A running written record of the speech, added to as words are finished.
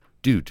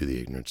Due to the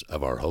ignorance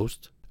of our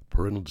host,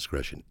 parental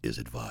discretion is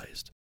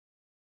advised.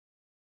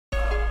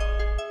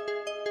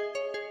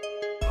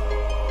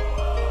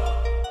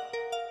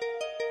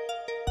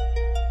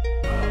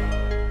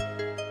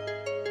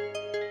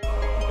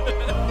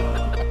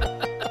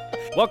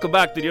 Welcome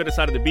back to the other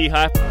side of the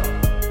beehive.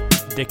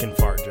 Dick and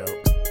fart joke.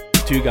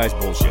 Two guys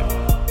bullshit.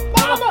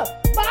 Mama!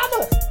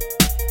 Mama!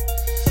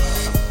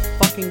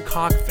 Fucking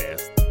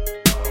cockfest.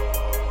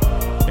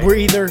 We're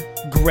either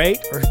great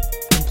or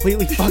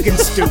completely fucking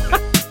stupid.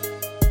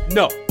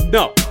 No.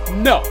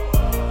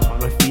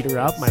 My feet are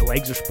up, my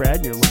legs are spread,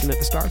 and you're looking at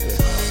the starfish.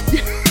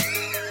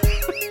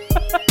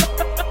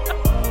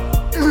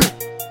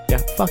 Yeah,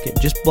 fuck it.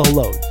 Just blow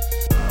load.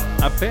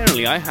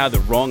 Apparently, I had the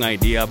wrong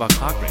idea about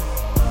cock ring.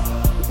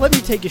 Let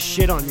me take a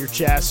shit on your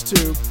chest,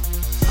 too.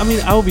 I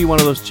mean, I would be one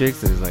of those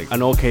chicks that is like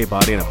an okay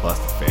body and a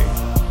busted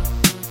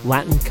face.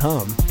 Latin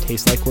cum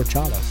tastes like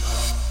horchata.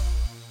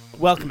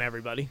 Welcome,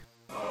 everybody.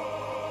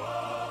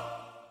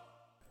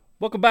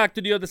 Welcome back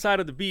to the other side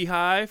of the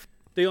beehive.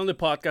 The only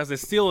podcast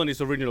that's still in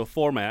its original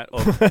format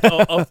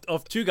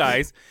of two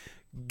guys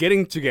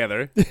getting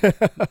together,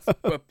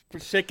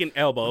 shaking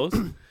elbows,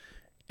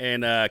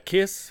 and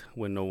kiss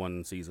when no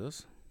one sees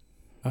us.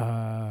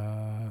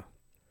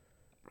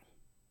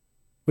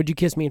 Would you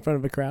kiss me in front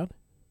of a crowd?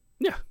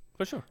 Yeah,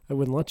 for sure. I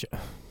wouldn't let you.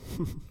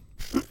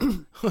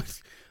 I'm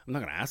not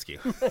going to ask you.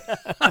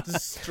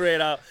 Straight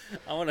up.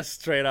 I want to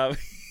straight up.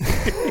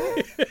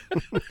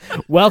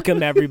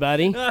 Welcome,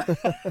 everybody.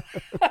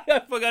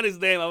 I forgot his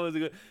name.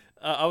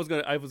 I was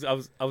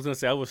gonna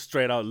say I was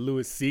straight out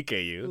Louis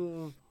C.K.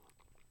 you.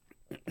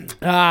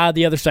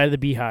 The other side of the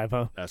beehive,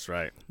 huh? That's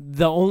right.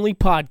 The only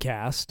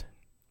podcast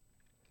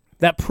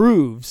that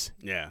proves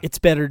it's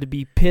better to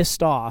be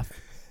pissed off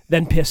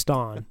than pissed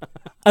on.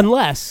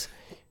 Unless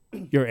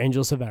you're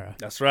Angel Severa.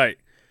 That's right.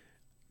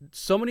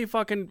 So many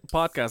fucking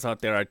podcasts out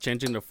there are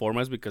changing their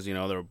formats because, you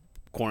know, they're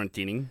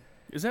quarantining.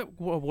 Is that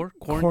a word?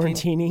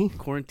 Quarantining?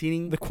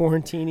 Quarantining? The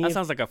quarantining. That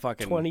sounds like a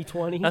fucking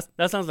 2020.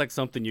 That sounds like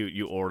something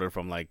you order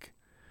from like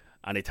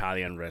an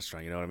Italian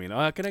restaurant. You know what I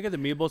mean? Can I get the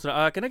meatballs?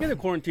 Can I get the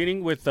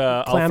quarantining with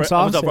clam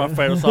sauce?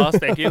 Alfredo sauce?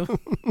 Thank you.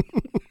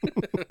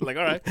 Like,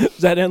 all right. Is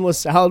that endless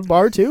salad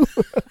bar too?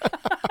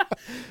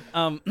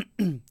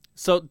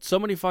 So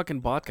many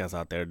fucking podcasts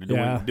out there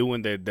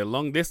doing the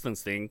long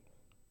distance thing.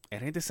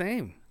 It ain't the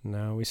same.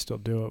 No, we still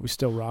do it. We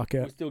still rock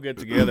it. We still get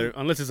together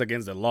unless it's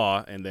against the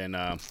law, and then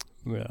yeah.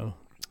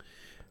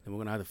 Then we're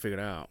gonna have to figure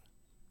it out.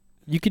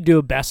 You could do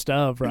a best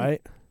of,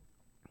 right?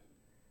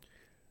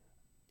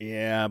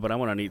 Yeah, but I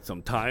want to need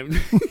some time.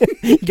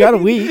 You got a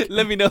week.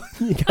 Let me know.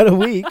 You got a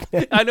week.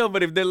 I know,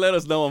 but if they let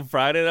us know on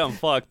Friday, then I'm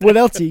fucked. What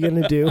else are you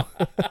gonna do?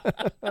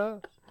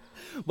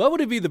 What would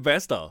it be the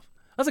best of?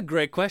 That's a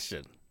great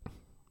question.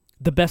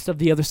 The best of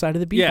the other side of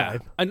the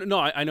beehive. Yeah,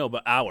 I know,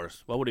 but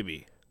ours. What would it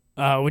be?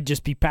 Would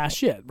just be past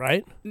shit,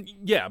 right?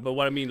 Yeah, but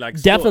what I mean, like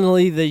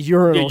definitely the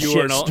urinal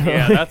shit story.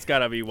 Yeah, that's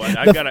gotta be one.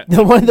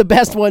 The one of the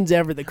best ones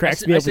ever that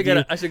cracks me up.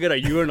 I should get a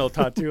urinal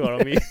tattoo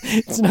on me.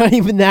 It's not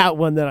even that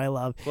one that I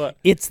love. What?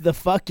 It's the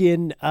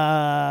fucking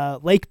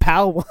Lake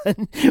Powell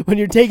one when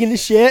you're taking the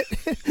shit.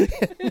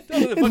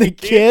 The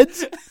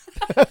kids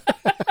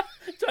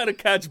trying to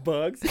catch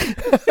bugs.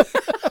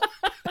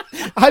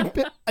 I've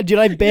been.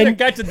 You're gonna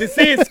catch a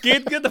disease,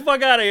 kid. Get the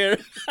fuck out of here.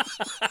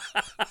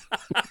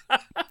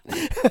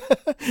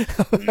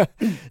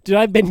 Dude,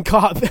 I've been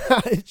caught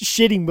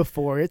shitting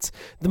before. It's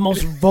the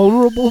most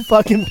vulnerable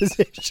fucking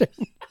position.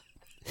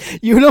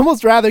 You would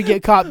almost rather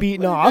get caught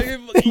beating off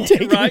than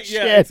taking right?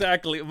 shit. Yeah,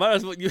 exactly. Might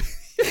as well you.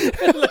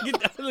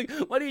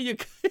 Why do you?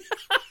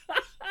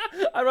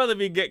 I'd rather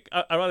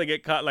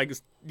get caught like,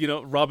 you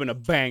know, robbing a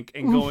bank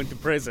and going to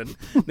prison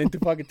than to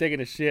fucking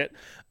taking a shit.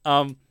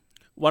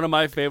 One of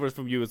my favorites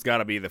from you has got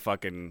to be the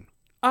fucking,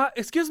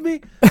 excuse me,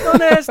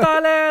 ¿dónde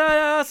está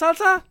la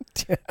salsa?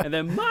 And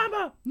then,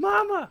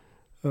 mama.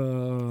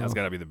 That's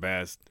got to be the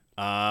best.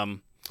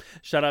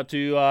 Shout out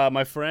to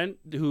my friend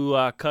who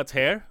cuts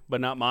hair, but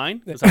not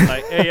mine. So I'm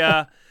like,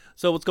 hey,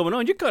 so what's going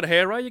on? You cut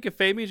hair, right? You can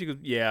fade me? She goes,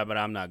 yeah, but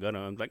I'm not going to.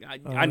 I'm like,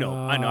 I know,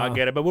 I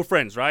get it, but we're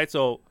friends, right?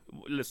 So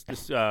let's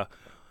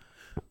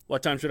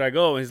what time should I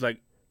go? And he's like,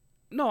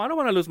 no, I don't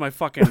want to lose my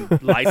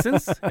fucking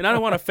license, and I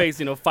don't want to face,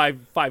 you know, five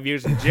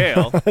years in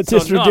jail. So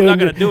no, I'm not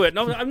gonna do it.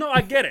 No,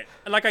 I get it.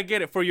 Like I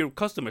get it for your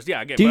customers. Yeah,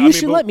 I get it. Dude, you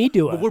should let me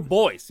do it. But we're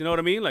boys. You know what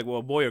I mean? Like,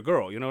 well, boy or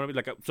girl. You know what I mean?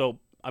 Like, so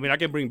I mean, I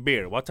can bring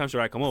beer. What time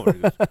should I come over? He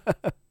goes,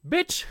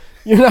 bitch,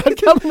 you're not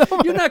coming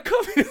over. You're not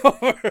coming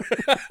over.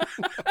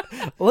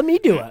 Let me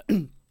do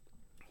it.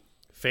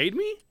 Fade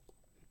me?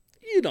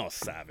 You don't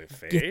sabe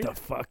fade. Get the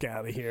fuck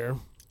out of here.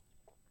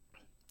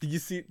 Did you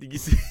see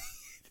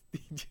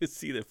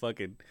the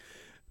fucking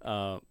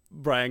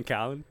Brian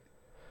Callen?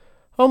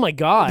 Oh my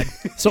god!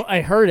 So I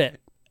heard it,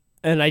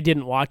 and I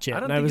didn't watch it. I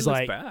don't and think I was it looks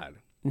like, bad.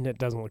 It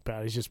doesn't look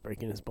bad. He's just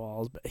breaking his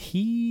balls. But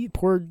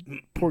poor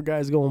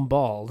guy's going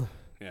bald.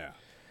 Yeah.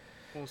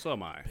 Well, so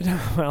am I.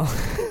 Well,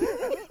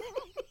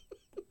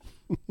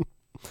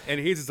 And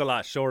his is a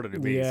lot shorter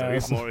than me, Yeah.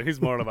 so he's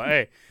more of a,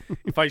 hey,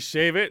 if I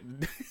shave it,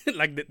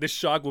 like the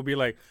shock will be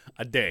like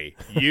a day.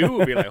 You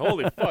will be like,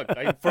 holy fuck,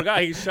 I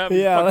forgot he chopped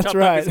that's off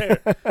right. his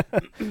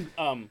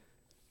hair.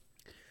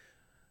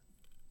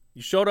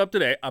 You showed up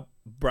today. I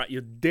brought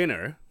you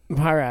dinner.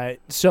 All right.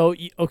 So,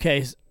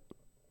 okay.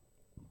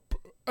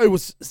 I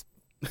was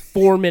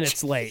 4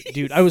 minutes late,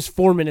 dude. I was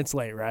 4 minutes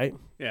late, right?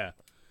 Yeah.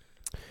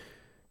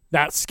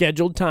 That's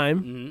scheduled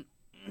time.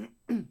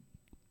 Mm-hmm.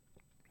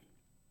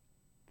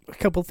 A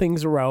couple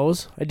things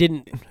arose. I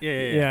didn't.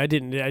 Yeah. I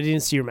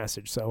didn't see your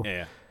message. So.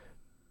 Yeah.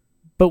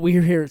 But we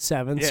were here at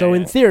 7. Yeah, so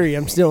in yeah. theory,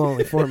 I'm still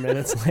only 4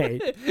 minutes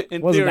late.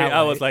 In Wasn't theory, that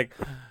I late. was like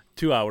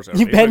 2 hours early.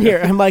 You've been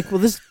here. I'm like, well,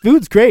 this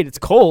food's great. It's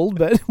cold,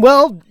 but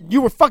well,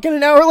 you were fucking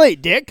an hour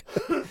late, dick.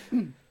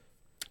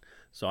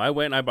 So I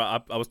went. I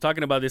was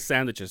talking about these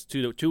sandwiches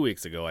 2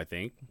 weeks ago, I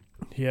think,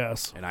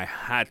 Yes. and I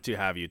had to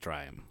have you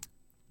try them.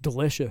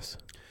 Delicious.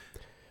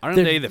 Aren't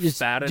They're they the just-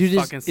 fattest dude,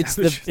 fucking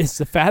sandwiches? it's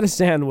the fattest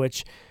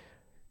sandwich.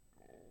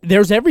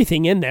 There's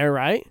everything in there,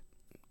 right?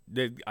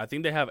 I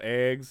think they have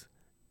eggs.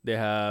 They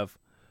have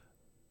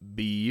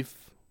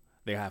beef.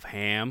 They have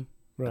ham.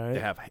 Right. They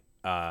have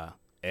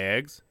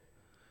eggs.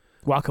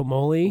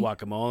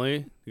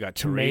 Guacamole. You got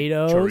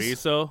Tomatoes.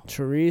 chorizo.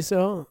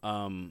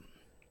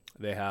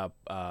 They have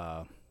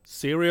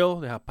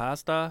cereal. They have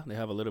pasta. They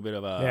have a little bit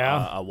of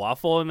a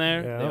waffle in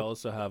there. Yeah. They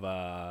also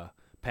have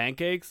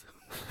pancakes.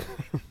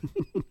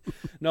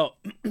 No,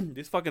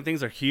 these fucking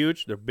things are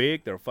huge. They're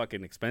big. They're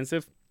fucking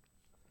expensive.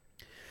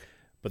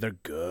 But they're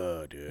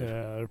good, dude.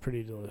 Yeah, they're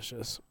pretty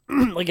delicious.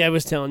 Like I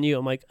was telling you,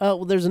 I'm like, oh,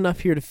 well, there's enough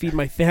here to feed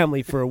my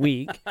family for a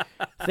week.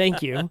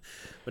 Thank you.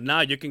 But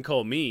now you can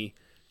call me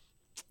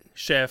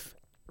Chef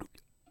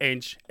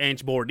Ange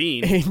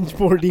Bourdin. Ange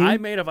Bourdin. I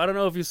don't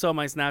know if you saw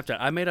my Snapchat.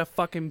 I made a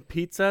fucking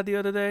pizza the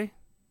other day.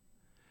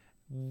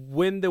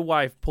 When the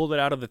wife pulled it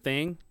out of the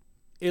thing,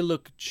 it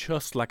looked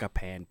just like a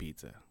pan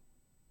pizza.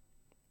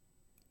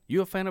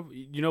 You a fan of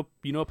you know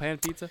pan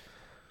pizza?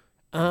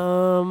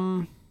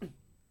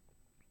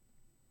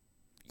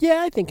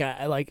 Yeah, I think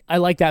I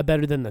like that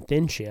better than the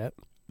thin shit.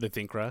 The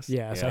thin crust?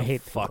 Yes, I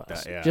hate thin fuck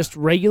crust. that, yeah. Just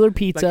regular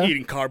pizza like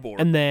eating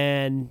cardboard. and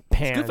then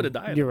pan. It's good for the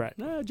diet. You're right.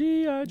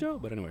 G.I. Joe.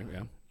 But anyway,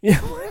 yeah.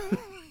 Yeah.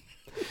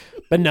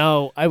 But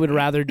no, I would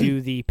rather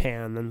do the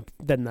pan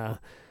than the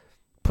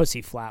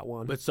pussy flat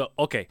one. But so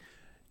okay.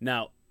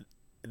 Now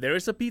there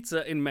is a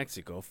pizza in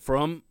Mexico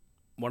from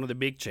one of the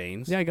big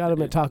chains. Yeah, I got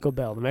them at Taco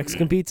Bell. The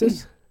Mexican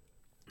pizzas?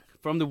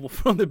 From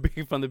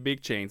the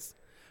big chains.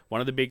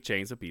 One of the big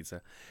chains of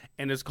pizza,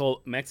 and it's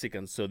called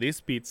Mexican. So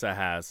this pizza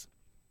has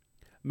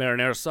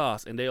marinara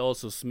sauce, and they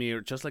also smear,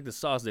 just like the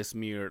sauce, they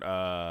smeared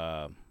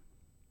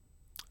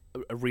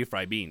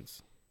refried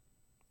beans.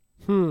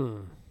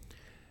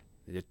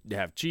 They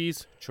have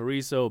cheese,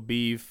 chorizo,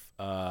 beef,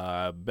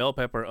 bell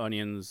pepper,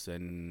 onions,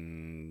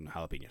 and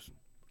jalapenos.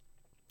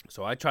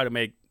 So I try to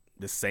make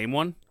the same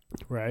one.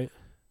 Right.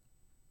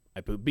 I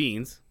put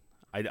beans.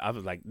 I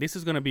was like, this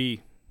is gonna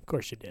be. Of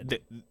course you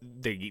did.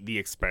 The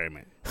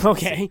experiment.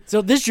 Okay.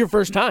 So this is your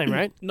first time,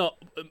 right? No,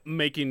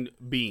 making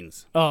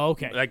beans. Oh,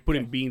 okay. Like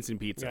putting beans in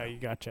pizza. Yeah, you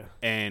gotcha.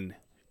 And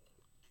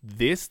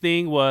this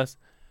thing was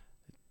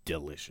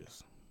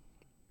delicious.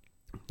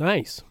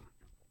 Nice.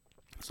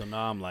 So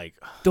now I'm like...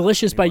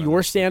 Delicious by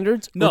your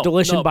standards? Or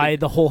delicious by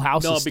the whole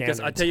house's standards? No, because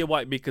I tell you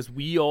why. Because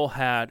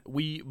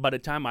by the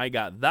time I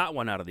got that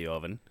one out of the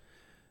oven,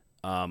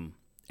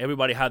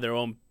 everybody had their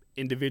own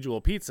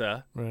individual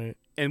pizza. Right.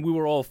 And we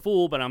were all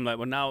full, but I'm like,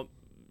 well, now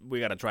we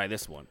got to try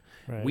this one.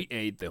 Right. We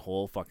ate the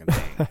whole fucking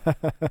thing.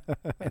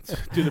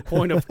 to the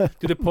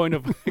point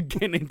of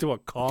getting into a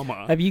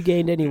coma. Have you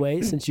gained any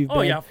weight since you've been?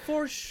 Oh yeah,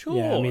 for sure.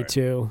 Yeah, me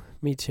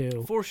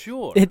too. For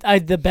sure.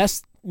 The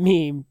best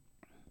meme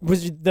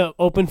was the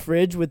open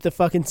fridge with the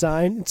fucking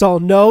sign. It's all,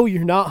 no,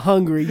 you're not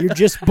hungry. You're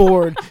just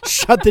bored.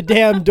 Shut the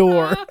damn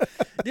door.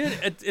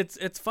 Dude,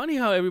 it's funny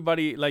how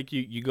everybody, like,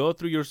 you go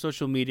through your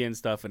social media and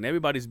stuff, and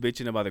everybody's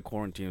bitching about the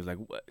quarantine. It's like,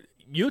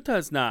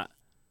 Utah's not.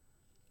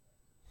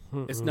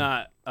 It's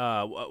not.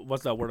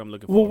 What's that word I'm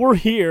looking for? Well, we're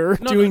here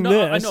doing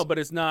this. I know, but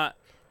it's not.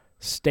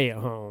 Stay at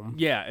home.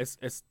 Yeah,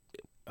 it's.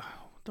 What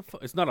the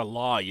fuck? It's not a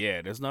law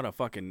yet. It's not a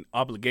fucking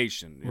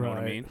obligation. You know what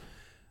I mean?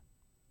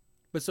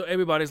 But so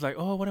everybody's like,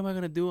 oh, what am I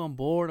gonna do? I'm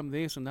bored. I'm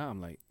this and that.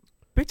 I'm like,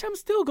 bitch, I'm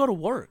still go to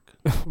work.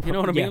 You know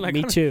what I mean? Like,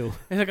 me too.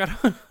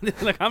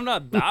 Like I'm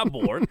not that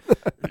bored.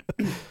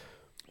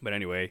 But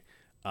anyway,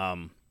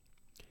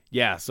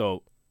 yeah.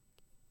 So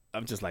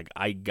I'm just like,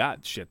 I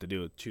got shit to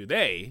do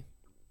today.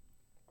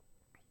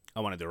 I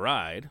wanted to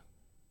ride.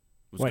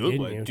 It was good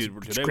weather.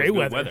 Dude, today great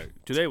was good weather.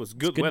 Today was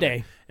good good weather.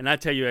 day. And I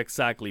tell you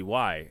exactly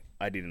why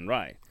I didn't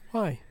ride.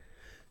 Why?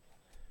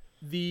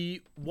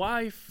 The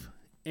wife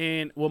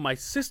and my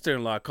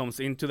sister-in-law comes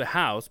into the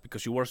house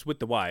because she works with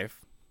the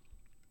wife,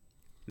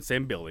 the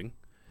same building.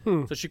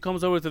 So she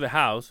comes over to the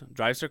house,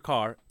 drives her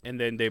car, and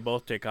then they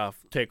both take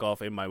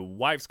off in my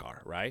wife's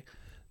car, right?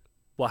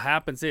 What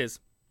happens is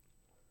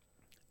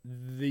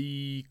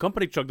the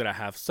company truck that I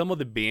have, some of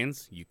the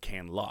bins you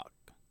can't lock.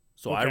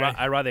 So Okay.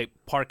 I rather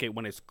park it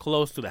when it's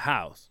close to the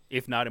house,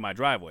 if not in my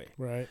driveway.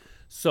 Right.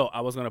 So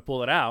I was gonna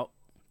pull it out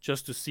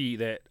just to see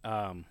that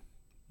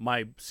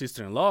my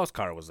sister-in-law's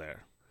car was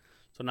there.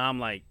 So now I'm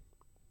like,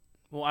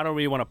 well, I don't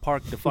really want to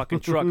park the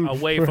fucking truck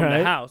away from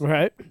the house.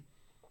 Right.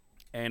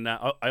 And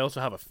I also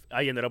have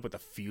I ended up with a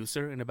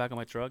fuser in the back of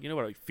my truck. You know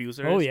what a fuser is?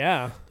 Oh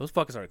yeah. Those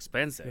fuckers are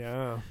expensive.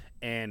 Yeah.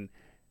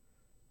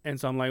 And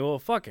so I'm like, well,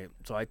 fuck it.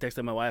 So I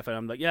texted my wife and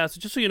I'm like, yeah,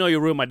 so just so you know, you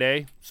ruined my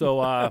day. So,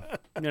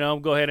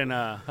 go ahead and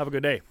have a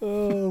good day.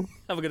 Oh.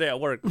 Have a good day at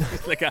work.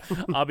 It's like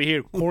I'll be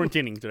here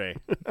quarantining today.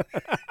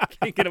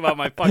 Thinking about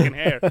my fucking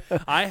hair.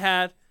 I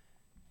had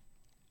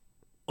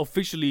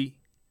officially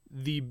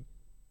the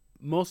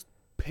most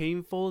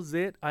painful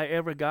zit I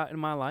ever got in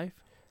my life.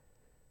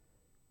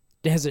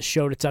 Has it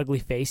showed its ugly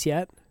face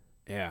yet?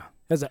 Yeah.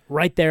 Has it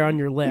right there on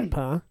your lip,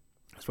 huh?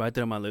 It's right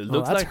there on my lip. Oh,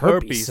 Looks that's like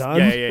herpes, son.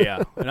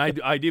 Yeah. And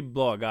I did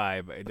blow a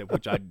guy,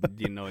 which I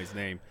didn't know his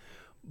name.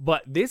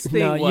 But this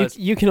thing was...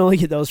 you can only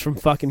get those from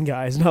fucking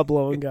guys, not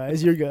blowing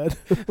guys. You're good.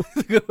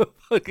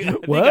 I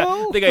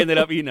think I ended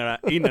up eating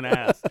an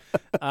ass.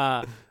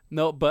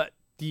 No, but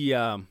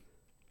a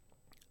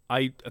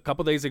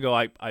couple days ago,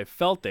 I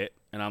felt it,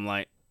 and I'm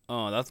like,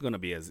 oh, that's going to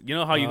be a zit. You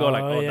know how you go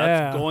like, oh,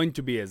 that's going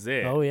to be a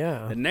zit. Oh,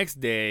 yeah. The next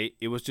day,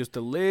 it was just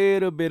a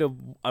little bit of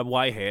a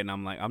whitehead, and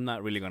I'm like, I'm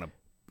not really going to...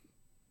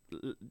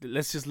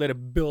 Let's just let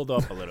it build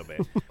up a little bit.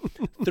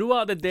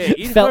 Throughout the day,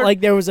 it felt hurt. like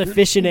there was a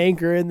fishing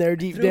anchor in there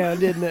deep down,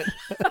 didn't it?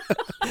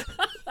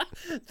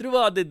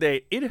 Throughout the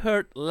day, it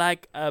hurt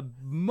like a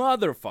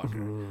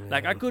motherfucker.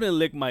 Like I couldn't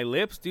lick my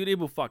lips, dude. It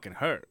would fucking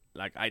hurt.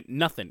 Like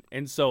nothing.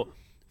 And so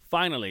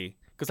finally,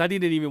 because I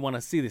didn't even want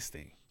to see this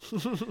thing.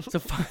 So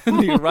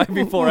finally, right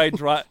before I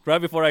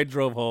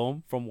drove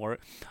home from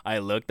work, I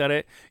looked at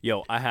it.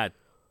 Yo, I had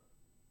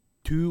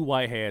 2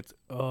 whiteheads.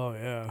 Oh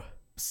yeah.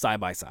 Side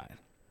by side.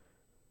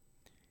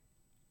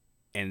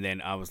 And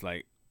then I was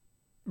like,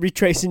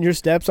 retracing your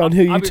steps on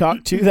who you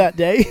talked to that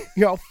day.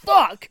 You're all,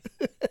 fuck.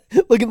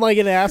 Looking like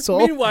an asshole.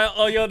 Meanwhile,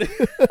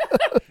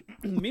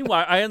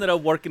 I ended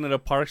up working at a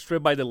park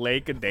strip by the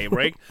lake at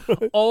daybreak.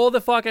 All the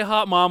fucking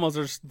hot mamas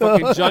are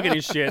fucking jugging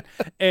and shit.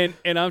 And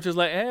I'm just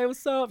like, hey,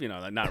 what's up? You know,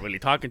 like not really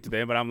talking to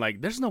them, but I'm like,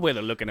 there's no way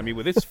they're looking at me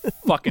with this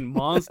fucking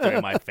monster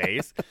in my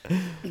face.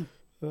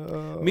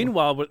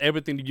 Meanwhile, with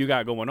everything that you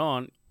got going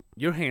on,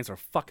 your hands are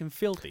fucking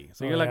filthy.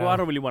 So you're like, well, I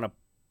don't really want to.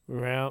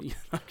 Well,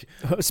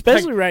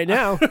 especially right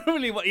now. I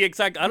don't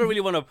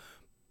really want to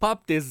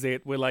pop this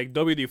zit with like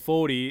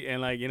WD-40 and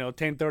like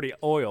 1030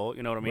 oil.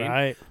 You know what I mean?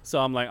 Right. So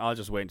I'm like, I'll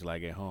just wait until I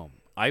get home.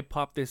 I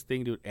popped this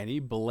thing, dude, and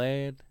it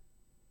bled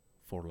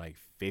for like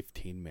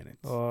 15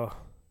 minutes. Oh,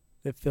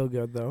 it feel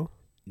good though.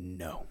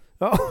 No.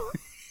 Oh,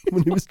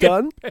 when it was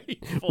done.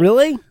 Painful.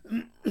 Really?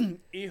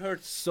 It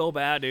hurts so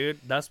bad, dude.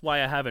 That's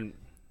why I haven't.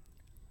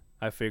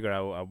 I figured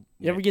I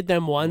you ever get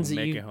them ones that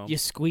make it home. you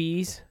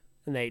squeeze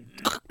and they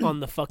on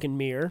the fucking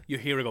mirror? You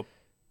hear it go.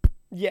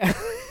 Yeah.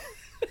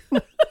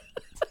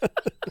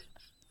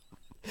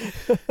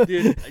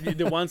 Dude,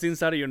 the ones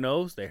inside of your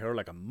nose, they hurt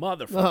like a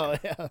motherfucker. Oh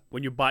yeah.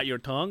 When you bite your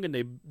tongue and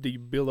they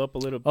build up a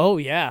little. Oh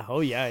yeah. Oh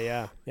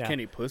yeah.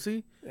 Kenny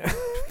pussy.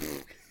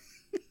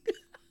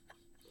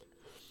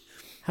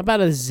 How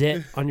about a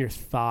zit on your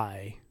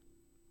thigh,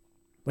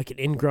 like an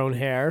ingrown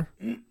hair?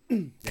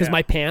 Because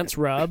my pants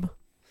rub,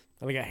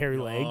 and I got hairy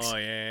legs. Oh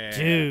yeah,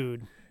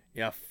 dude.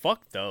 Yeah,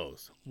 fuck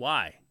those.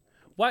 Why?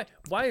 Why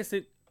is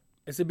it?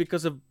 Is it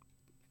because of?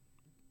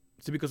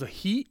 Is it because of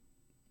heat?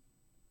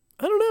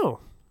 I don't know.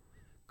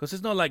 Because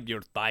it's not like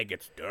your thigh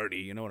gets dirty.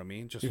 You know what I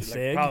mean? Just your like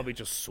thig? probably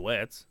just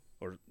sweats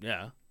or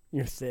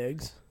your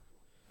thigs.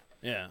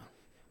 Yeah.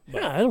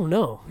 But, I don't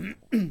know.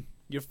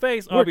 Your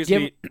face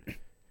obviously.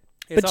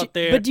 It's out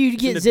there. But do you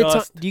get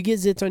zits? Do you get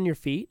zits on your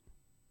feet?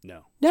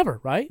 No. Never,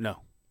 right? No.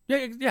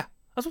 Yeah. That's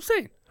what I'm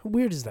saying. How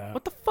weird is that?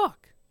 What the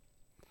fuck?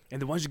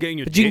 And the ones you get in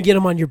your But dick, you can get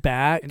them on your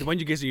back. And the ones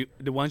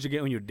you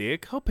get on your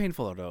dick, how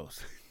painful are those?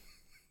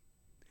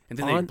 And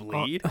then they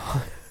bleed.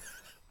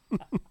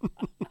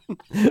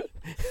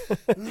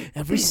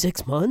 Every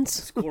 6 months?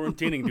 It's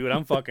quarantining, dude.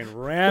 I'm fucking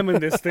ramming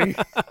this thing.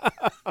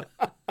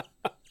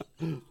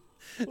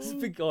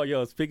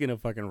 Speaking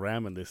of fucking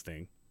ramming this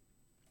thing.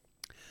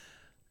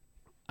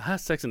 I had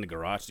sex in the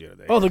garage the other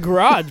day. Oh, the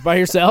garage by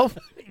yourself?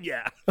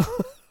 Yeah.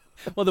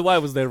 Well, the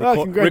wife was there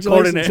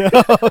congratulations. recording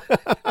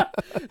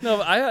it.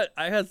 No,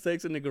 I had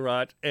sex in the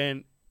garage,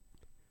 and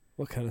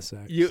what kind of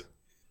sex?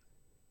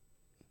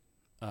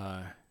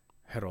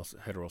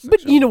 Heterosexual.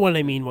 But you know what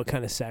I mean. What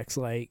kind of sex?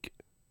 Like,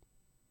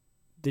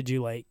 did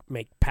you like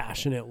make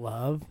passionate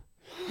love,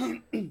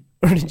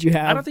 or did you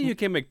have? I don't think you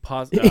can make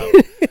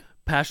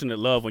passionate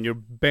love when you're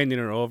bending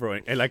her over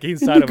and like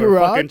inside of her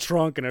fucking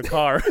trunk in her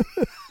car.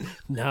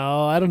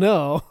 No, I don't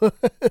know.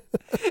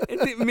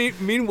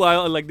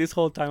 Meanwhile, like this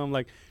whole time, I'm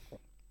like,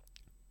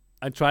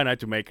 I try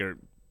not to make her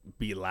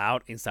be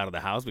loud inside of the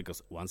house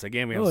because once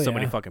again we have so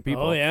many fucking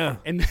people. Oh yeah.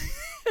 And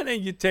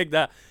then you take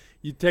that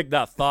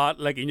thought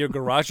like in your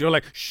garage. You're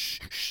like, shh.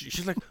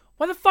 She's like,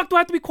 why the fuck do I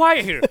have to be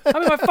quiet here?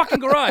 I'm in my fucking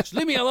garage.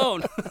 Leave me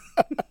alone.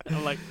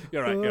 I'm like,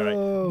 you're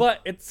right.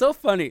 But it's so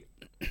funny.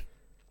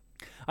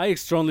 I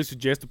strongly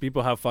suggest to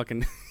people have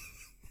fucking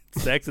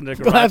sex in their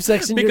Go garage. have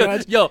sex in your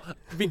garage.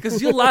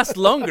 Because you last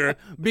longer.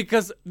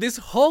 Because this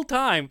whole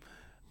time,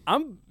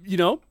 I'm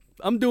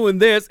doing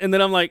this, and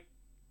then I'm like,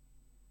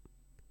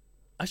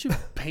 I should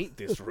paint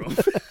this room.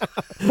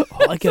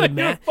 I can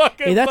imagine.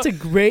 Hey, that's a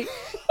great.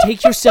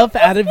 Take yourself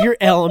out of your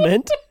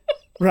element,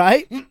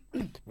 right?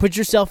 Put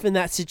yourself in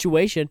that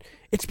situation.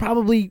 It's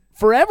probably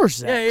forever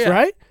sex,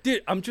 right?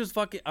 Dude, I'm just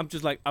like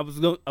I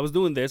was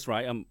doing this,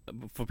 right?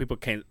 For people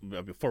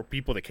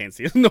that can't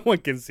see it. No one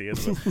can see it.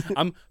 So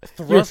I'm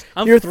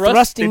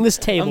thrusting this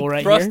table right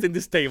here. Thrusting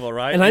this table,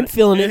 right? And I'm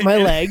feeling it in my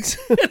legs.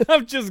 And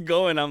I'm just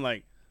going. I'm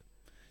like,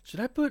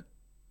 should I put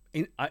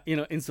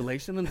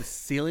insulation on the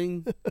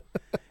ceiling?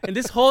 And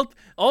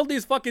all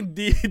these fucking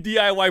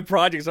DIY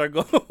projects are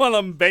going while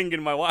I'm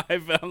banging my wife.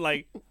 And I'm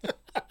like,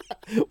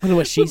 wonder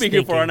what she's thinking.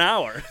 Here for an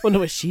hour. Wonder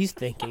what she's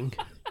thinking.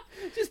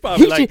 She's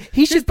probably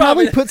he should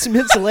probably put some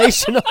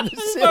insulation on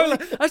the ceiling.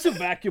 Like, I should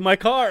vacuum my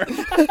car.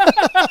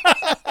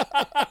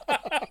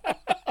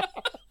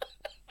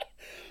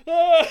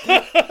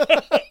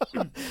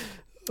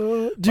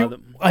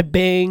 Dude, I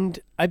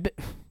banged.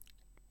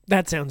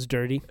 That sounds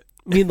dirty.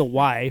 Me and the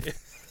wife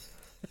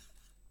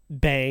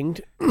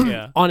banged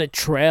on a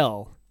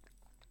trail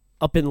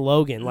up in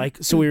Logan. Like,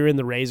 so we were in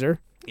the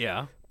Razor.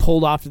 Yeah.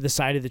 Pulled off to the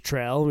side of the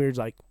trail, and we were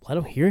like, well, I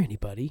don't hear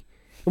anybody.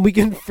 And we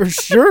can for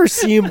sure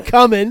see him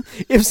coming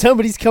if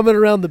somebody's coming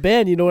around the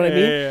bend. You know what I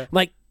mean? Yeah.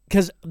 Like,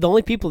 because the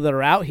only people that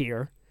are out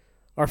here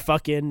are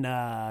fucking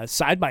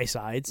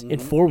side-by-sides in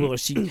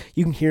four-wheelers. So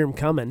you can hear him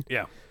coming.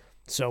 Yeah.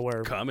 So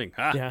we're coming.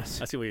 Yes.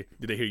 I see.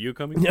 Did they hear you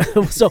coming?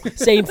 So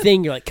same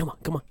thing. You're like, come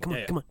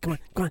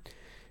on.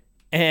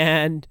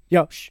 And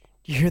shh,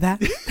 you hear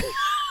that?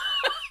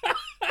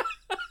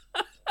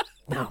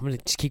 No, I'm gonna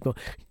just keep going.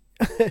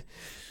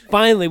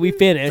 Finally, we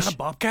finish. Is that a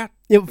bobcat?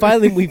 Yeah,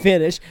 finally we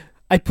finish.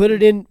 I put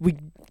it in. We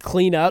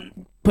clean up.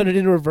 Put it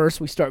in reverse.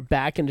 We start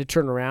backing to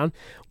turn around.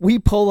 We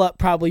pull up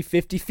probably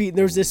 50 feet, and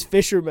there's this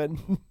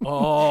fisherman.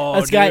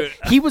 Oh, this guy.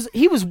 He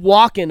was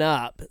walking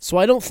up, so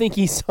I don't think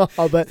he saw.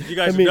 But you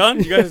guys are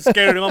done. You guys are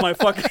scared of all my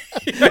fucking.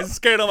 You guys are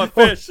scared of all my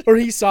fish. Or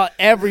he saw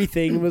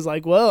everything and was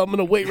like, "Well, I'm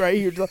gonna wait right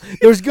here.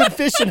 There's good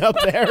fishing up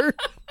there."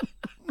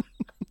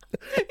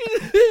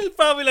 He's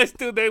probably like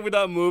stood there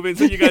without moving,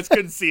 so you guys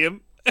couldn't see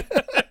him.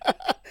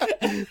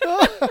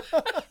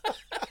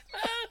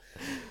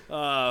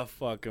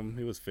 Fuck him.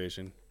 He was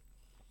fishing.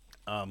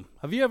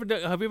 Have you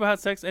ever had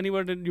sex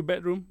anywhere in your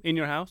bedroom, in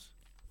your house?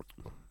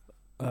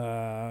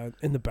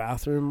 In the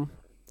bathroom,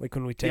 like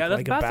when we take like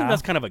a bathroom, bath.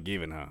 that's kind of a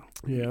given, huh?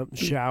 Yeah,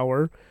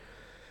 shower.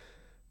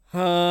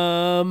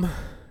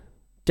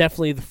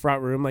 Definitely the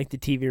front room, like the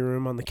TV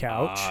room on the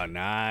couch. Oh,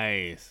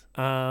 nice.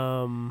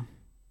 I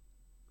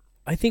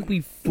think we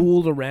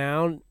fooled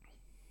around,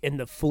 and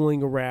the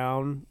fooling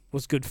around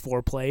was good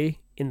foreplay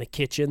in the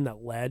kitchen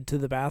that led to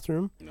the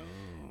bathroom. No.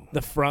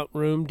 The front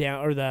room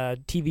down, or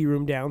the TV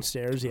room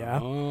downstairs,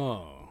 yeah.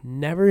 Oh.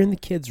 Never in the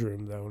kids'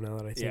 room, though, now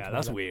that I think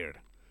that's weird.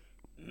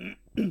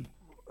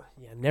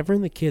 Yeah, never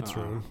in the kids'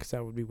 room, because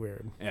that would be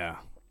weird. Yeah.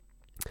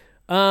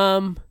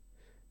 Have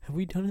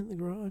we done it in the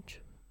garage?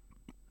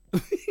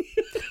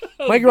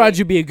 My garage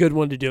would be a good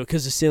one to do it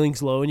because the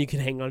ceiling's low and you can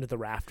hang onto the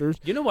rafters.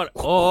 You know what?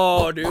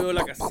 Oh, dude,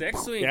 like a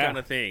sex swing kind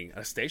of thing,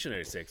 a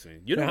stationary sex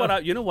swing. You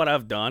know what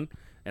I've done,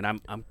 and I'm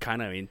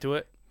kind of into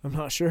it. I'm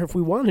not sure if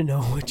we want to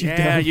know what you've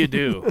done. Yeah, you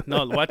do.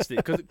 No, watch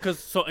this, because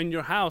so in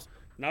your house,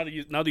 now that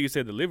you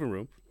said the living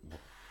room,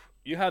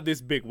 you have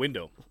this big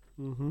window,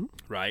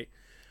 right?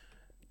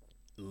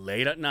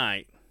 Late at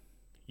night,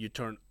 you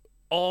turn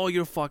all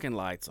your fucking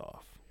lights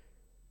off.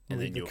 And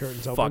then you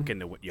fuck in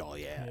the window. Oh,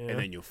 yeah. And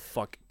then you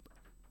fuck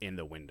in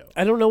the window.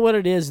 I don't know what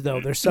it is,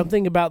 though. There's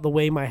something about the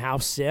way my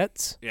house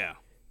sits. Yeah.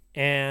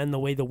 And the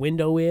way the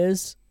window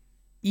is.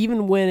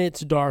 Even when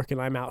it's dark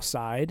and I'm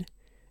outside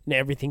and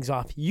everything's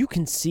off, you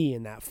can see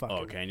in that fucking.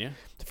 Oh, can you?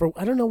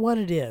 I don't know what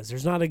it is.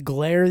 There's not a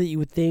glare that you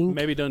would think.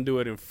 Maybe don't do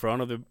it in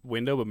front of the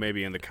window, but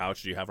maybe in the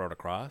couch you have right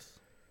across.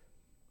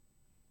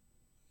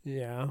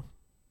 Yeah.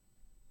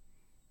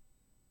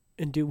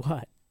 And do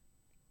what?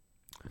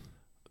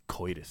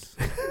 Coitus.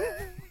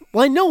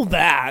 Well, I know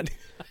that.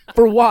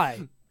 For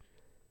why?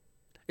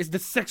 It's the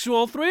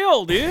sexual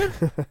thrill, dude.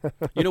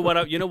 You know what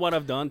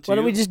I've done too? Why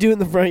don't we just do it in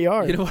the front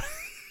yard? You know what?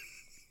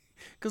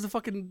 Because the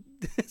fucking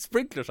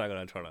sprinklers are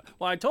gonna turn on.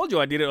 Well, I told you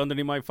I did it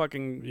underneath my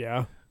fucking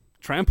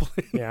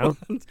trampoline. Yeah.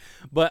 Once.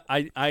 But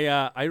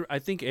I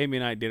think Amy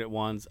and I did it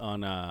once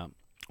on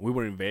we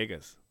were in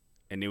Vegas.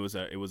 And it was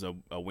a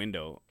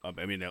window. A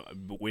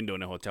window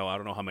in a hotel. I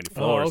don't know how many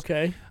floors. Oh,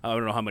 okay. I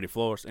don't know how many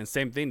floors. And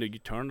same thing. You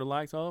turn the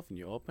lights off and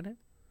you open it.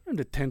 You're on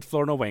the 10th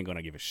floor. Nobody ain't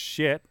gonna give a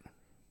shit.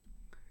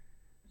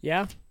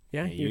 Yeah.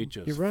 And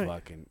you're right.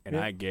 Fucking. And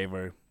I gave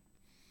her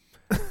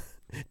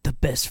the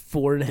best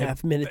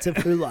 4.5 minutes of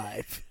her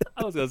life.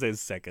 I was gonna say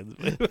seconds.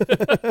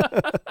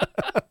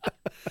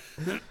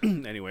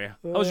 Anyway,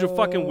 how was your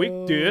fucking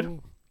week, dude?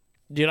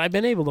 Dude, I've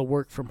been able to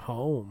work from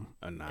home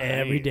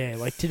every day.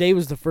 Like today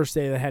was the first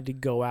day that I had to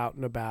go out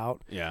and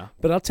about. Yeah.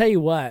 But I'll tell you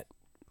what,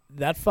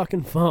 that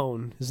fucking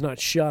phone has not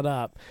shut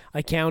up.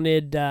 I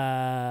counted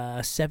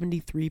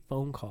 73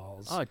 phone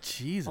calls. Oh,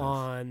 Jesus.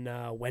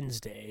 On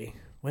Wednesday.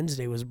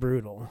 Wednesday was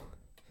brutal.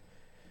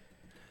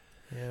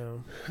 Yeah.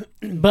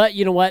 But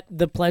you know what?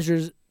 The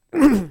pleasures...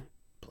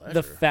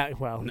 The fact...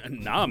 Well...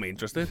 Now I'm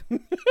interested.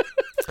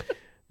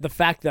 The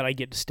fact that I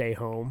get to stay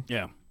home.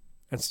 Yeah.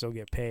 And still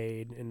get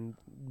paid, and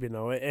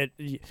it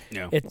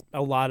yeah. It's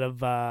a lot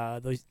of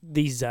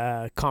these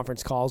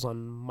conference calls on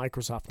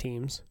Microsoft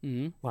Teams.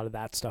 Mm-hmm. A lot of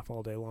that stuff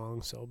all day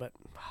long. So, but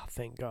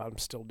thank God I'm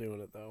still doing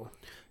it though.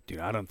 Dude,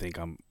 I don't think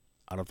I'm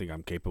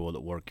capable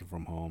of working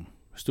from home.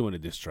 Just doing the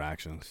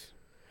distractions.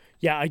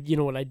 Yeah, you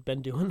know what I've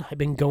been doing? I've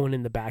been going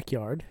in the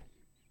backyard,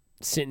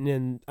 sitting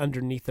in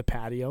underneath the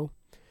patio,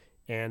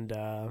 and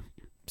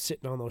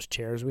sitting on those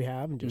chairs we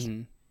have, and just.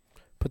 Mm-hmm.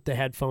 Put the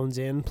headphones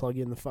in, plug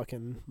in the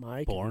fucking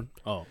mic. Porn?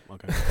 Oh,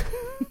 okay.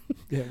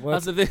 Yeah, well,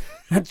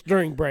 that's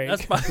during break.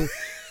 That's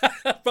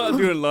probably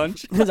during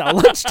lunch. It's at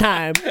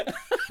lunchtime.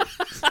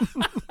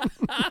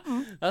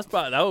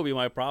 That would be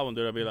my problem,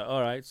 dude. I'd be like,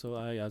 all right, so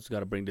I just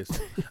gotta bring this.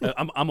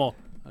 I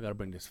gotta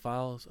bring these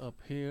files up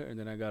here, and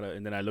then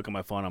I look at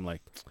my phone. I'm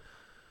like,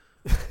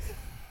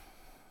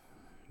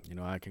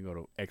 I can go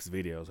to X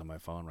videos on my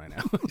phone right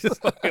now. Just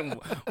fucking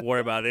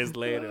worry about this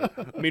later.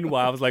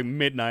 Meanwhile, I was like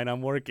midnight.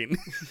 I'm working,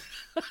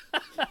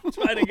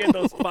 trying to get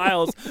those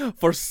files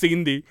for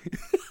Cindy.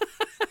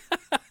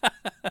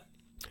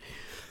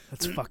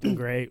 That's fucking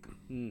great.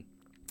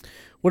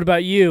 What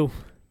about you?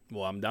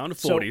 Well, I'm down to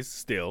 40s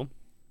still.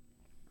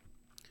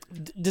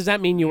 Does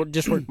that mean you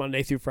just work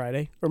Monday through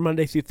Friday or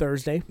Monday through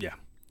Thursday? Yeah.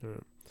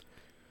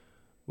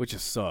 Which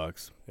just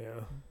sucks.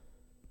 Yeah.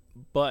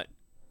 But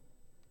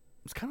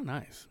it's kind of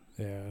nice.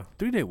 Yeah.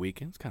 3-day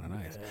weekend's kind of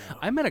nice. Yeah.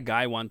 I met a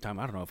guy one time.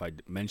 I don't know if I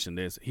mentioned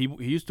this. He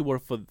used to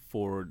work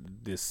for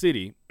this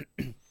city.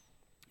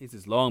 This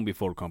is long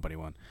before Company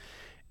One,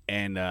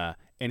 and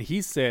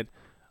he said,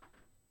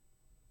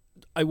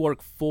 I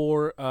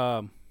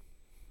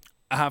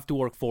have to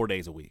work 4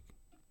 days a week,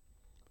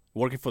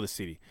 working for the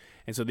city.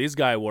 And so this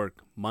guy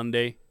worked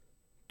Monday,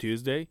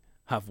 Tuesday,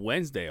 have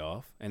Wednesday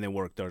off, and then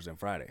work Thursday and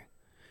Friday.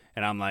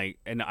 And I'm like,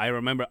 and I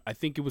remember, I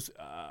think it was,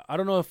 I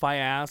don't know if I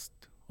asked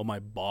or my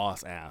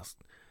boss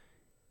asked.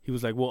 He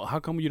was like, well, how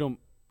come you don't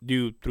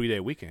do 3-day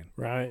weekend?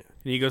 Right. And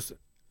he goes,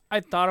 I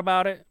thought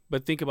about it,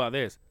 but think about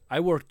this. I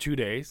work 2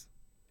 days,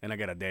 and I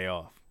get a day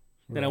off.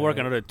 Then I work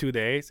another 2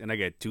 days, and I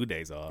get 2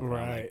 days off.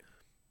 Right. Like,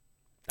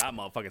 that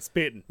motherfucker's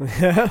spitting. Like,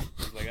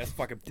 that's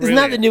fucking brilliant. Isn't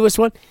that the newest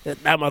one? That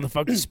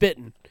motherfucker's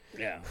spitting.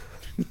 Yeah.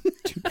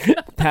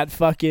 That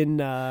fucking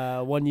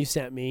one you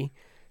sent me.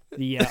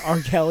 The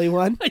R. Kelly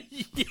one.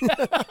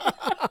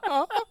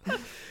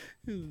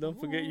 Don't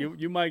forget,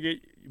 you might get,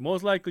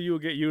 most likely you will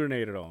get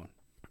urinated on.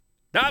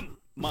 That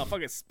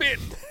motherfucker spit.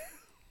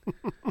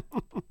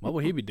 What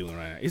would he be doing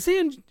right now? Is he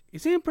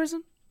in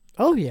prison?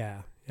 Oh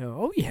yeah.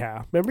 Oh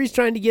yeah. Remember he's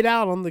trying to get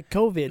out on the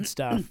COVID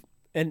stuff.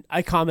 And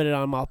I commented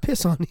on him, I'll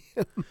piss on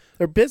him.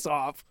 Or piss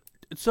off.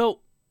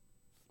 So,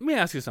 let me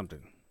ask you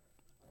something.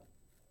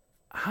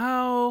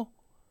 How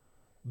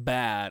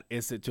bad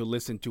is it to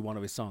listen to one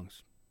of his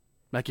songs?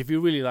 Like, if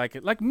you really like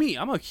it. Like me,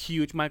 I'm a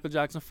huge Michael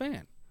Jackson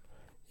fan.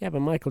 Yeah,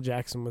 but Michael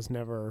Jackson was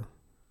never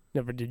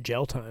did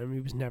jail time. He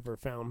was never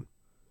found.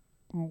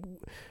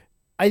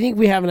 I think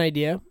we have an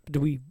idea. Do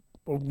we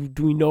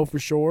know for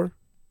sure?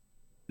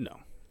 No.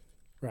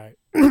 Right.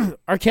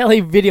 R.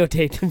 Kelly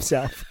videotaped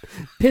himself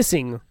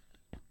pissing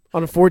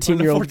on a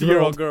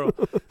 14-year-old girl.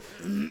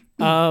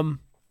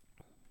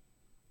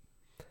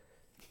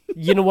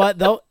 You know what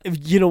though? If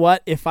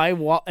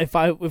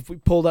we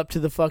pulled up to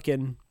the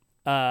fucking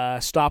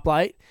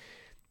stoplight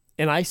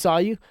and I saw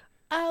you,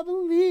 I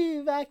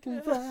believe I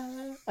can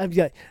fly. I'd be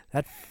like,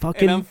 that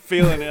fucking. And I'm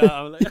feeling it.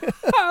 I'm like,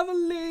 I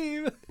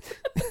believe.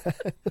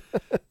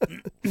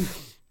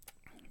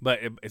 But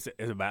is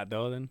it bad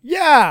though then?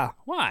 Yeah.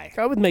 Why?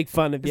 I would make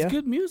fun of you. It's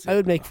good music. I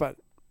would make fun.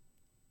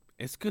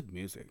 It's good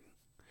music.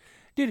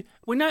 Dude,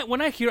 when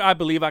I hear I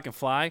Believe I Can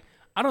Fly,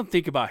 I don't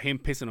think about him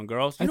pissing on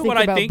girls. You know what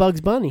I think? I think about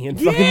Bugs Bunny and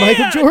fucking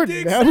Michael Jordan.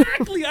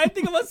 Exactly. I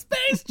think about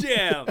Space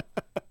Jam.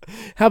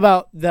 How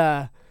about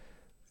the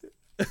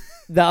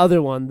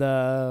other one?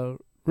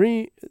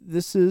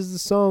 This is the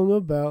song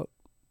about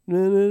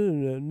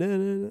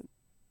the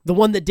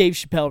one that Dave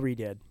Chappelle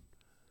redid.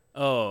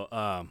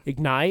 Oh,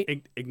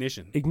 Ignite?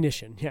 Ignition.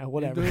 Ignition. Yeah,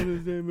 whatever.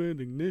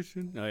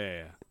 Ignition. Oh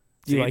yeah.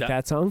 Do you like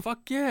that song?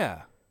 Fuck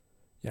yeah.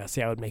 Yeah,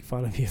 see, I would make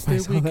fun of you if I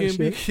saw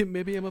that shit.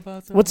 Maybe I'm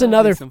about to. What's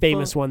another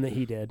famous one that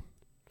he did?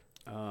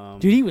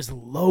 Dude, he was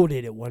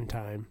loaded at one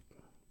time.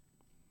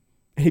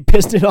 And he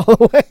pissed it all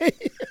away.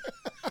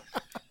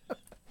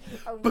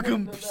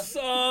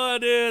 So,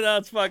 dude,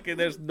 that's fucking,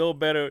 there's no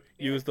better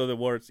use of the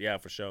words. Yeah,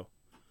 for sure.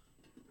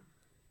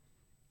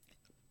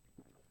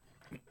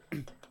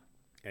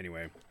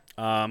 Anyway.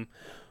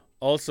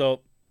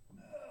 Also,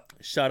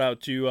 shout out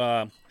to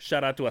a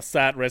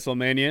sad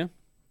WrestleMania.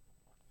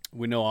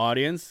 With no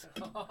audience,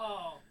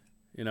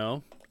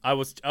 I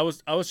was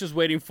just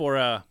waiting for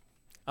I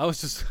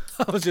was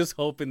just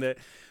hoping that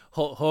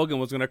Hogan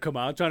was gonna come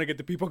out trying to get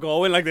the people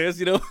going like this,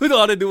 with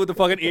all they do with the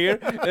fucking ear.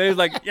 And he's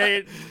like,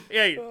 yeah,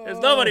 there's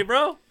nobody,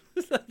 bro.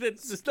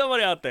 There's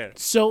nobody out there.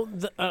 So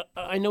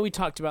I know we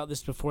talked about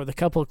this before. The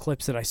couple of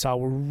clips that I saw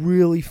were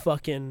really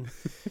fucking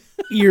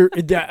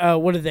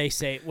what did they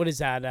say? What is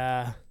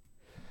that?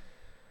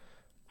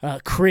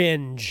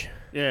 Cringe.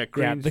 Yeah,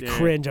 cringe. Yeah,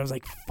 cringe. I was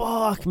like,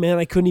 fuck, man.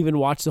 I couldn't even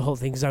watch the whole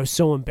thing because I was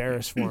so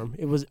embarrassed for him.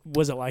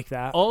 Was it like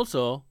that?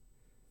 Also,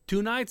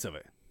 2 nights of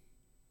it.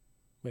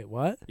 Wait,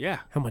 what? Yeah.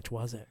 How much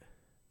was it?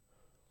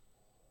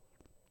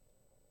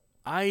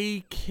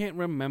 I can't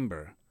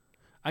remember.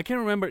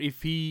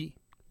 If he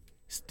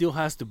still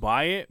has to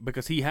buy it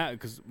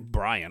because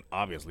Brian,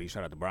 obviously,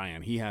 shout out to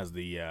Brian, he has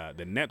the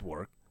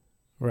network.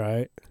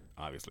 Right.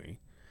 Obviously.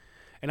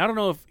 And I don't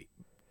know if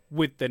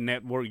with the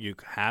network you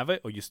have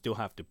it or you still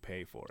have to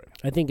pay for it.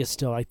 I think it's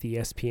still like the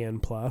ESPN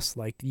Plus,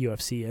 like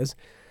UFC is.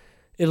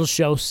 It'll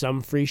show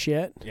some free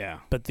shit.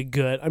 Yeah. But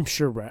I'm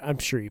sure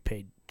you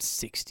paid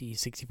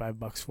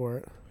 $65 for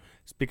it.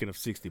 Speaking of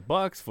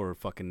 $60 for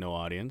fucking no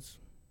audience,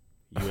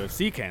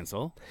 UFC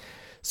cancel.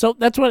 So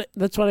that's what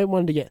I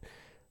wanted to get.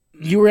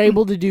 You were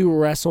able to do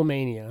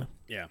WrestleMania.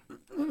 Yeah.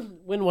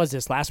 When was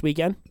this? Last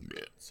weekend?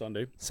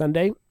 Sunday?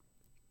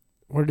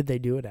 Where did they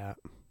do it at?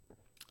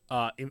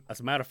 As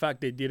a matter of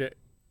fact, they did it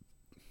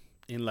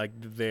in like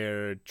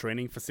their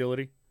training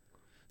facility.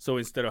 So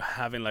instead of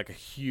having like a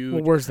huge,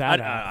 well, where's that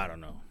at? I don't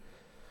know.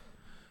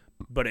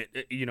 But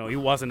it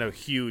wasn't a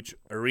huge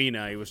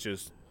arena. It was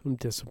just. I'm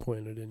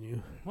disappointed in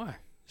you. Why?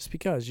 Just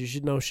because you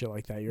should know shit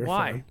like that. You're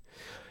Why? a fan.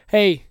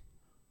 Hey,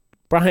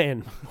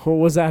 Brian, where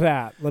was that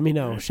at? Let me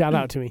know. Shout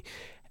out to me.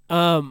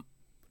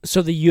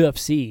 So the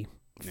UFC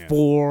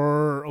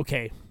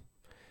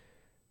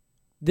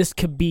this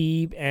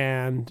Khabib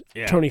and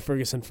Tony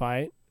Ferguson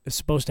fight is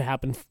supposed to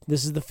happen.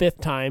 This is the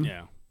 5th time.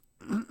 Yeah.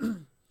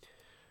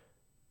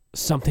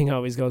 Something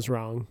always goes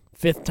wrong.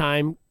 5th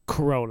time,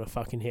 Corona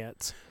fucking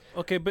hits.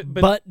 Okay,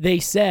 but they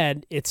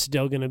said it's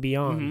still going to be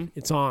on. Mm-hmm.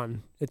 It's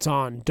on. It's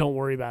on. Don't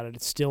worry about it.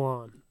 It's still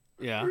on.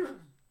 Yeah.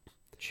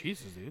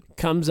 Jesus, dude.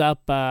 Comes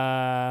up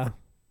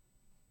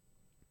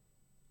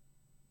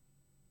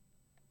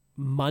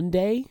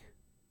Monday.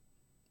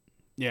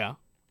 Yeah.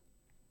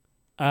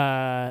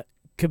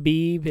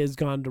 Khabib has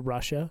gone to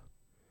Russia,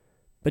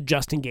 but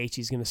Justin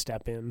Gaethje's going to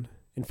step in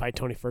and fight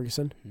Tony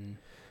Ferguson.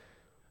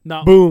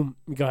 Now, boom.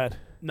 Go ahead.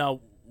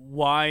 Now,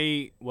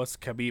 why was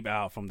Khabib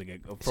out from the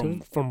get-go?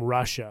 From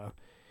Russia,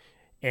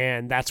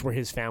 and that's where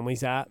his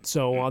family's at.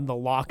 So on the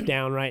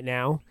lockdown right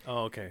now,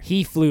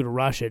 he flew to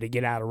Russia to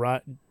get out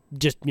of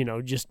just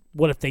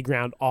what if they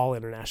ground all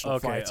international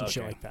flights and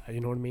shit like that?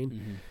 You know what I mean?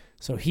 Mm-hmm.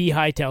 So he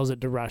hightails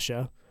it to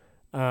Russia.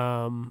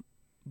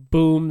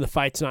 Boom, the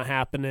fight's not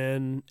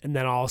happening, and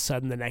then all of a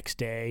sudden the next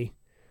day,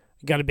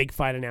 got a big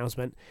fight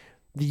announcement.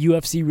 The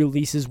UFC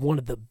releases one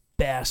of the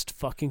best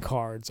fucking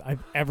cards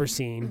I've ever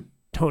seen.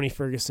 Tony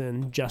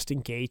Ferguson,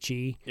 Justin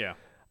Gaethje. Yeah.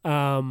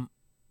 And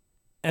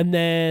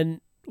then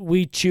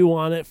we chew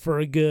on it for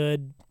a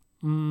good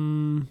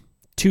 2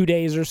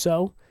 days or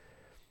so.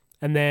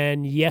 And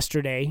then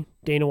yesterday,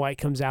 Dana White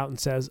comes out and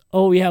says,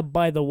 oh, yeah,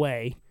 by the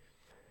way,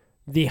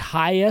 the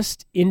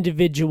highest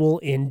individual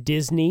in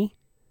Disney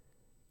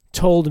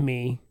told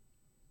me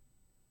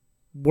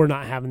we're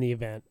not having the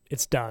event.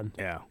 It's done.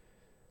 Yeah.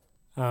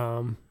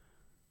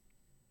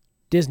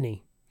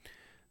 Disney.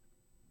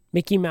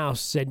 Mickey Mouse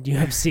said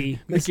UFC.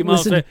 Mickey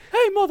Mouse said,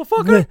 hey,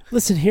 motherfucker.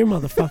 Listen here,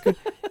 motherfucker.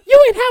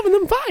 You ain't having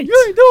them fights.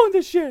 You ain't doing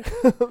this shit.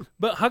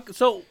 But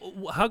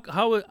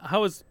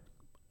how is,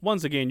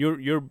 once again,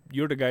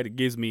 you're the guy that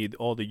gives me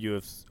all the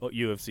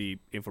UFC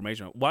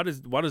information. What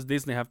does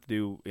Disney have to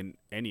do in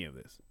any of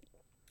this?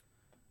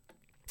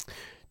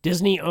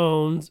 Disney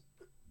owns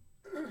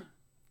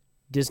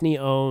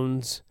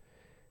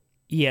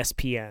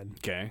ESPN.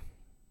 Okay.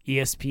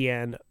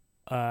 ESPN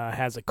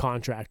has a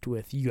contract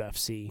with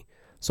UFC.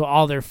 So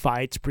all their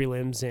fights,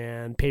 prelims,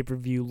 and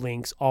pay-per-view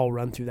links all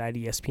run through that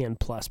ESPN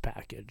Plus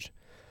package.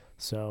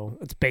 So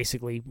it's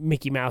basically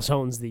Mickey Mouse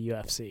owns the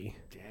UFC.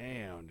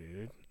 Damn,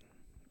 dude.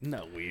 Isn't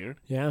that weird?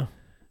 Yeah.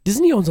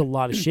 Disney owns a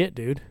lot of shit,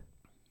 dude.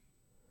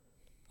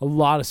 A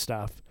lot of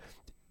stuff.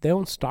 They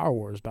own Star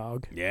Wars,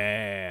 dog.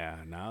 Yeah,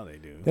 now they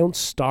do. They own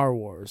Star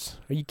Wars.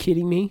 Are you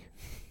kidding me?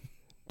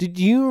 Did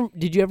you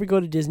ever go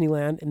to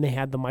Disneyland and they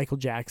had the Michael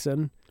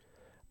Jackson?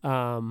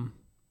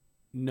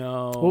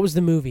 No. What was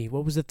the movie?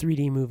 What was the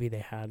 3D movie they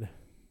had?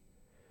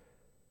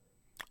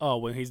 Oh,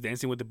 when he's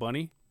dancing with the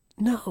bunny?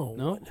 No.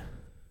 No? What?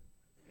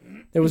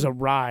 There was a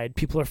ride.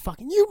 People are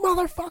fucking, you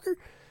motherfucker.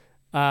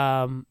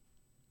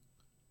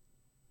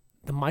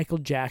 The Michael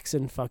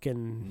Jackson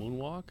fucking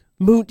Moonwalk?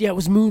 Yeah, it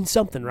was Moon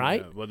something,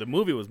 right? Yeah, well, the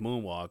movie was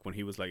Moonwalk when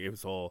he was like, it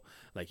was all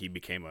like he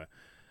became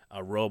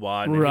a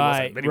robot. And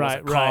right, then he was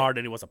a car,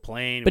 then he was a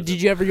plane. But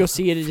did you ever go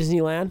see it at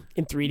Disneyland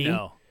in 3D?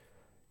 No.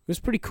 It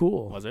was pretty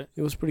cool. Was it?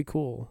 It was pretty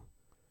cool.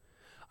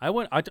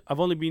 I've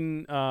only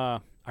been a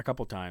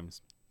couple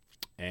times,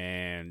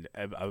 and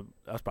I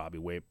was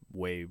probably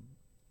way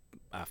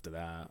after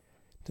that.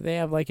 Do they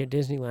have like a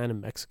Disneyland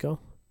in Mexico?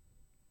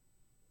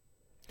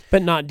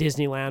 But not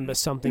Disneyland, but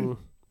something.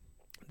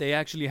 they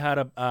actually had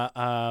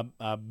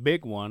a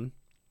big one,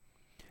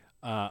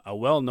 a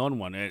well-known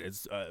one.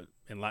 It's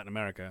in Latin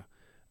America,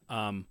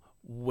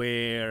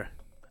 where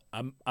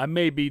I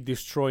may be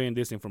destroying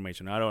this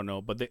information. I don't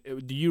know, but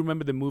do you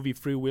remember the movie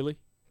Free Willy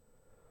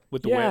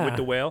with the whale? With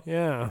the whale,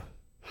 Yeah.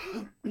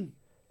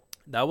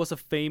 that was a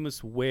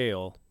famous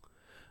whale,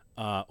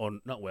 or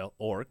not whale,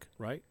 orc,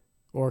 right?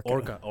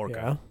 Orca.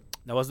 Yeah.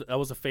 That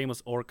was a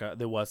famous orca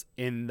that was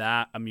in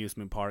that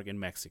amusement park in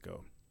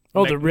Mexico.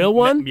 Oh, the real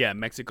one? Yeah,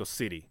 Mexico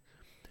City.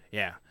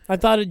 Yeah. I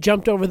thought it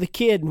jumped over the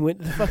kid and went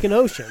to the fucking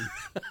ocean.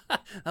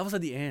 That was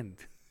at the end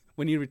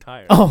when he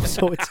retired. Oh,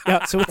 so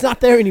it's not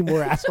there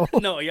anymore, asshole.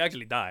 No, he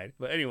actually died.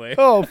 But anyway.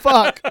 Oh,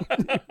 fuck.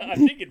 I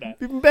think he died.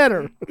 Even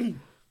better.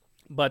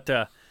 But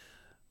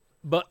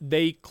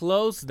they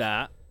closed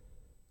that.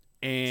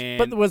 And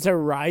But was there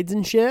rides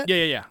and shit?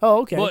 Yeah.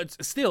 Oh, okay. Well, it's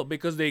still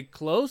because they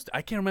closed.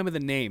 I can't remember the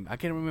name. I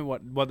can't remember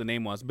what the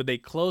name was. But they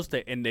closed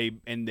it and they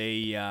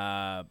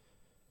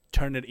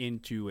turned it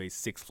into a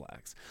Six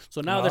Flags. So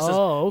now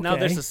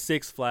there's a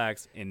Six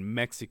Flags in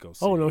Mexico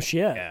City. Oh, no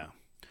shit. Yeah.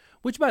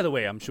 Which, by the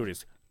way, I'm sure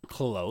is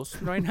closed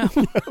right now.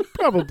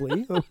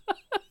 Probably.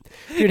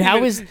 Dude,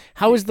 how is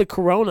the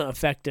corona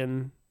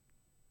affecting?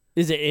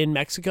 Is it in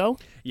Mexico?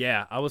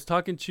 Yeah, I was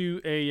talking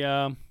to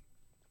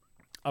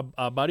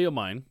a buddy of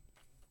mine.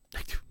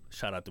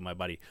 Shout out to my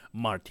buddy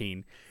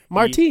Martin.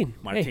 Martin.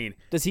 Martin. Hey,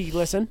 does he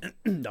listen?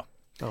 No.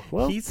 Oh,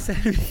 well. He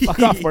sent me, fuck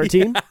off,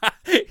 Martin.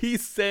 He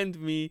sent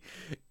me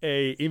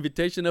a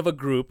invitation of a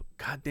group.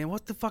 God damn,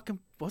 what's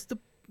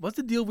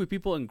the deal with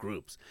people in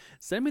groups?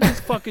 Send me these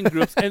fucking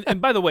groups.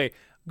 And by the way,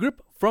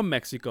 group from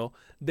Mexico.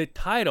 The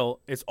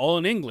title is all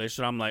in English,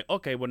 and I'm like,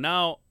 okay, well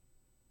now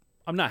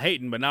I'm not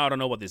hating, but now I don't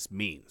know what this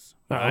means.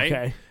 Right?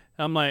 Okay.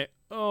 I'm like,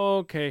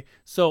 okay.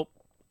 So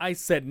I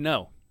said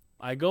no.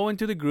 I go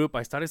into the group.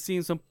 I started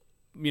seeing some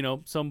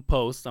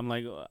posts. I'm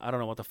like, I don't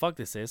know what the fuck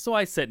this is. So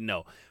I said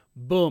no.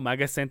 Boom, I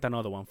get sent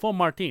another one for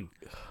Martin.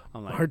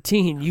 I'm like,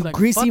 Martin, you like,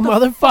 greasy what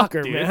the fuck,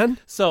 motherfucker, dude? man.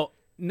 So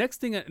next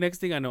thing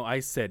I know,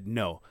 I said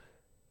no.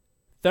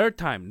 Third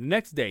time,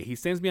 next day, he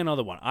sends me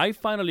another one. I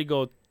finally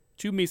go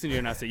to Messenger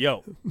and I say,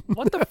 yo,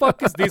 what the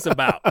fuck is this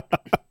about?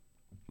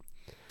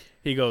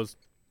 He goes,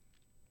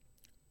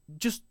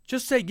 just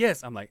say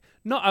yes. I'm like,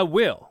 no, I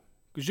will.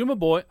 Because you're my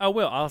boy, I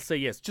will. I'll say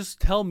yes.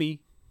 Just tell me,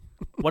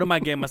 what am I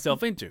getting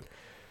myself into?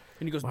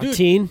 And he goes, Martin,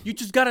 dude, you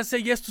just got to say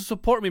yes to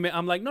support me, man.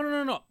 I'm like,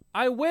 no.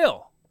 I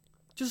will.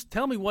 Just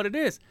tell me what it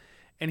is.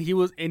 And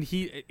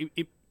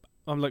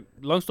I'm like,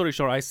 long story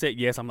short, I said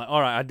yes. I'm like, all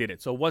right, I did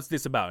it. So what's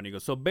this about? And he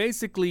goes, so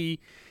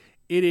basically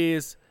it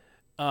is,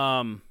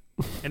 and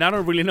I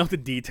don't really know the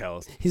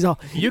details. He's all,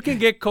 you can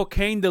get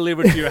cocaine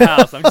delivered to your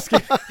house. I'm just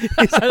kidding.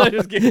 I'm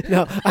just kidding.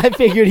 No, I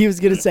figured he was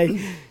going to say,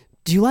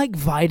 do you like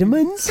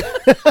vitamins?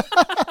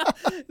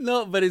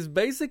 No, but it's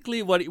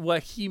basically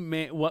what he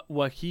meant.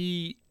 What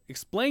he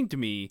explained to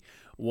me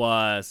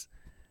was,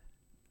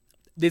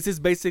 this is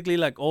basically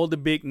like all the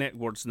big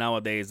networks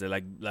nowadays,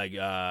 like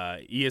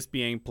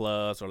ESPN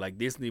Plus or like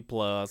Disney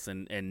Plus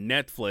and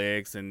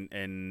Netflix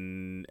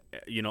and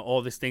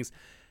all these things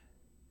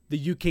that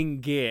you can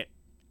get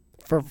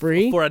for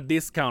free for a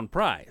discount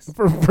price.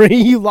 For free,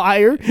 you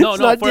liar! No,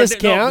 it's not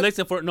discount.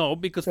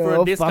 Because for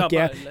a discount. Fuck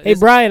yeah. Hey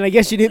Brian, I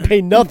guess you didn't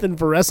pay nothing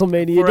for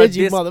WrestleMania, did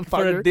you, motherfucker?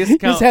 For a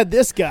discount, you just had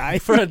this guy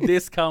for a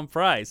discount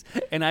price.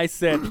 And I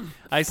said,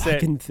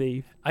 fucking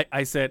thief.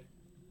 I said,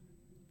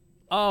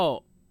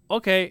 oh,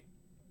 okay,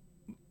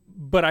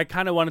 but I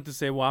kind of wanted to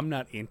say, well, I'm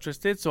not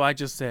interested, so I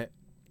just said,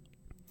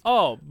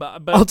 oh,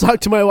 but I'll talk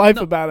to my wife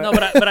about it. No,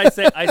 but I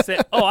said,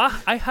 oh,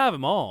 I have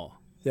them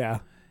all. Yeah.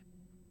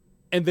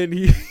 And then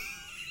he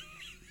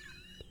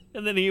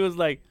was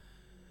like,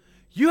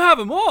 you have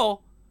them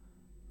all?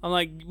 I'm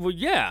like, well,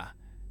 yeah.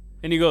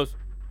 And he goes,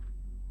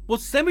 well,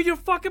 send me your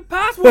fucking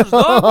passwords,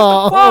 dog. What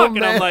the fuck?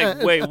 And I'm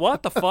like, wait,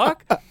 what the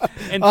fuck?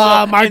 And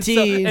so,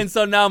 Martin. And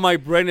so now my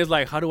brain is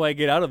like, how do I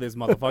get out of this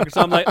motherfucker?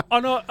 So I'm like, oh,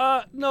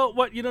 no,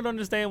 what? You don't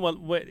understand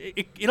what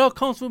it all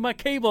comes with my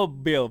cable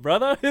bill,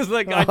 brother. It's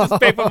like, I just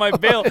pay for my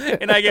bill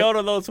and I get all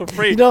of those for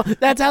free.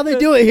 That's how they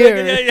do it here.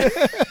 Yeah.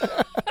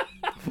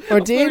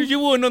 Martin? You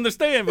wouldn't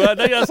understand, but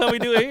that's how we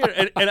do it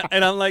here.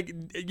 And I'm like,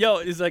 yo,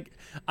 it's like,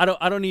 I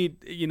don't need,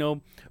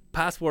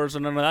 passwords or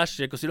none of that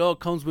shit, because it all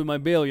comes with my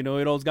bill.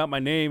 It all's got my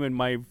name and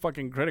my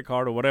fucking credit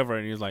card or whatever.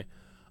 And he was like,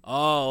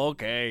 oh,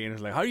 okay. And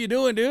he's like, how you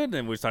doing, dude?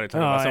 And we started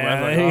talking about something.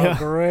 I was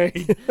like, oh,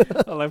 great.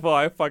 I'm like, well,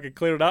 I fucking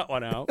cleared that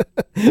one out.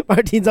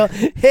 Martin's all,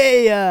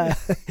 hey,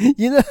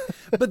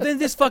 But then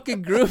this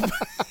fucking group,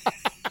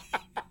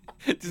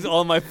 just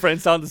all my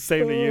friends sound the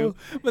same to you.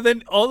 But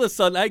then all of a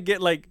sudden I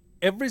get like,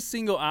 every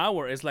single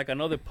hour is like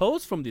another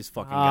post from these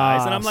fucking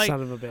guys. And I'm like,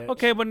 son of a bitch.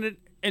 Okay, but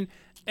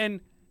and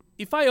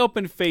if I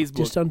open Facebook,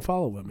 just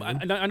unfollow him,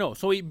 man. I know.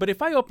 But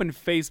if I open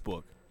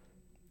Facebook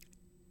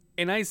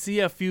and I see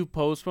a few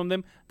posts from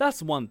them,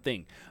 that's one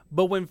thing.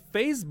 But when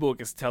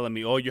Facebook is telling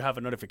me, oh, you have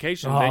a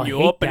notification, then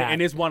you open it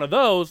and it's one of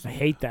those. I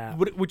hate that.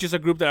 Which is a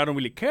group that I don't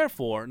really care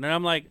for. And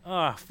I'm like,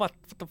 what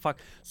the fuck?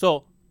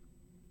 So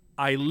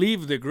I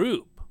leave the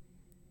group.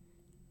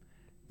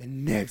 The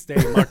next day,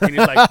 Martine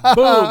is like,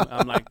 boom.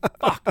 I'm like,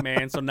 fuck,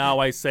 man. So now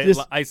I said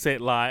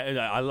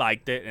I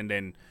liked it, and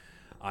then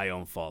I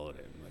unfollowed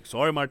it. I'm like,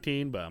 sorry,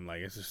 Martine, but I'm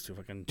like, it's just too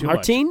fucking too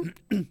Martine,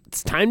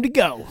 it's time to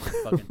go. much.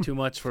 Fucking too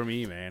much for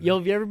me, man. Yo,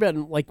 have you ever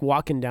been like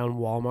walking down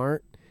Walmart,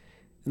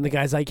 and the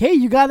guy's like, "Hey,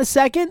 you got a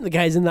second?" The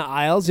guy's in the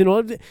aisles. You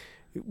know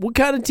what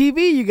kind of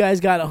TV you guys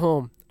got at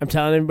home? I'm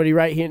telling everybody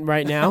right here,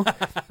 right now.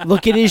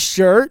 Look at his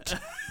shirt.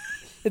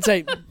 It's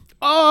like,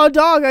 oh,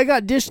 dog, I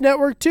got Dish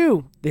Network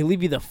too. They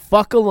leave you the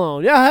fuck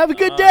alone. Yeah, have a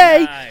good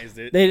day. Nice,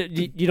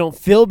 dude. You don't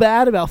feel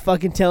bad about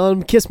fucking telling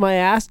them kiss my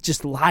ass.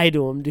 Just lie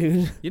to them,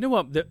 dude. You know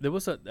what? There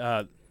was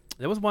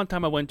one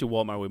time I went to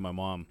Walmart with my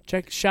mom.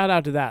 Shout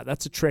out to that.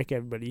 That's a trick,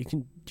 everybody. You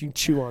can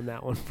chew on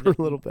that one for a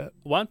little bit.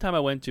 One time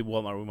I went to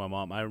Walmart with my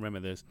mom. I remember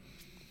this,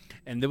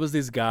 and there was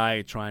this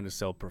guy trying to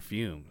sell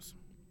perfumes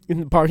in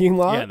the parking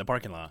lot. Yeah, in the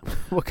parking lot.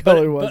 What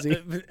color was he?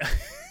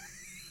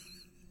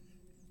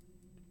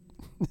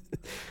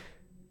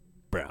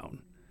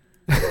 Brown.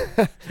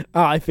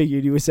 Oh, I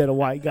figured you said a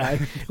white guy.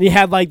 And he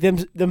had like them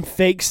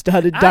fake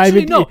studded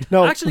Actually, diamond.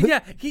 no. Actually, yeah,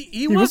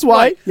 he was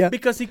white. Yeah,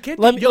 because he can't.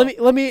 Let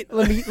me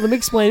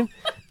explain.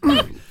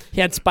 He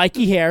had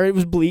spiky hair. It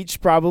was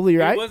bleached, probably,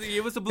 right?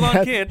 He was a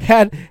blonde kid.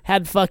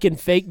 Had fucking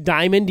fake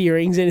diamond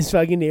earrings in his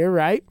fucking ear,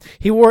 right?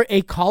 He wore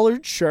a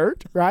collared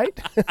shirt, right?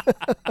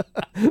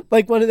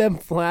 Like one of them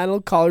flannel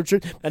collared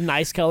shirts, a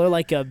nice color,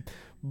 like a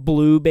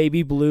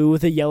baby blue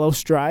with a yellow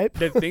stripe.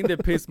 The thing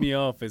that pissed me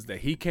off is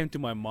that he came to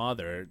my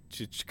mother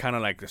to kind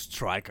of like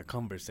strike a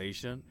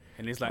conversation.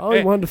 And he's like, oh,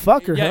 he wanted to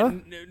fuck her, huh?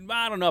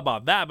 I don't know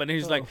about that, but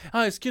he's like,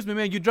 oh, excuse me,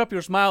 man, you drop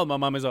your smile. My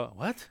mom is like,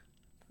 what?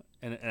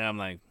 And I'm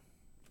like,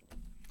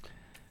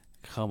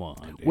 come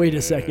on, dude. Wait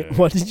a second.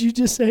 What did you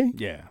just say?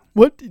 Yeah.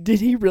 What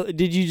did he really?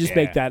 Did you just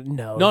make that?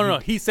 No.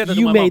 He said that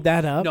to my mom. You made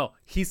that up? No,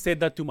 he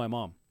said that to my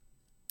mom.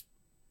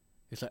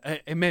 It's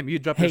like, hey ma'am, you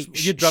drop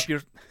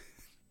your.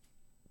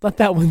 Let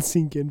that one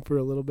sink in for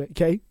a little bit,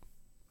 okay?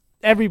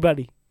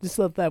 Everybody, just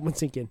let that one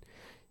sink in.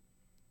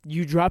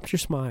 You dropped your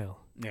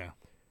smile. Yeah.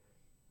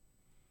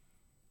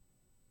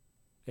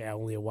 Yeah,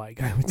 only a white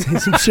guy would say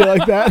some shit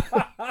like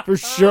that. For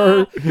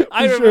sure.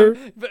 I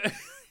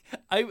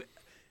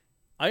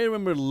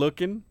remember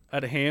looking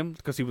at him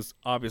because he was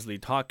obviously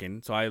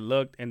talking. So I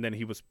looked, and then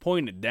he was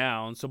pointed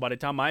down. So by the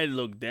time I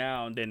looked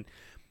down, then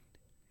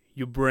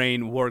your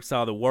brain works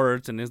out the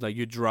words, and it's like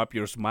you drop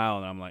your smile,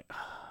 and I'm like,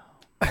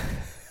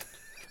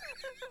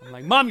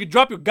 Mom, you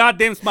drop your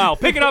goddamn smile.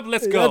 Pick it up.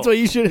 Let's go. That's what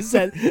you should have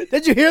said.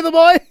 Did you hear the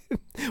boy?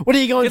 What are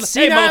you going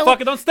senile? Hey,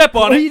 motherfucker, don't step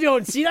on it. What are you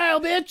doing, senile,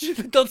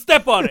 bitch? Don't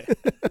step on it.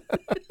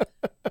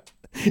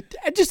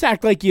 Just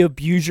act like you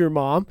abuse your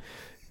mom.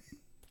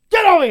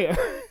 Get over here.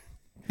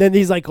 Then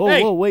he's like,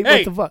 whoa, wait,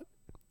 what the fuck?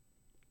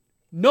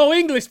 No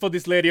English for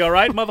this lady, all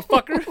right,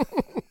 motherfucker?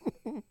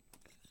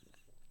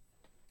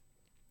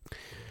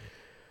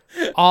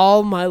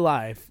 All my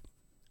life.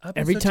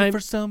 Every time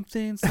for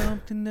something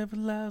never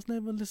lasts,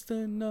 never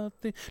listen,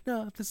 nothing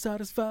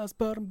satisfies,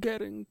 but I'm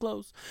getting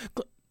close.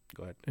 Go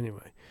ahead.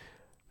 Anyway,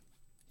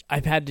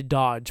 I've had to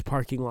dodge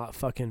parking lot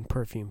fucking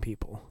perfume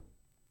people.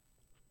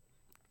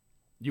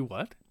 You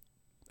what?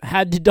 I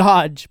had to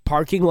dodge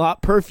parking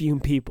lot perfume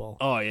people.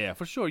 Oh yeah,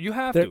 for sure. You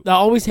have to. They're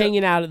always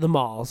hanging out at the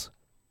malls.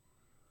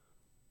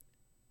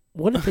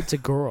 What if it's a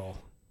girl?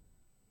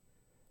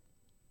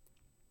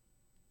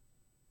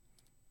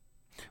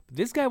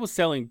 This guy was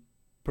selling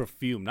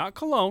perfume, not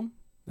cologne.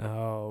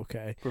 Oh,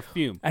 okay.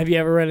 Perfume. Have you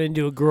ever run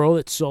into a girl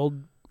that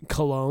sold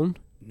cologne?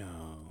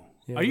 No.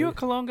 Yeah, Are you a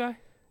cologne guy?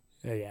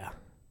 Yeah.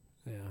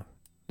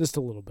 Just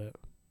a little bit.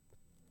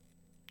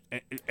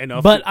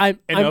 Enough. But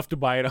enough to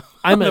buy it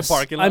on the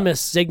parking lot. I'm a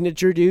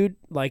signature dude.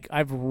 Like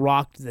I've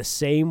rocked the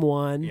same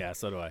one. Yeah,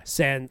 so do I.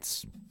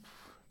 Since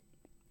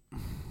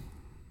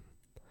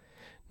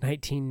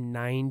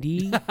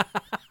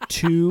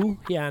 1992.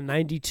 Yeah,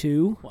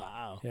 92.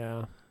 Wow.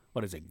 Yeah.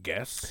 What is it?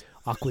 Guess.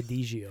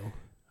 Acquadigio.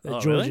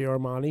 Giorgio really?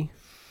 Armani.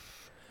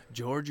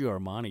 Giorgio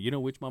Armani. You know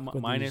which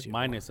mine is?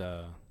 Mine is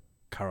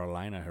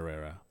Carolina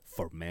Herrera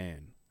for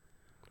men.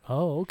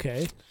 Oh,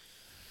 okay.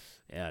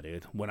 Yeah,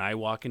 dude. When I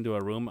walk into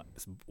a room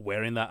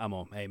wearing that, I'm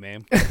hey,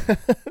 ma'am,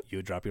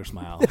 you drop your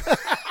smile.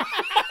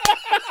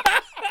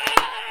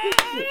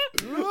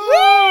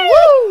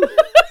 Woo!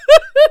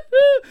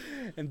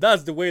 And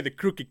that's the way the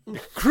crookie.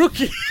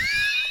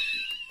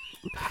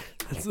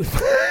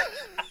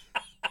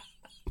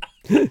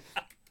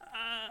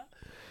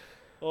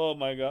 Oh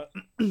my god.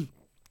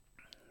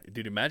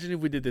 Dude, imagine if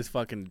we did this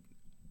fucking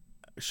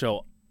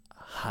show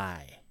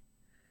high.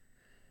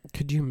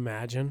 Could you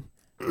imagine?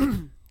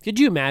 Could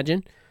you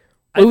imagine?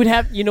 We would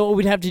have, you know what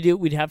we'd have to do?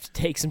 We'd have to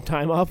take some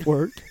time off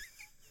work.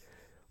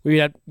 We'd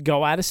have to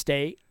go out of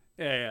state.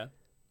 Yeah.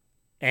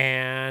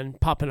 And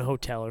pop in a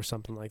hotel or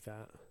something like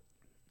that.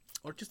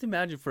 Or just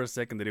imagine for a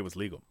second that it was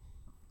legal.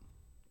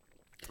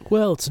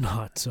 Well, it's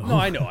not, so. No,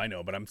 I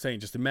know, but I'm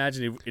saying just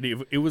imagine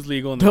if it was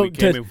legal and then we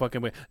came in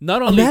fucking way.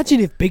 Not only imagine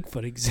if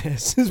Bigfoot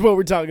exists is what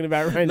we're talking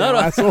about right now,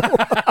 asshole.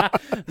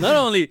 Not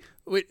only,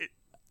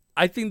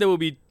 I think there will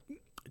be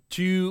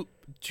two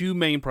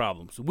main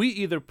problems. We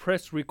either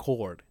press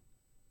record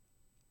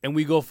and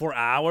we go for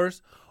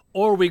hours,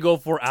 or we go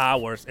for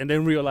hours and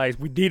then realize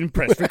we didn't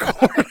press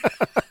record.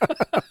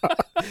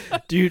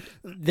 Dude,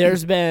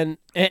 there's been,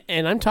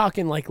 and I'm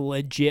talking like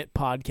legit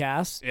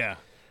podcasts. Yeah.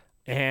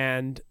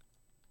 And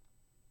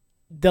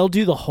they'll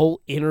do the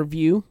whole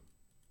interview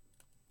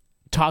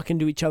talking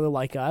to each other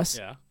like us.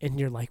 Yeah. And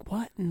you're like,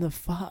 what in the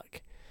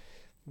fuck?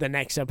 The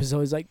next episode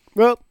is like,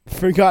 well,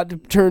 forgot to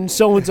turn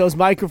so-and-so's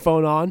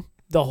microphone on.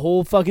 The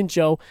whole fucking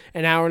show,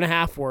 an hour and a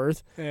half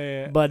worth.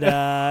 Yeah. But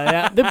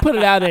yeah, they put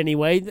it out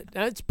anyway.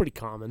 That's pretty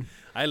common.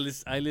 I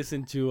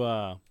listen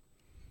to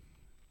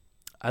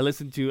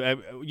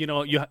you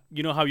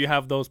know how you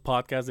have those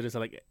podcasts that is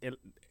like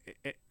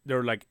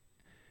they're like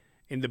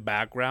in the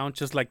background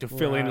just like to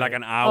fill in like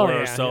an hour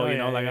or so,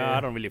 I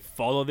don't really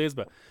follow this,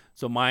 but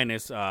so mine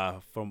is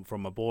from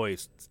my boy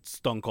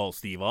Stone Cold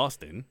Steve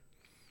Austin,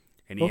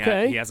 and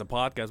he has a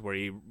podcast where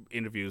he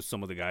interviews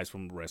some of the guys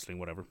from wrestling,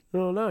 whatever.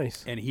 Oh,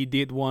 nice. And he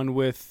did one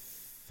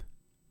with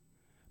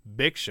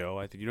Big Show.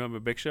 I think you remember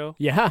Big Show.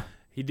 Yeah.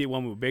 He did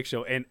one with Big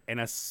Show, and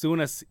as soon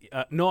as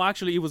no,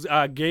 actually, it was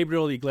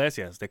Gabriel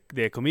Iglesias,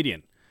 the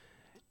comedian,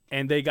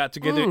 and they got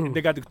together.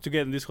 They got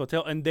together in this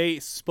hotel, and they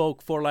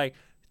spoke for like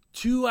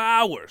 2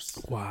 hours.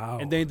 Wow!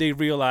 And then they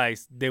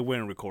realized they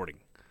weren't recording.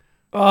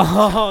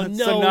 Oh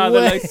no! So now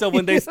way. So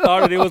when they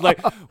started, it was like,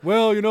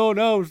 well,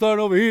 now we're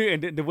starting over here,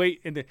 and the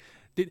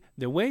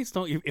way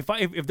Stone.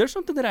 If there's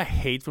something that I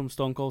hate from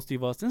Stone Cold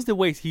Steve Austin, it's the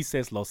way he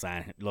says Los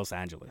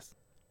Angeles.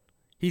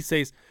 He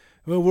says,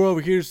 well, we're over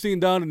here sitting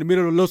down in the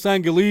middle of Los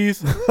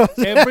Angeles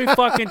every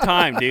fucking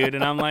time, dude.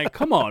 And I'm like,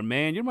 come on,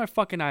 man. You're my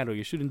fucking idol.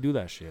 You shouldn't do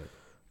that shit.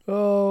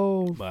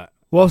 Oh. But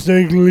Los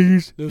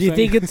Angeles. Do you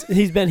think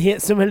he's been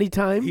hit so many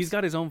times? He's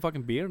got his own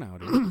fucking beer now,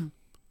 dude.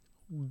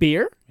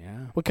 Beer?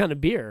 Yeah. What kind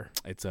of beer?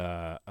 It's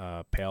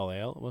a pale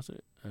ale, was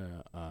it?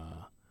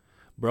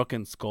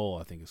 Broken Skull,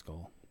 I think it's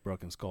called.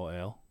 Broken Skull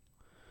Ale.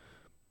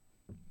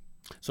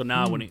 So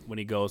now when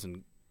he goes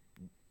and,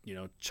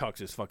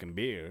 chucks his fucking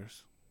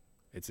beers,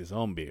 it's his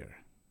own beer.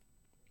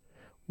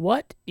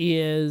 What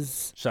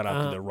is... Shout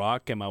out to The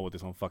Rock. Came out with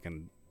his own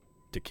fucking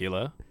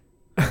tequila.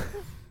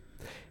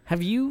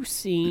 Have you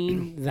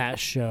seen that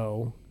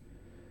show?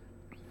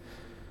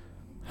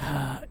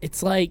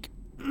 It's like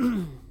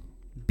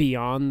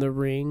Beyond the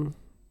Ring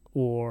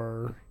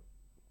or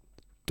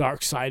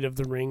Dark Side of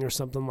the Ring or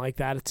something like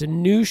that. It's a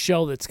new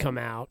show that's come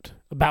out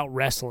about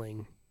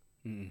wrestling.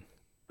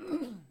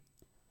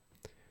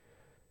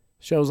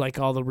 Shows like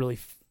all the really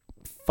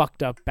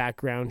fucked up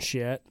background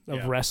shit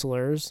of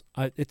wrestlers.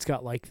 It's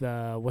got like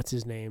what's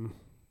his name?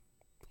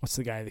 What's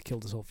the guy that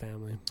killed his whole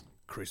family?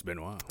 Chris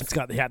Benoit. It's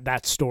got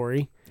that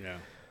story. Yeah.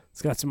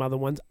 It's got some other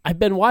ones. I've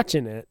been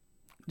watching it,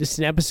 just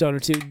an episode or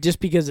two, just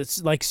because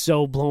it's like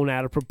so blown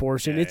out of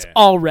proportion. It's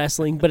all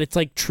wrestling, but it's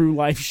like true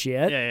life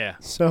shit. Yeah.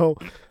 So,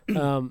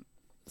 some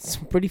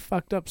pretty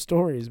fucked up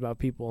stories about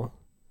people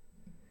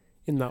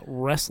in the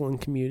wrestling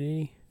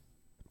community.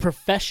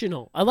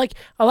 Professional. I like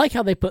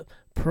how they put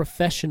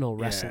professional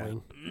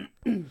wrestling.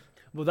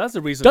 Well, that's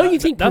the reason. Don't you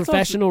think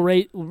professional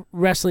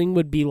wrestling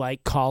would be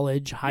like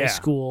college, high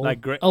school,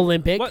 like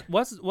Olympic?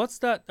 What's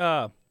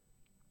that?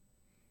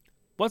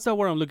 What's that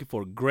word I'm looking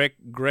for?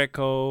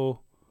 Greco.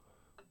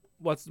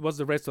 What's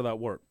the rest of that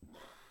word?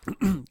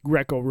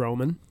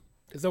 Greco-Roman.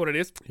 Is that what it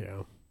is?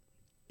 Yeah.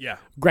 Yeah.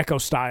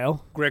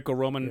 Greco-style.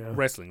 Greco-Roman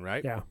wrestling,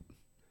 right? Yeah.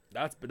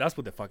 That's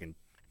what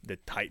the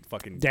tight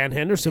fucking Dan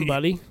Henderson,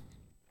 buddy.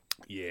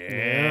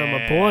 Yeah,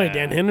 my boy,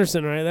 Dan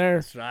Henderson, right there.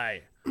 That's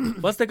right.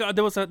 What's the guy?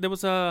 There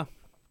was a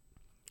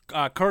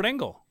Kurt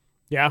Angle.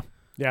 Yeah.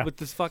 With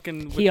this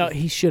fucking.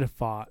 He should have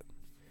fought.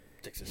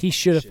 He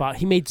should have fought.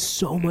 He made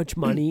so much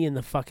money in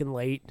the fucking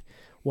mid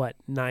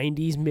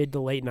to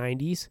late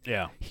 90s.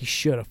 Yeah. He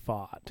should have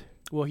fought.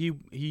 Well,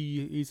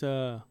 he's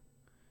an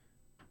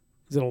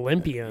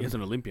Olympian. He's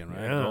an Olympian,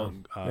 right?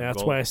 Yeah.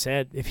 That's why I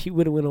said if he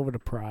would have went over to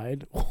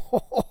Pride.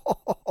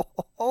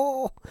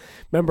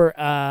 Remember,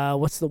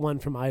 what's the one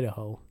from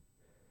Idaho?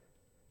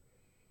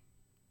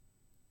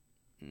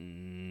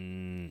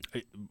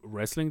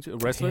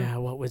 Wrestler? Yeah,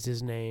 what was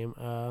his name?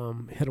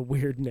 Had a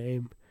weird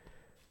name.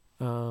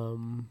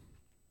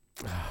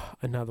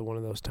 Another one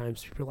of those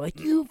times people are like,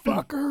 you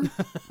fucker.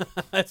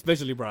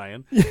 Especially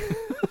Brian.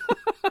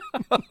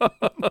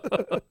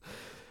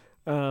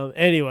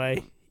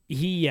 Anyway,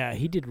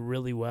 he did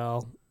really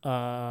well.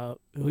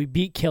 We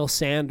beat Kel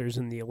Sanders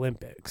in the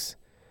Olympics.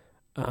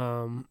 Is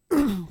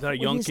that a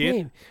young kid?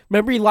 Name?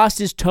 Remember he lost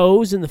his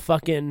toes in the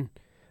fucking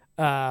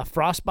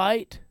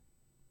frostbite?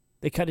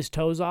 They cut his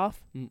toes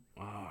off?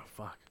 Oh,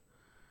 fuck.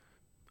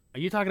 Are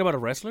you talking about a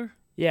wrestler?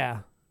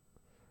 Yeah.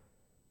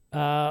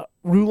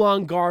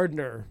 Rulon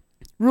Gardner.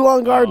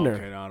 Rulon Gardner.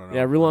 Okay, no.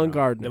 Yeah, Rulon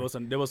Gardner.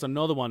 There was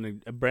another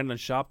one. Brendan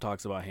Schaub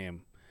talks about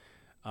him.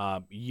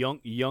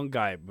 Young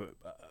guy,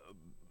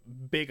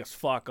 big as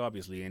fuck,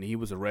 obviously, and he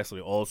was a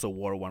wrestler. Also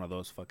wore one of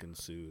those fucking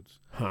suits.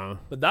 Huh?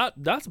 But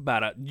that's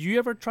bad. Do you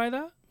ever try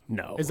that?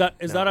 No. Is that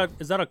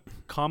a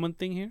common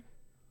thing here?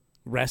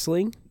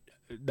 Wrestling?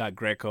 That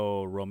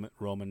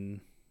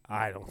Greco-Roman.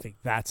 I don't think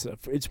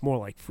it's more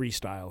like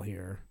freestyle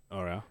here.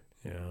 Oh yeah.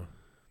 Yeah.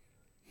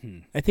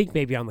 I think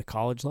maybe on the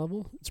college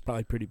level, it's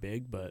probably pretty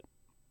big, but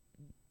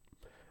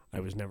I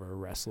was never a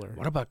wrestler.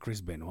 What about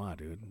Chris Benoit,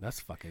 dude? That's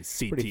fucking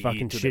CTE Pretty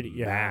fucking to shitty.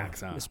 the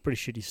max, huh? It's a pretty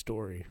shitty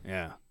story.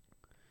 Yeah.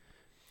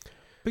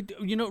 But,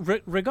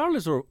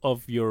 regardless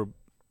of your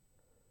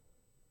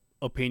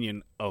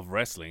opinion of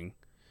wrestling,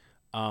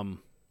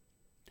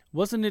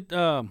 wasn't it,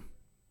 I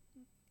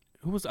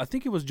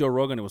think it was Joe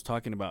Rogan who was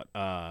talking about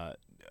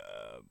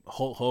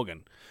Hulk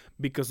Hogan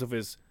because of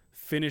his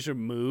finisher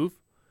move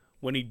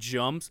when he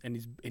jumps and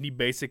he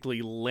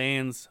basically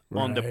lands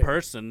on the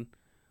person,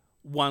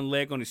 one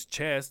leg on his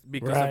chest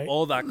because of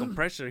all that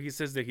compression. He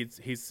says that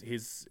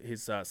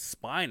his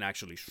spine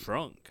actually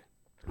shrunk.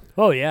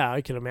 Oh yeah,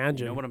 I can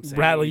imagine. You know what I'm saying?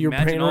 Rattle your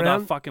Imagine brain all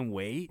around, that fucking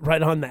weight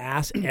right on the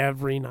ass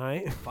every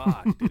night.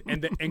 Fuck,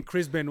 dude. And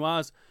Chris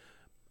Benoit's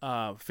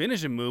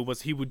finishing move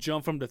was he would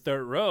jump from the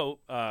third row,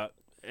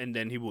 and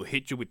then he will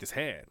hit you with his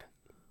head.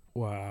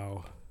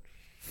 Wow.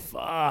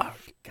 Fuck.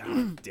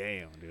 God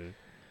damn, dude.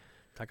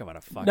 Talk about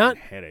a fucking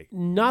headache.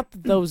 Not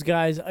that those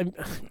guys.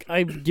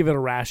 I give it a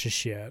rash of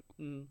shit.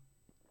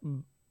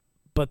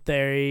 But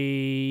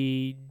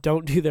they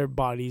don't do their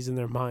bodies and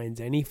their minds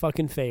any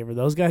fucking favor.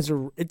 Those guys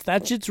are.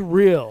 That shit's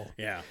real.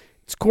 Yeah.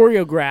 It's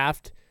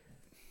choreographed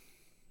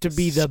to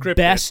be the Scripted.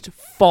 best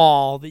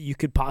fall that you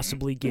could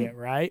possibly get.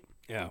 Right.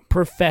 Yeah.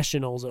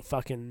 Professionals at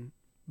fucking.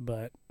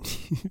 But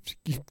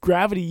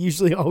gravity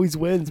usually always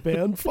wins,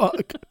 man.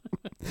 Fuck.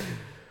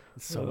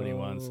 So many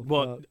ones.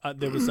 Well,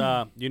 there was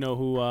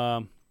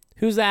who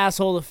who's the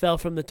asshole that fell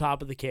from the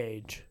top of the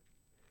cage?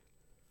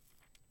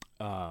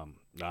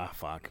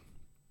 Fuck.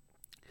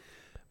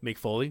 Mick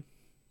Foley.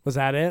 Was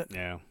that it?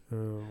 Yeah.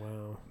 Oh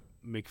wow.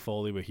 Mick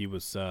Foley, but he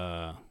was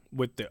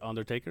with the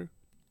Undertaker.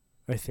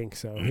 I think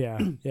so. Yeah.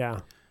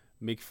 Yeah.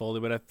 Mick Foley,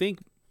 but I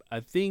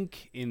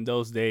think in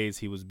those days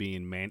he was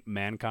being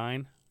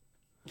Mankind.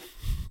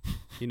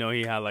 He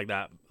had like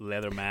that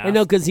leather mask. I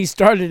know, because he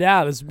started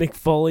out as Mick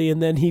Foley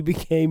and then he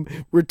became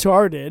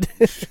retarded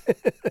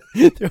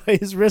throughout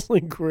his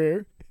wrestling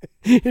career,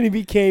 and he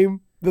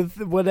became the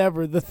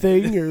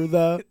thing or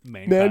the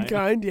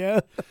mankind. Yeah,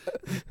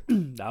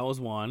 that was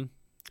one.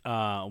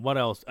 What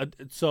else? Rey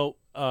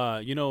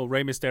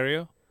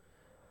Mysterio.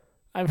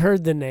 I've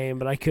heard the name,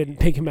 but I couldn't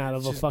pick him out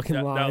of a fucking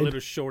line. That little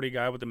shorty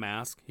guy with the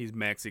mask. He's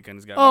Mexican.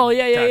 He's got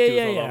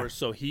tattoos all over.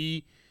 So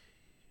he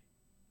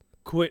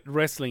quit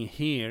wrestling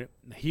here.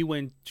 He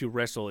went to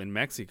wrestle in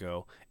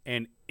Mexico,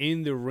 and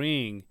in the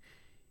ring,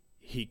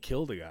 he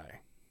killed a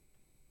guy.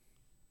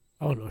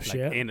 Oh no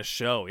shit! In a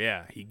show,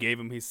 yeah, he gave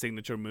him his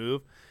signature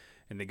move,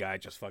 and the guy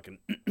just fucking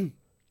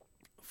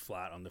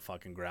flat on the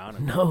fucking ground.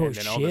 And then all of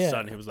a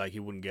sudden, he was like, he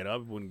wouldn't get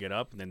up,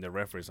 and then the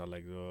referees are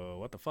like,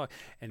 what the fuck?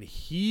 And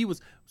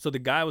the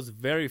guy was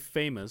very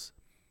famous,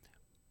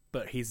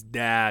 but his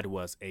dad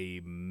was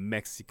a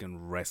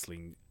Mexican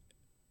wrestling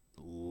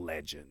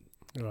legend.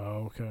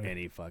 Oh, okay. And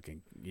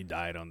he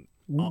died on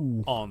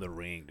the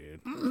ring,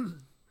 dude.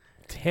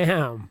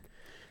 Damn.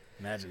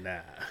 Imagine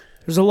that.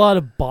 There's a lot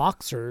of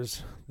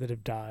boxers that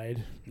have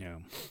died. Yeah.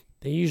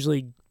 They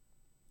usually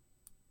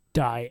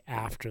die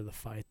after the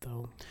fight,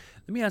 though.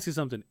 Let me ask you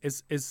something.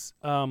 Is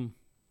Ronda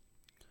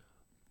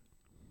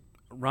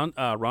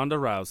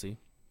Rousey?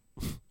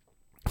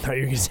 I thought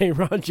you were gonna say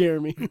Ron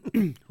Jeremy.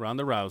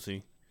 Ronda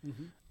Rousey.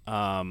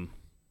 Mm-hmm.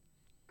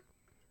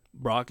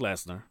 Brock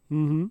Lesnar.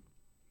 Mm-hmm.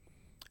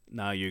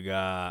 Now you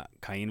got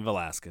Cain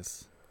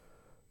Velasquez.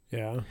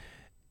 Yeah.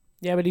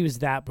 Yeah, but he was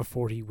that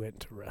before he went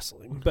to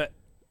wrestling. But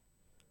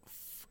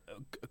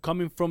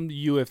coming from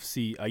the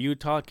UFC, are you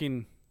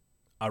talking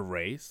a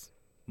raise,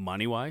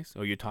 money-wise?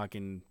 Or are you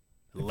talking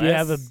less? If you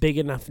have a big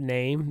enough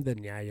name, then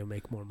yeah, you'll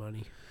make more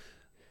money.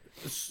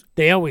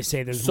 They always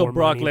say there's more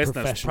Brock money in Lesnar's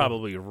professional.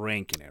 probably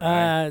ranking it,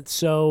 right?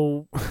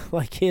 So,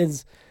 like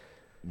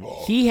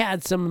he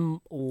had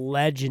some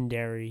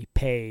legendary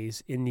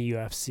pays in the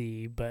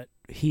UFC, but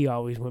he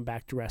always went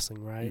back to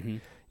wrestling, right? Mm-hmm.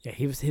 Yeah,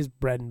 his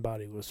bread and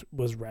butter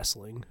was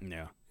wrestling.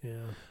 Yeah.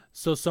 Yeah.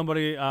 So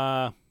somebody,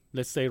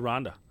 let's say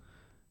Ronda,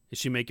 is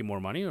she making more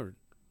money, or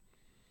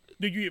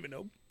do you even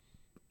know?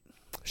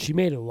 She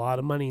made a lot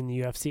of money in the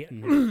UFC.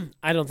 Mm-hmm.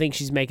 I don't think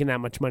she's making that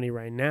much money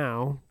right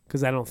now,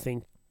 because I don't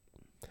think.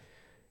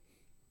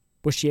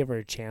 Was she ever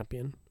a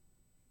champion?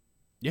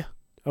 Yeah.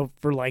 Oh,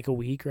 for like a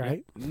week,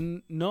 right? Yeah.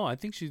 No, I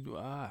think she's.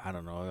 I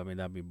don't know. I mean,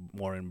 that'd be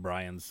more in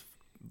Brian's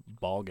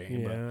ball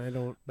game. Yeah, I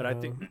don't. But I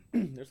think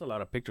there's a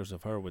lot of pictures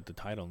of her with the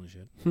title and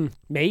shit.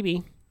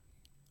 Maybe,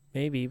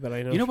 but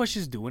I know. You know what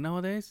she's doing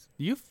nowadays?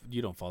 You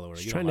don't follow her.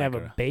 She's trying to have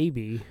a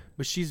baby.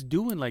 But she's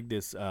doing like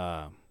this.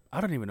 I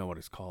don't even know what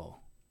it's called.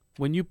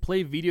 When you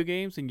play video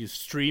games and you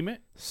stream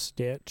it,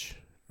 Stitch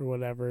or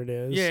whatever it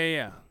is.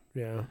 Yeah.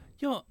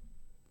 Yo.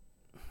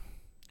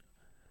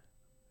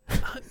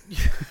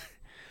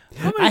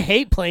 I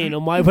hate playing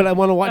them. Why would I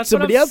want to watch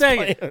somebody else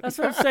play? That's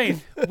what I'm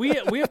saying. We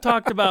have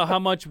talked about how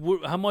much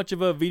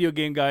of a video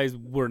game guys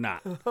we're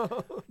not.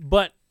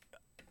 But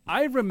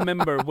I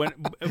remember when,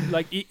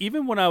 like,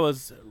 even when I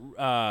was,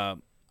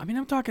 I'm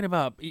talking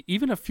about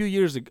even a few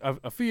years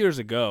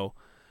ago,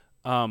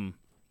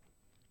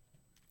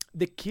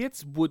 the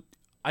kids would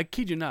I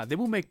kid you not, they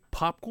will make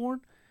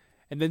popcorn,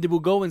 and then they will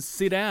go and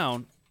sit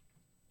down,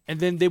 and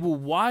then they will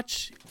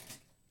watch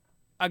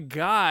a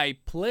guy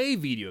play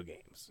video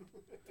games.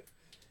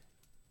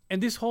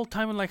 And this whole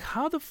time, I'm like,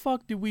 how the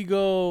fuck did we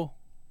go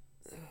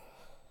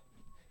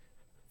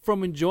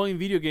from enjoying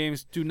video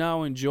games to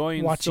now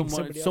enjoying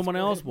someone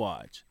else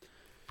watch?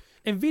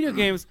 And video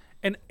games,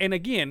 and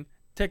again,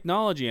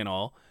 technology and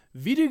all,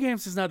 video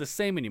games is not the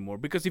same anymore,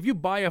 because if you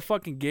buy a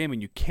fucking game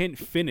and you can't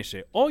finish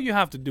it, all you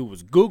have to do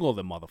is Google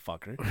the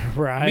motherfucker.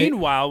 Right.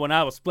 Meanwhile, when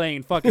I was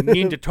playing fucking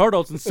Ninja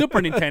Turtles and Super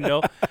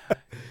Nintendo,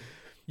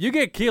 you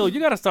get killed.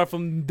 You got to start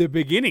from the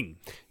beginning.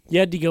 You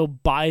had to go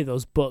buy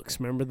those books.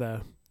 Remember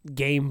the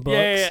game books?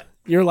 Yeah.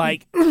 You're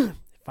like,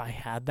 if I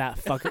had that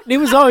fucking... It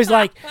was always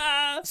like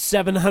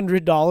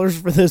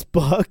 $700 for this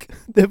book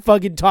that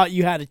fucking taught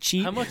you how to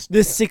cheat. How much?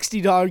 This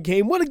 $60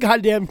 game. What a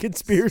goddamn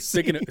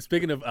conspiracy.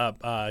 Speaking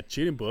of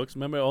cheating books,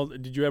 remember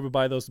did you ever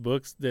buy those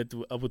books that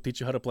would teach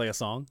you how to play a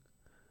song?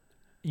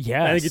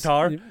 Yes. And a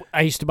guitar?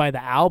 I used to buy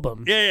the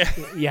album. Yeah.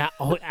 Yeah,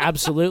 oh,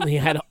 absolutely.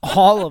 I had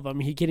all of them.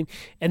 Are you kidding?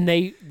 And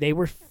they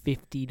were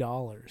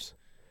 $50.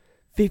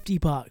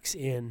 $50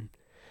 in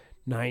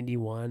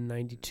 91,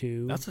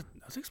 92. That's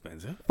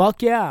expensive.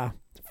 Fuck yeah.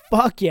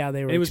 Fuck yeah,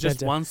 they were And it was expensive.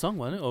 just one song,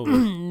 wasn't it? Oh,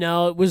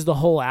 No, it was the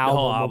whole album,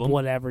 whole album. of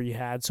whatever you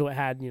had. So it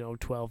had,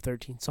 12,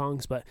 13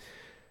 songs. But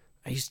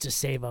I used to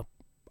save up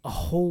a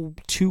whole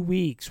 2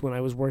 weeks when I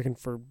was working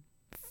for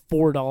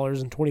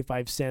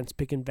 $4.25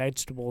 picking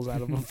vegetables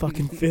out of a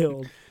fucking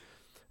field.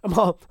 I'm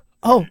all,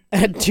 I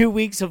had 2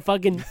 weeks of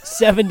fucking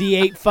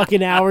 78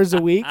 fucking hours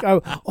a week.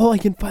 I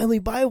can finally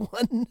buy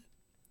one.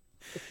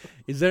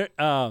 Is there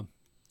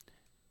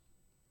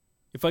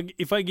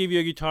if I give you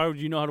a guitar, do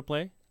you know how to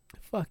play?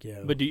 Fuck yeah.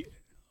 But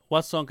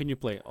what song can you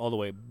play all the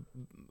way,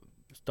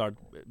 start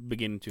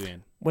beginning to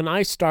end? When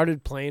I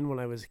started playing when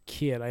I was a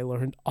kid, I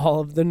learned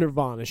all of the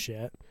Nirvana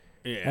shit.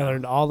 Yeah. I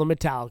learned all the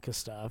Metallica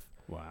stuff.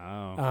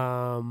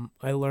 Wow.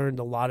 I learned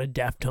a lot of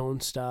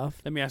Deftones stuff.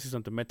 Let me ask you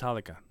something.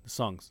 Metallica, the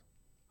songs,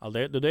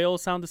 do they all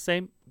sound the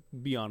same?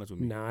 Be honest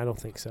with me. No, I don't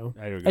think so.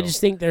 There you go. I just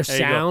think their There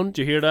you go. sound.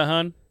 Did you hear that,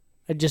 hon?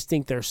 I just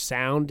think their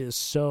sound is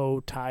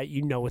so tight.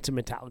 You know it's a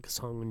Metallica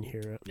song when you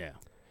hear it. Yeah.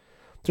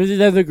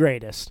 They're the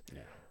greatest.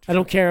 Yeah. I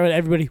don't care what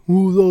everybody.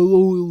 Oh, I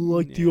only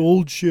like the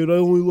old shit. I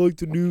only like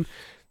the new.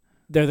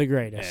 They're the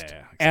greatest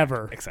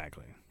ever.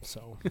 Exactly.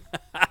 So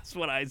that's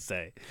what I'd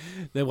say.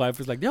 The wife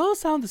was like, they all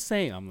sound the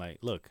same. I'm like,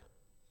 look,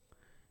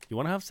 you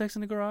want to have sex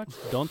in the garage?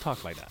 Don't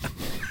talk like that.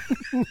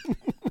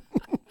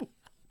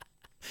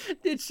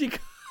 Did she?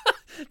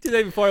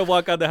 Today before I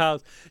walk out the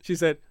house, she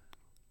said,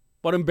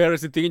 what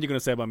embarrassing thing you're going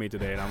to say about me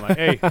today? And I'm like,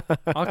 hey,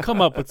 I'll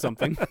come up with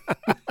something.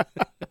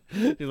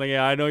 She's like,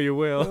 yeah, I know you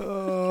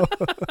will.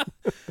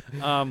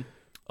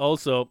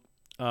 Also,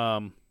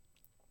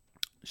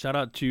 shout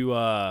out to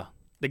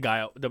the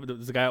guy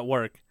at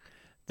work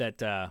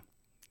that on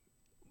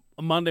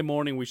Monday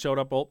morning we showed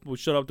up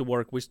to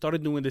work. We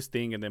started doing this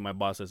thing, and then my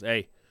boss says,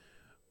 hey,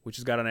 we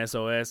just got an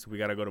SOS. We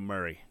got to go to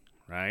Murray,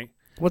 right?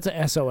 what's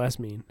a SOS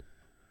mean?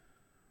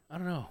 I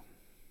don't know.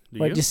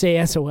 Why'd you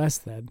say SOS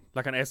then?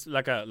 Like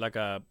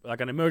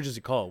an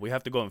emergency call. We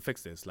have to go and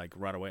fix this like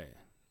right away.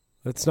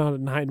 It's not a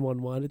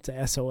 911. It's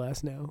a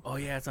SOS now. Oh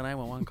yeah, it's a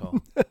 911 call.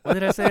 What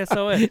did I say?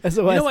 SOS. SOS.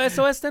 You know what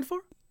SOS stand for?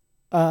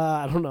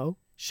 I don't know.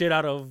 Shit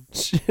out of.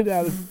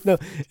 No.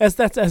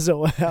 That's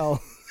SOL.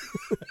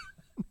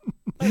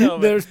 I know,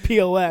 There's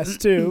POS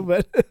too,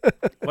 but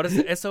what does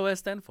the SOS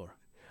stand for?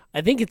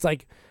 I think it's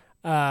like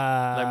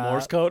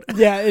Morse code.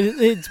 Yeah,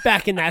 it's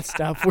back in that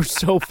stuff. We're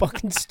so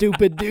fucking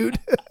stupid, dude.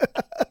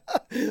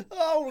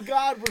 Oh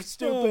God, we're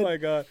stupid. Oh my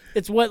God.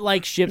 It's what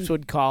like ships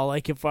would call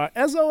like if our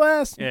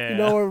SOS,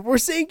 or we're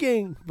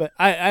sinking. But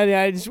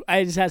I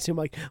just had to. I'm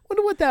like,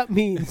 wonder what that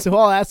means. So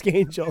I'll ask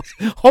Angels,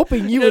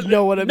 hoping you would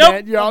know what it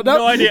meant. You're all,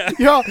 no idea.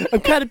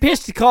 I'm kind of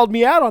pissed you called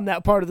me out on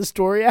that part of the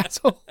story,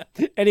 asshole.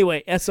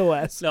 Anyway,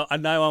 SOS. No, a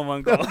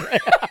 911 call.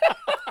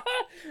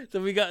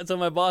 So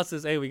my boss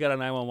says, hey, we got a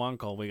 911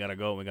 call. We gotta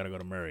go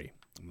to Murray.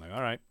 I'm like,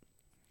 all right.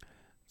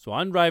 So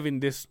I'm driving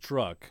this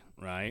truck,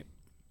 right?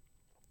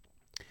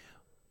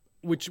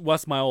 Which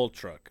was my old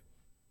truck,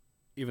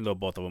 even though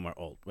both of them are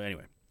old. But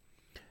anyway,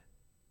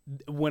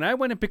 when I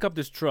went and picked up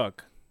this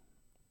truck,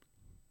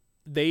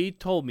 they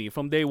told me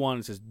from day one,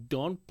 it says,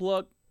 don't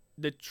plug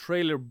the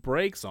trailer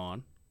brakes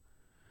on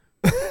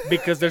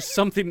because there's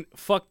something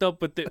fucked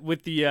up with the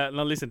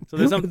now listen. So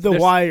there's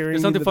wiring.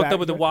 There's something fucked up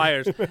with the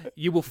wires.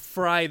 You will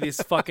fry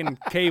these fucking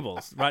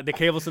cables, right? The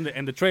cables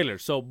in the trailer.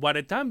 So by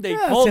the time they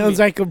told me, sounds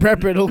like a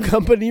reputable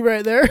company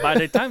right there. by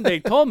the time they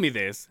told me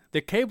this,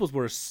 the cables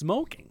were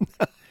smoking.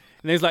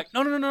 And he's like,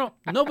 no,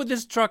 with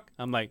this truck.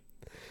 I'm like,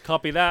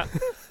 copy that.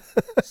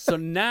 So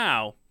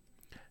now,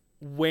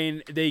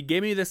 when they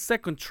gave me the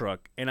second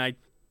truck and I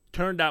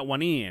turned that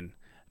one in,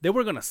 they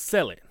were gonna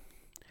sell it.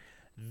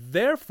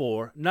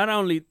 Therefore, not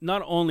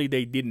only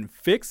they didn't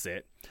fix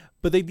it,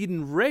 but they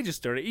didn't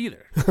register it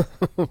either.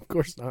 Of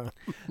course not.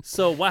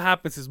 So what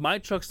happens is my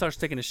truck starts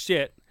taking a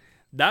shit.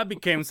 That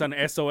becomes an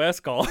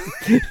SOS call.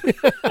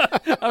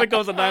 That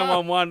becomes a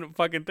 911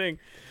 fucking thing.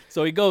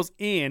 So he goes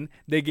in.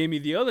 They gave me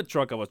the other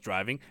truck I was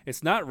driving.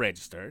 It's not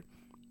registered.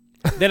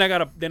 Then I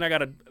gotta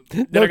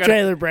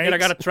trailer brakes. Then I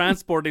gotta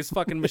transport this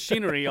fucking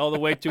machinery all the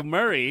way to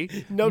Murray.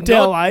 No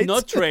tail lights. No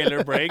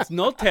trailer brakes.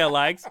 No tail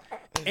lights.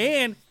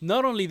 And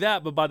not only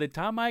that, but by the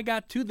time I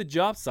got to the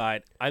job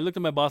site, I looked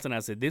at my boss and I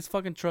said, "This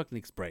fucking truck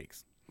needs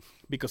brakes,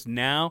 because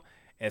now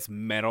it's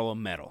metal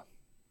on metal."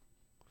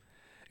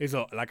 It's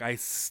like I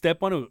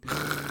step on it.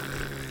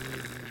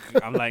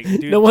 I'm like,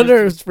 dude. No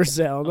wonder it's for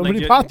sale.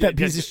 Nobody bought that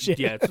piece of shit.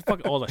 Yeah, it's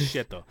fucking all the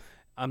shit though.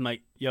 I'm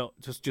like, yo,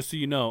 just so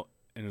you know.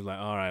 And it's like,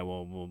 all right,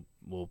 well,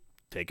 we'll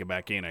take it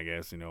back in, I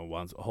guess.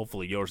 Once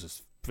hopefully yours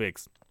is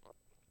fixed.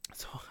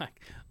 So,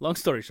 long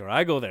story short,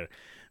 I go there.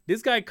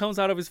 This guy comes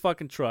out of his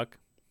fucking truck,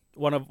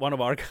 one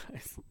of our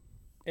guys,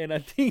 and I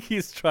think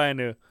he's trying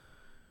to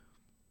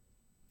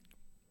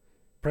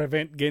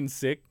prevent getting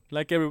sick,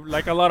 like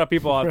a lot of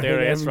people out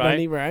there is,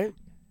 right? Right.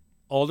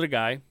 Older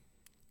guy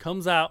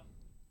comes out,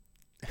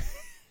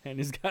 and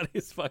he's got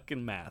his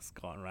fucking mask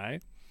on,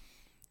 right?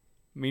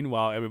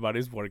 Meanwhile,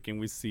 everybody's working.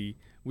 We see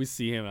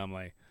him. I'm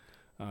like,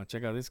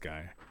 check out this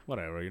guy.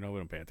 Whatever, we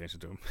don't pay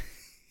attention to him.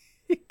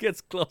 He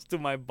gets close to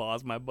my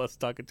boss. My boss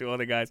talking to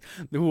other guys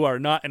who are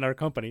not in our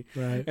company.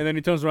 Right. And then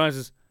he turns around and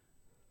says,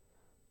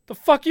 "The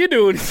fuck you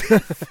doing?"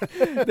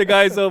 The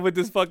guy's up with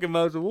this fucking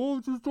mouth. "Oh,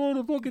 I'm just trying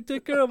to fucking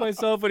take care of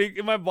myself."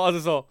 And my boss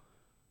is all,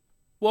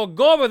 "Well,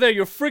 go over there.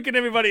 You're freaking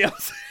everybody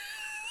else."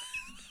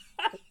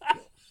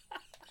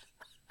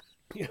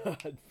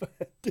 God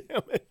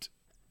damn it.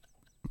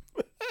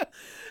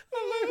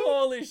 I'm like,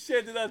 holy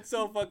shit, dude, that's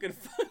so fucking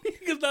funny.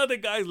 Because now the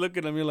guy's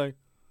looking at me like,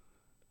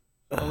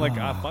 I'm like,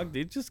 fuck,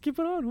 dude, just keep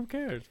it on. Who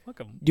cares? Fuck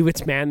him. Dude,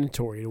 it's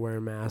mandatory to wear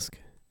a mask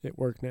at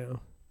work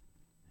now.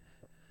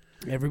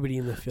 Everybody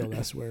in the field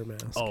has to wear a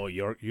mask. Oh,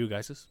 you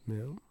guys? Yeah.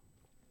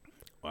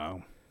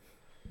 Wow.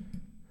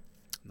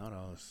 Not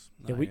us.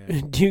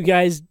 Do you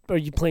guys, are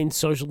you playing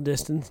social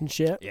distance and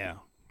shit? Yeah.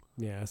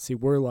 Yeah, see,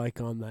 we're like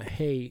on the,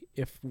 hey,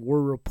 if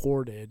we're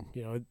reported,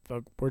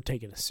 we're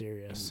taking it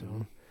serious.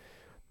 So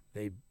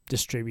they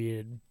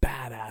distributed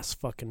badass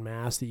fucking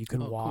masks that you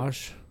can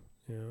wash.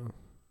 Cool. Yeah.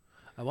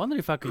 I wonder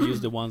if I could use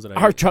the ones that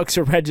Our trucks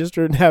are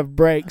registered and have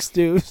brakes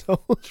too.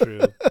 So.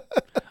 True.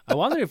 I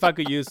wonder if I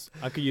could use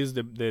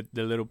the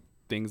little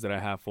things that I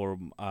have for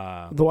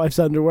the wife's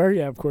underwear.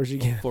 Yeah, of course you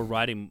can. For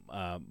riding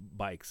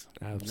bikes.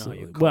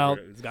 Absolutely.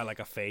 It's got like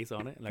a face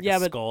on it, like a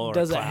skull or a clown.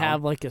 Does it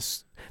have like a?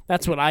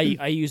 That's what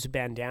I use a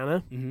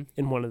bandana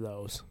in one of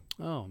those.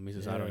 Oh,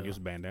 Mrs. I don't use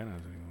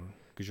bandanas anymore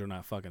because you're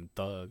not fucking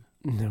thug.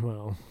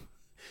 Well,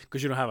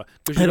 because you don't have a.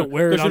 I don't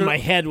wear it on my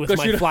head with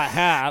my flat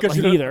hat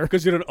either.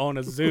 Because you don't own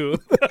a zoo.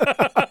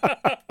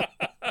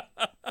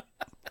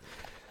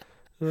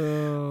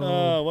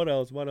 What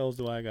else? What else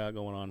do I got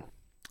going on?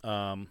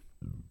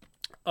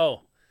 I'm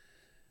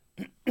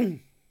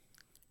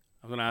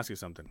gonna ask you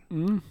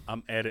something.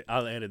 I'll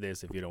edit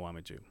this if you don't want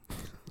me to.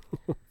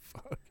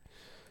 Fuck.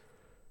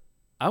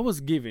 I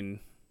was given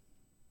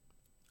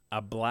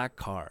a black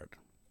card.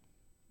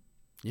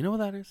 You know what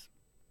that is?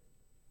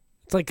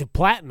 It's like a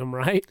platinum,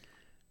 right?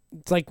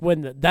 It's like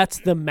that's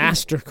the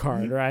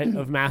MasterCard, right?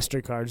 Of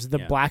MasterCards, the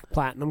black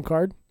platinum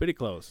card. Pretty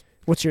close.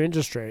 What's your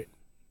interest rate?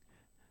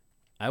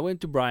 I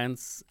went to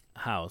Brian's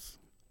house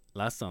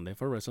last Sunday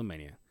for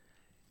WrestleMania.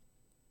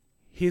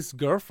 His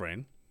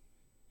girlfriend,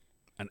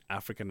 an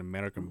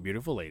African-American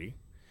beautiful lady,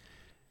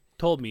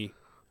 told me,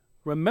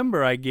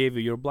 "Remember I gave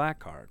you your black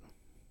card."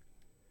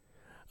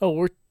 Oh,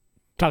 we're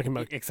talking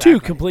about two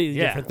completely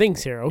different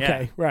things here.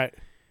 Okay, right.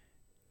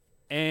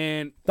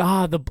 And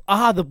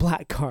the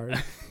black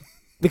card.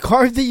 The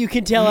card that you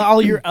can tell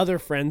all your other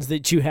friends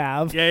that you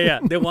have. Yeah.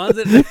 The ones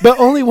that but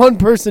only one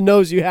person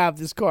knows you have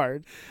this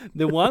card.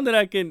 The one that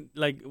I can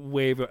like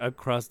wave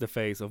across the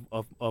face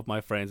of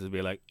my friends and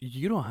be like,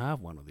 "You don't have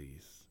one of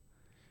these."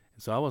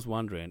 So I was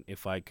wondering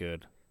if I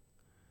could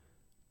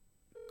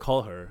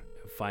call her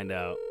and find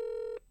out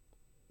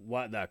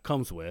what that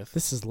comes with.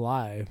 This is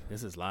live.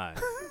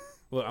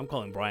 Well, I'm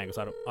calling Brian because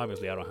I don't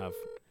have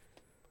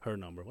her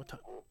number. What time?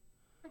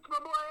 It's my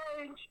boy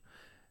Ange.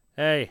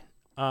 Hey,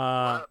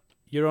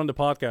 you're on the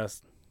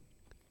podcast.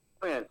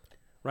 When?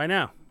 Right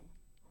now.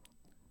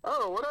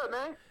 Oh, what up,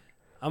 man?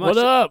 What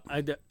up?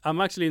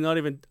 I'm actually not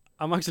even.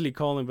 I'm actually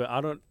calling, but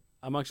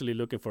I'm actually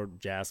looking for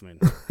Jasmine.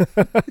 Oh,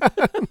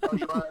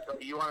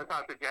 you want to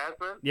talk to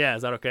Jasmine? Yeah,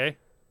 is that okay?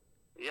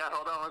 Yeah,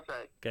 hold on one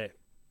sec. Okay.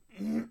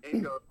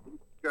 Angel,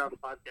 you're on the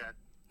podcast.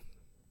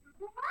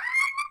 You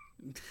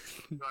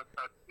want to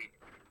talk to me?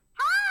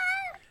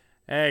 Hi!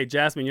 Hey,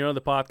 Jasmine, you're on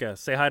the podcast.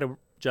 Say hi to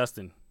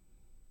Justin.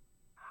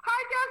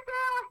 Hi, Justin.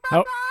 What's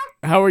up,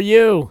 man? How are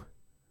you?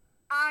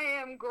 I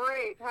am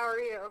great. How are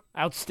you?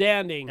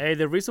 Outstanding. Hey,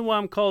 the reason why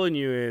I'm calling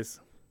you is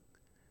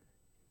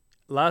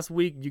last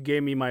week you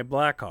gave me my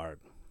black card.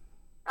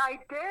 I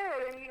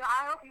did, and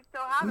I hope you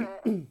still have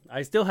it.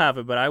 I still have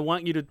it, but I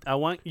want you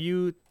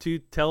to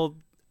tell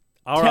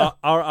our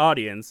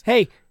audience.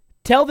 Hey,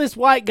 tell this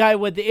white guy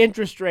what the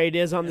interest rate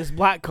is on this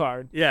black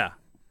card. Yeah.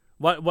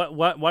 What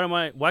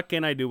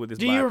can I do with this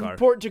black card? Do you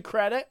report to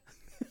credit?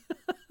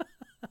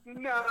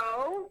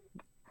 No.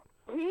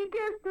 He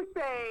gets to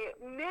say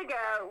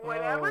nigga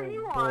whenever he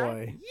wants.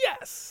 Boy.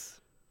 Yes.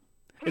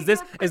 He Is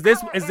this gets to is this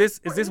cut is in- this is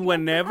he this gets to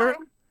whenever?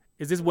 cut in-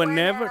 Is this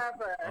whenever?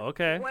 Whenever.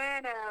 Okay.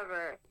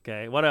 Whenever.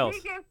 Okay. What else?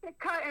 He gets to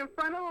cut in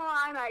front of the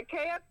line at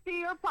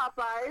KFC or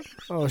Popeyes.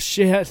 Oh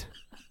shit.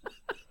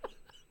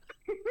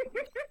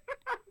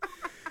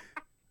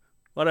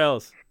 What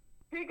else?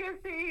 He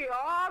gets to eat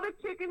all the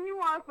chicken he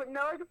wants with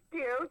no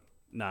excuse.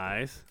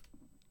 Nice.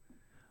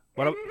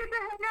 And What? you get to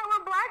hang out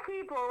with black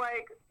people.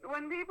 Like,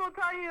 when people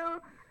tell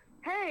you,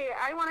 hey,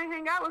 I want to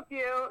hang out with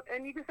you,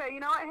 and you can say, you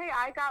know what, hey,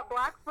 I got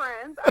black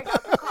friends. I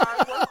got the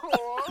cars. We're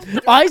cool.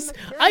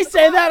 I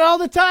say that all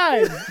the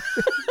time.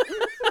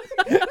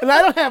 And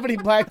I don't have any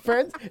black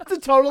friends. It's a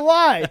total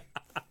lie.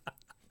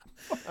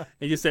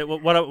 And you say,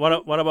 what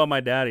about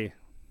my daddy?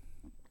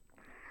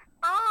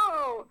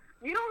 Oh,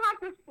 you don't have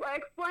to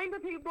explain to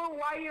people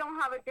why you don't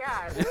have a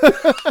dad.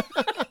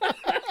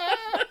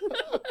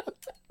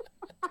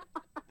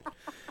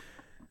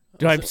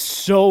 Dude, I'm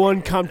so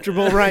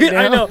uncomfortable right now.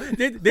 I know.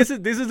 This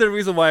is the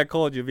reason why I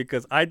called you,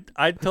 because I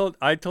told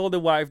the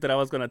wife that I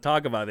was going to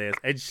talk about this,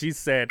 and she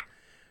said,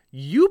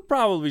 "You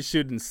probably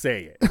shouldn't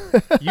say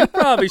it. You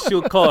probably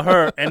should call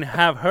her and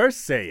have her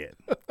say it."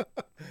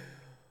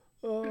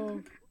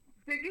 Oh.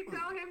 Did you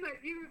tell him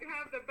that you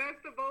have the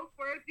best of both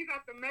worlds? You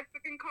got the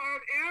Mexican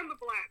card and the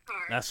black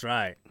card. That's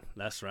right.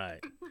 That's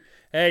right.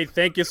 Hey,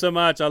 thank you so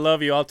much. I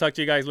love you. I'll talk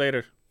to you guys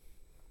later.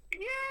 Yay!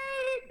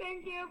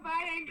 Thank you.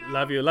 Bye, Angel.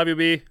 Love you. Love you,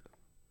 B.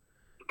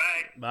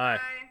 Bye. Bye.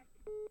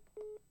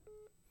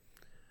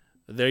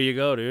 There you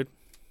go, dude.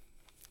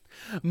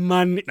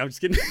 Money. No, I'm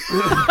just kidding.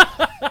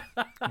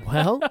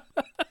 Well,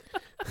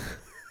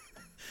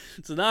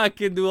 So now I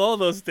can do all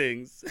those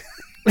things.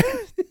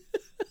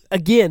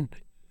 again,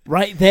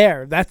 right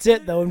there. That's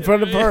it, though, in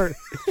front of her.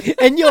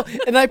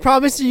 And I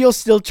promise you'll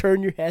still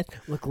turn your head,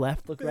 look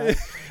left, look right.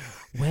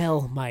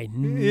 Well, my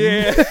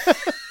Yeah.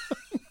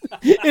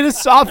 in a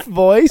soft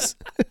voice.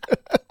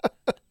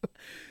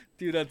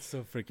 Dude, that's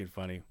so freaking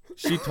funny.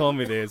 She told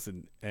me this,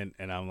 and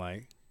I'm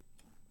like,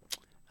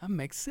 that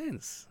makes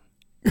sense.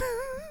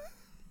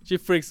 She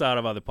freaks out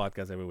about the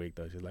podcast every week,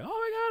 though. She's like, oh my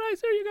God, I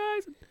see you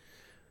guys.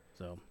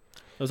 So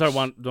those are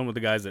one of the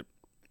guys that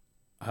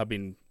have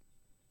been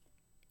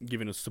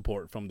giving us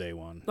support from day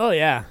one. Oh,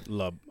 yeah. I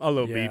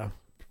love Yeah.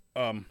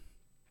 Beep.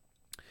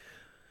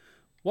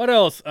 What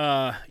else?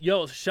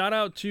 Yo, shout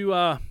out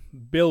to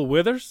Bill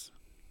Withers.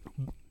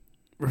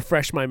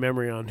 Refresh my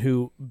memory on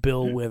who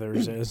Bill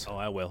Withers is. Oh,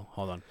 I will.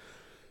 Hold on.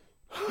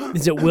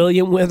 Is it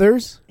William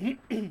Withers? You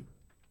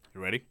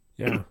ready?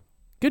 Yeah.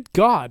 Good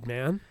God,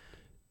 man.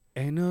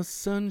 Ain't no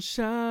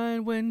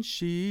sunshine when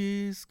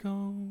she's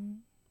gone.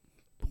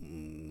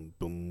 Boom,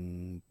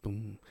 boom,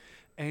 boom.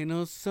 Ain't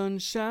no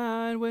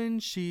sunshine when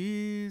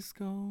she's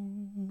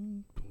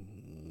gone.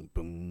 Boom,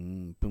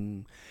 boom,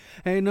 boom.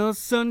 Ain't no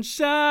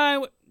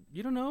sunshine.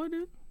 You don't know it,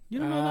 dude? You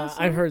don't know that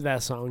song? I've heard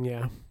that song,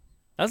 yeah.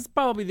 That's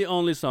probably the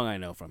only song I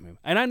know from him.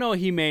 And I know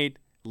he made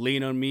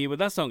Lean on Me, but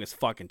that song is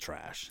fucking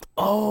trash.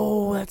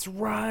 Oh, that's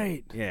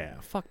right. Yeah,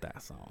 fuck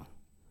that song.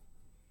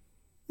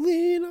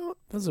 Lean on.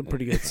 That's a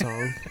pretty good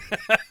song.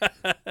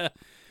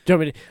 Do you want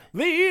me to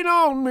lean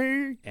on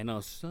me? Ain't no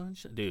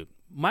sunshine. Dude,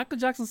 Michael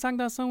Jackson sang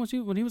that song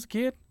when he was a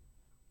kid?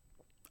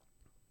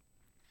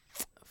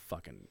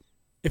 Fucking.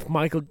 If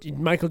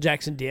Michael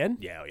Jackson did?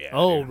 Yeah.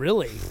 Oh, dude.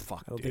 really?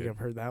 Fuck, I don't dude. think I've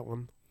heard that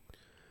one.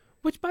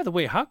 Which, by the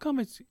way, how come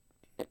it's...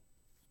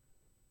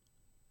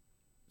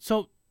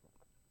 So,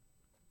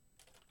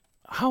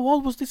 how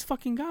old was this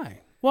fucking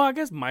guy? Well, I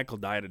guess Michael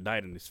died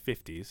in his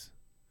 50s.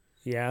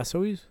 Yeah,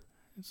 so he's...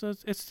 So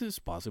it's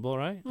possible,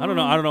 right? I don't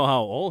know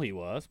how old he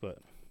was, but...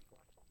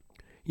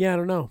 Yeah, I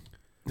don't know.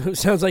 It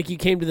sounds like you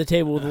came to the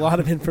table with a lot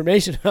of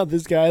information about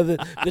this guy.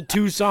 The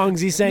two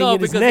songs he sang in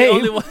his because name. the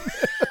only one...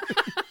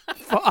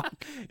 Fuck.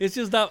 It's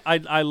just that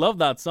I love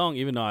that song,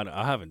 even though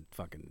I haven't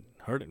fucking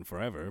heard it in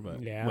forever.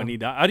 But Yeah. when he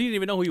died, I didn't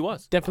even know who he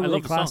was. Definitely I a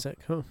love the song. classic,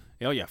 huh?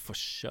 Oh yeah, for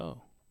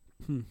sure.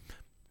 You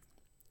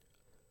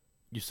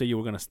say you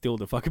were gonna steal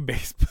the fucking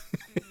bass.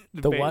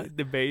 What?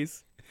 The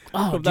bass.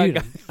 Oh, From that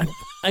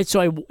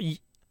dude.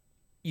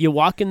 You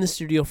walk in the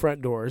studio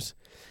front doors.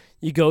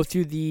 You go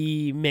through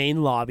the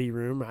main lobby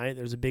room, right?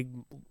 There's a big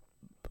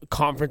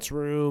conference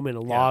room and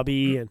a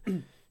lobby,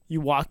 and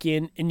you walk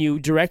in, and you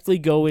directly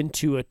go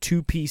into a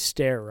two-piece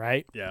stair,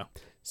 right? Yeah.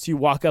 So you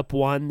walk up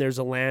one, there's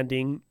a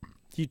landing.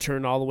 You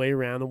turn all the way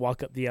around and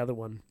walk up the other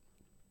one.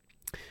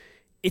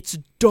 It's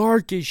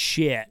dark as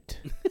shit.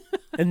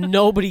 And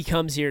nobody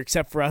comes here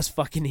except for us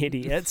fucking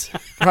idiots,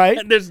 right?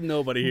 There's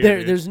nobody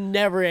here. There's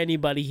never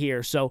anybody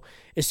here. So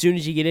as soon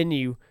as you get in,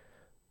 you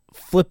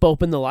flip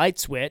open the light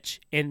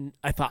switch, and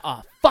I thought,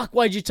 oh, fuck,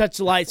 why'd you touch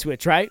the light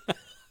switch, right?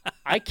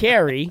 I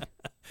carry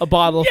a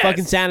bottle of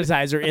fucking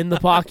sanitizer in the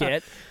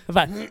pocket. If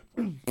I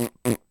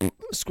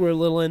squirt a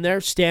little in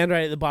there, stand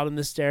right at the bottom of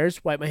the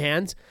stairs, wipe my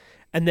hands,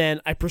 and then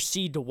I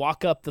proceed to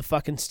walk up the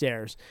fucking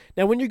stairs.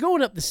 Now, when you're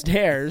going up the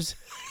stairs,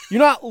 you're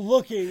not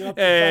looking up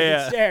the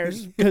fucking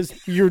stairs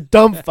because you're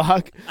dumb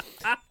fuck.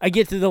 I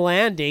get to the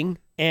landing,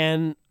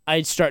 and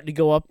I start to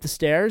go up the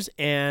stairs,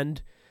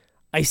 and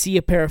I see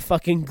a pair of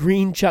fucking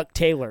green Chuck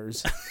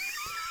Taylors.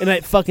 And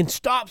it fucking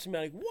stops me.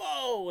 I'm like,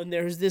 whoa. And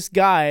there's this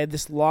guy,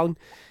 this long,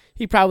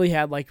 he probably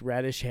had like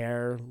reddish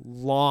hair,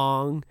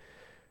 long,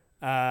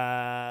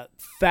 fat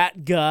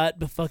gut,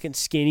 but fucking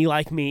skinny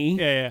like me.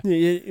 Yeah.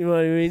 You know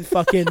what I mean?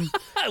 Fucking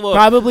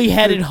probably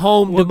headed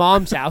home to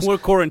mom's house. We're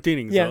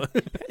quarantining, Yeah,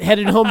 so.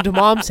 headed home to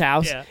mom's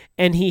house, Yeah.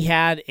 and he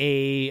had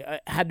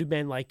had to have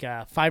been like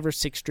a 5 or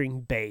 6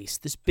 string bass,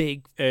 this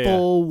big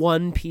full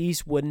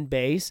 1-piece wooden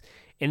bass,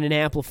 and an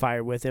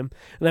amplifier with him.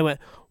 And I went,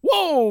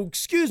 "Whoa,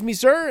 excuse me,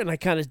 sir," and I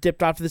kind of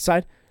dipped off to the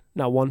side.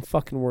 Not one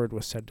fucking word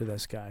was said to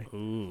this guy.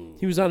 Ooh.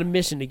 He was on a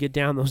mission to get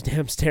down those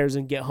damn stairs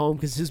and get home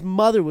because his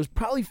mother was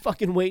probably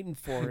fucking waiting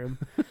for him.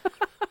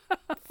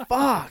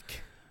 Fuck.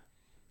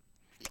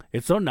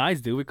 It's so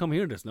nice, dude. We come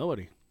here, there's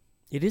nobody.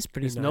 It is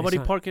pretty There's nice. nobody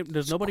huh? parking.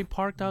 There's nobody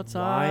parked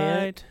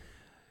outside.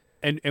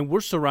 Quiet. And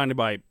we're surrounded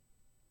by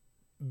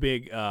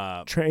big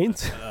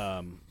Trains?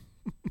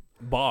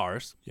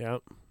 bars.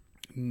 Yep.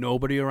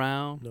 Nobody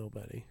around.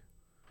 Nobody.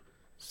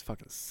 It's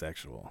fucking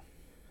sexual.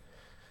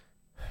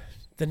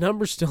 The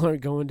numbers still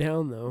aren't going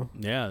down, though.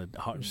 Yeah,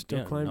 They're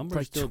still climbing. numbers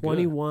Like still good.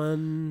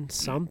 21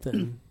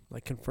 something,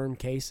 like confirmed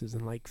cases,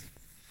 and like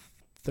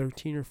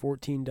 13 or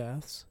 14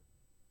 deaths.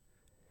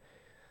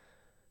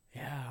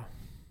 Yeah.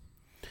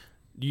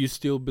 Do you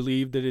still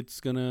believe that it's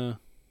gonna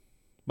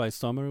by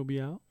summer it'll be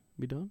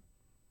done?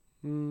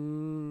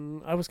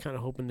 I was kind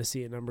of hoping to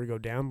see a number go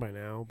down by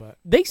now, but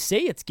they say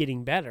it's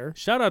getting better.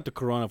 Shout out to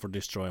Corona for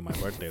destroying my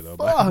birthday, though.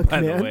 Fuck,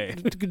 by man. the way,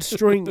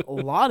 Destroying a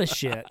lot of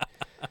shit.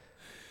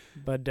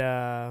 But,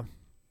 yeah.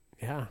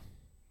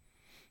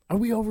 Are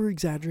we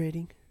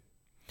over-exaggerating?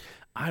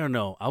 I don't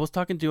know. I was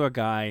talking to a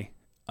guy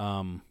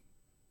from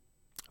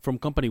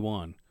Company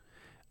One,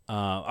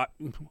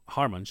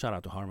 Harmon. Shout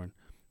out to Harmon.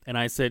 And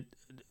I said,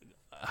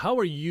 "How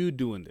are you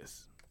doing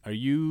this? Are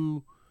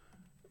you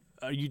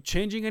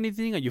changing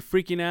anything? Are you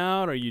freaking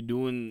out? Are you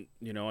doing?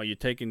 Are you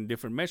taking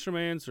different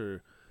measurements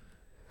or?"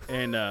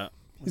 And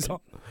He's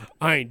all,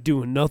 I ain't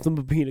doing nothing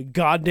but being a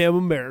goddamn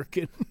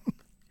American.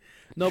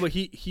 no, but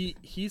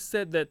he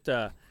said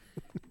that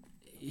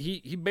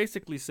he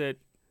basically said,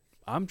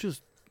 "I'm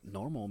just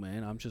normal,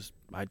 man.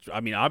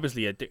 I mean,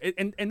 obviously,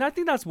 and I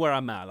think that's where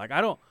I'm at. Like,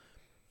 I don't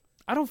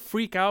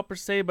freak out per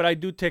se, but I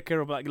do take care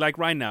of like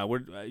right now.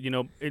 We're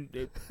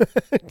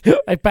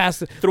I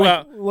passed it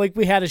Throughout- like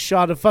we had a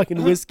shot of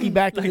fucking whiskey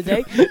back in the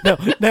day. No,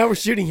 now we're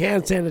shooting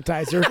hand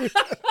sanitizer.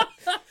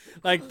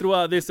 like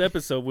throughout this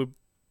episode, we've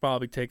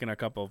probably taken a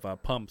couple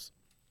of pumps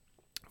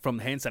from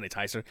the hand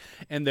sanitizer,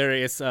 and there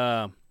is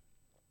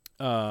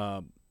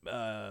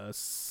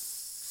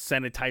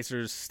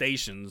sanitizer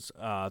stations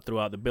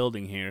throughout the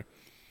building here.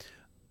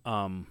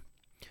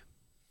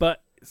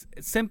 But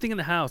same thing in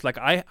the house. Like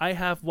I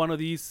have one of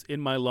these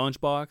in my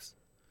lunchbox.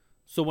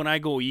 So when I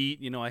go eat,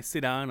 I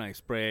sit down and I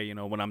spray,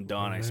 when I'm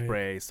done, I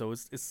spray. So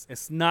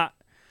it's not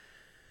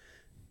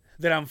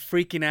that I'm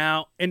freaking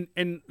out.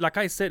 And like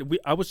I said,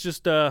 I was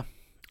just in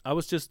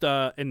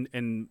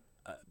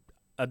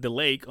at the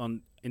lake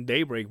in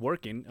Daybreak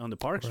working on the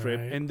park strip,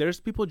 and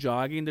there's people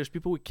jogging, there's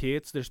people with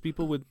kids, there's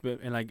people with,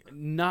 and like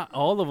not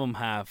all of them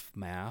have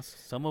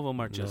masks. Some of them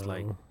are just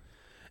like.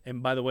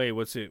 And by the way,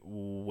 what's it,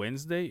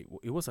 Wednesday?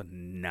 It was a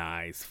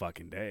nice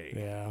fucking day.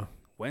 Yeah.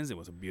 Wednesday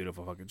was a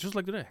beautiful fucking, just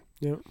like today.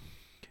 Yep.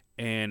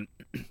 And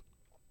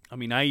I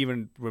mean, I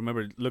even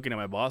remember looking at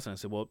my boss and I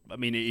said, well, I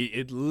mean,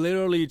 it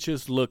literally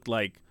just looked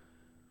like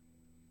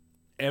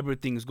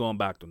everything's going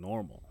back to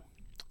normal.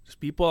 There's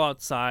people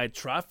outside.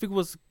 Traffic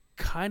was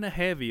kind of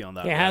heavy on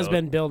that road. It has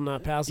been building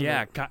up, hasn't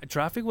Yeah, it?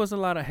 traffic was a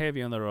lot of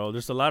heavy on the road.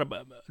 There's a lot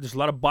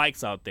of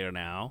bikes out there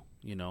now.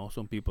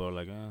 Some people are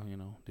like,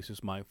 this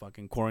is my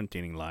fucking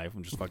quarantining life.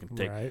 I'm just fucking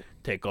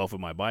take off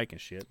with my bike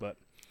and shit. But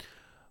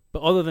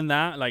other than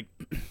that, like,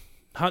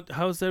 how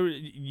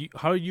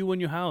are you in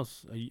your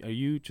house? Are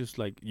you just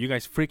like, you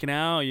guys freaking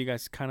out? Are you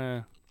guys kind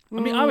of?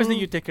 I mean, obviously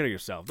you take care of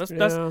yourself.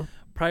 That's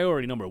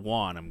priority number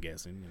one. I'm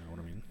guessing. You know what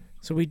I mean?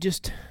 So we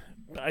just,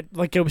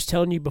 like I was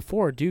telling you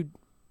before, dude,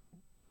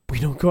 we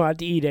don't go out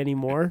to eat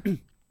anymore.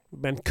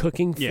 We've been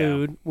cooking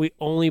food. Yeah. We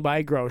only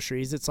buy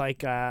groceries. It's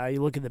like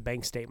you look at the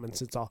bank statements.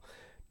 It's all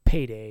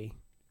payday,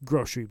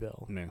 grocery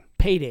bill,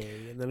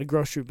 payday, and then a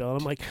grocery bill.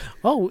 And I'm like,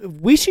 oh,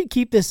 we should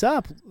keep this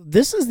up.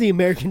 This is the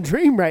American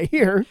dream right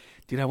here.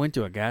 Dude, I went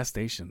to a gas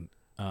station,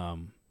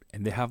 and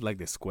they have like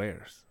the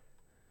squares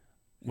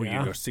where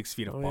you go 6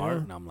 feet apart.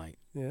 And I'm like,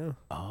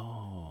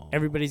 oh.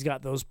 Everybody's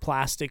got those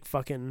plastic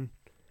fucking,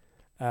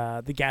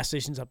 the gas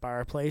stations up by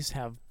our place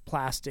have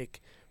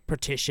plastic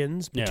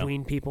partitions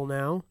between people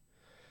now.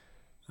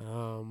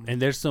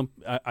 And there's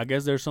I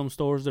guess there's some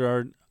stores that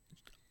are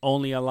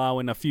only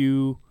allowing a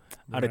few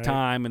at a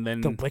time, and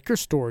then the liquor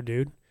store,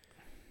 dude,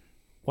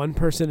 one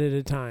person at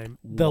a time.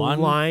 The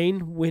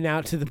line went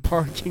out to the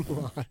parking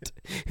lot,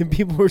 and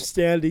people were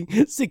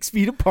standing 6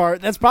 feet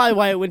apart. That's probably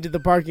why it went to the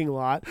parking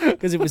lot,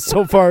 because it was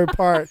so far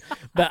apart.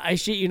 But I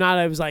shit you not,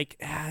 I was like,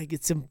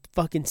 get some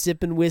fucking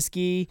sipping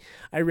whiskey.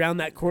 I round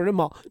that corner, I'm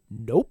all,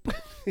 nope,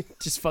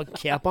 just fucking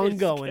kept on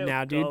going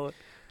now, dude.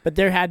 But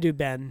there had to have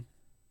been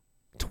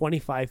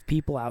 25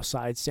 people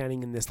outside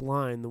standing in this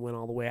line that went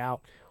all the way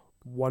out,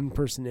 one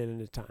person in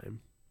at a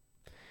time.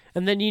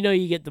 And then,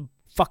 you get the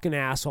fucking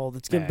asshole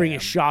that's going to bring a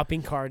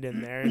shopping cart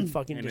in there and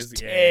fucking And just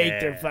it's- take yeah.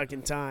 their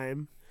fucking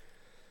time.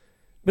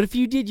 But if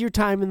you did your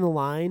time in the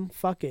line,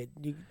 fuck it.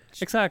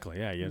 Exactly.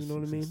 Yeah. Yes. You know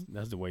what I mean?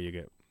 That's the way you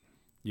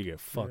get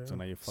fucked. So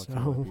now you fuck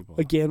other So, people.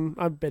 again,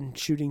 I've been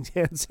shooting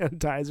hand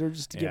sanitizer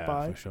just to Yeah, get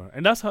by. for sure.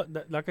 And that's how,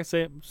 like I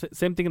say,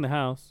 same thing in the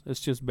house. It's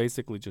just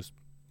basically just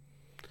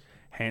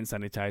hand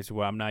sanitizer.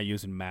 Where I'm not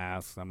using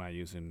masks. I'm not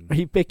using. Are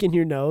you picking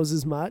your nose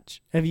as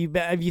much? Have you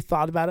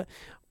thought about it?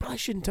 Probably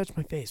shouldn't touch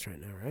my face right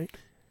now, right?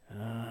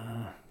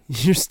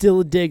 You're still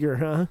a digger,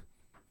 huh?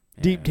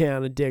 Yeah. Deep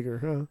down, a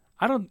digger,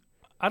 huh?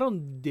 I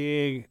don't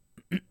dig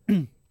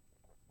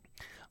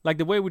like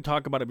the way we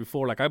talked about it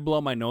before. Like I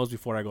blow my nose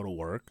before I go to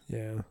work,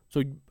 Yeah.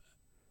 so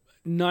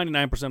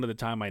 99% of the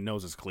time my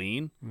nose is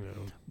clean.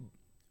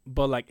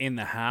 But like in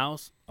the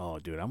house, oh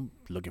dude, I'm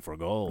looking for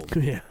gold.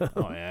 Yeah.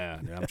 Oh yeah,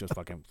 dude, I'm just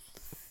fucking.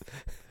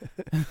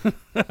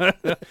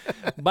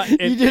 But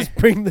You just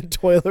bring the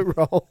toilet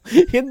roll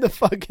in the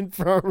fucking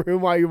front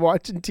room while you're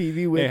watching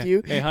TV with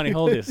you. Hey, honey,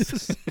 hold this.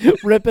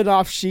 Just ripping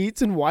off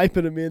sheets and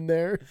wiping them in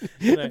there.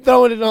 Right.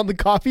 Throwing it on the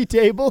coffee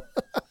table.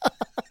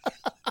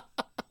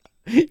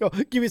 Yo,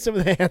 give me some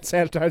of the hand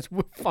sanitizer.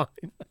 We're fine.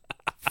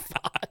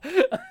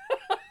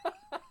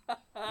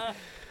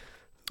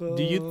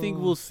 Do you think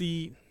we'll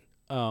see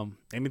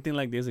anything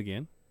like this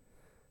again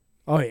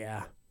Oh,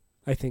 yeah.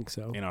 I think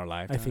so. in our I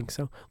lifetime? think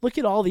so. Look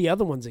at all the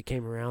other ones that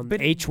came around. But-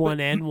 The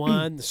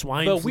H1N1, the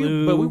swine But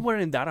flu. we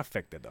weren't that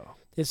affected though.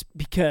 It's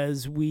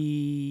because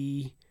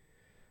we...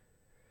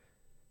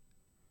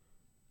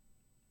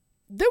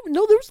 there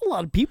was a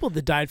lot of people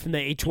that died from the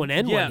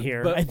H1N1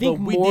 here. I think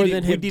more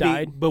than have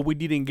died. But we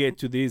didn't get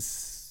to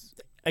this,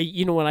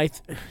 You know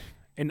what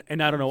and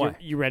I don't know why.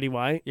 You ready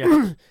why?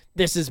 Yeah.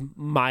 This is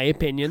my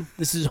opinion.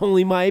 This is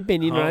only my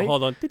opinion, right?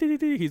 Hold on.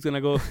 He's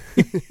gonna go.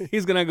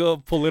 He's gonna go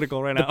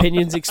political right now.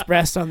 Opinions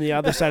expressed on the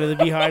other side of the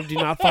beehive do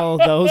not follow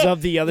those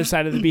of the other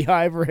side of the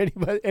beehive or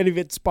any of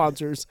its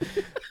sponsors.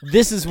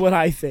 This is what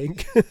I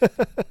think.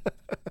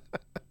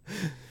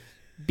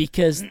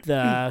 Because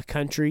the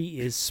country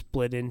is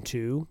split in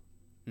two,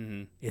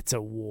 it's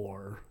a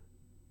war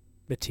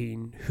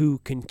between who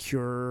can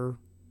cure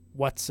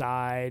what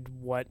side,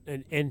 what,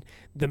 and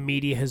the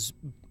media has.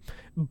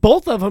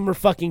 Both of them are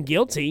fucking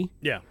guilty.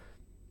 Yeah.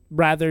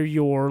 Rather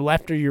you're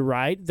left or you're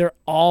right, they're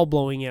all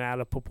blowing it out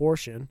of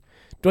proportion.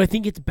 Do I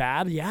think it's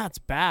bad? Yeah, it's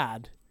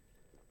bad.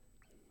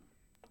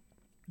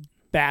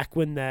 Back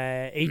when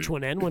the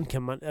H1N1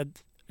 came on,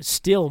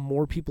 still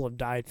more people have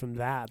died from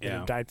that than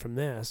have died from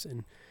this.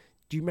 And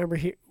do you remember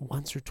here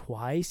once or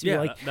twice? You're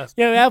like, that's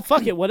yeah,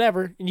 fuck it,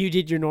 whatever. And you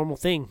did your normal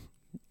thing.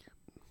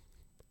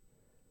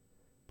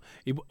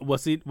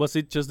 Was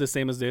it just the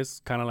same as this?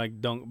 Kind of like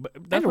don't. But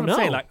that's I don't what I'm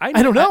saying. know. Like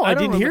I don't know. I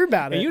didn't hear remember.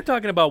 about And it. you're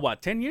talking about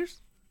what? 10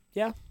 years?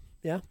 Yeah,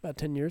 about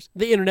 10 years.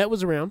 The internet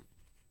was around.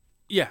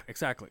 Yeah,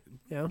 exactly.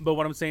 Yeah. But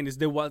what I'm saying is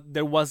there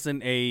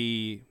wasn't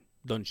a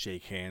don't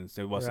shake hands.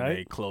 There wasn't Right.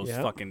 a closed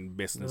Yep. fucking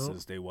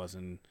businesses. There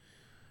wasn't.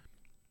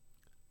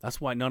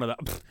 That's why none of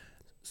that.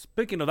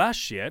 Speaking of that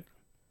shit,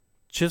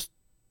 just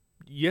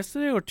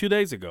yesterday or 2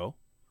 days ago,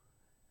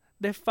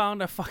 they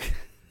found a fucking.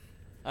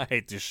 I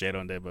hate this shit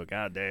on there, but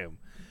goddamn,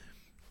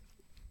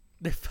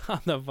 they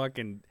found a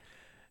fucking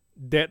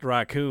dead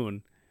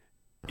raccoon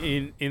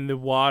in the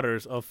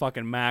waters of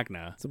fucking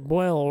Magna. It's a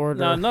boil order.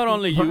 Now, not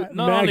only you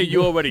Magna.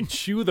 already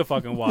chew the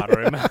fucking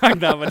water in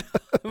Magna, but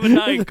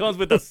now it comes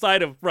with the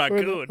side of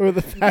raccoon. Or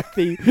the fact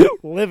that you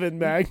live in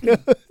Magna.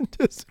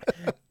 Just-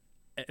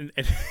 And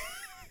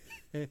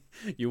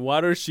you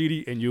water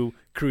shitty and you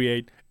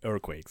create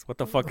earthquakes. What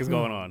the fuck is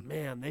going on?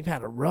 Man, they've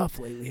had it rough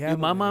lately. Dude, Haven't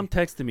my they? mom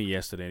texted me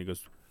yesterday and he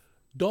goes,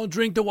 "Don't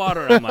drink the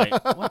water." I'm like,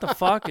 "What the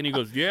fuck?" And he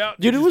goes, "Yeah,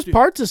 Dude, it just was do-"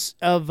 parts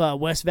of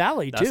West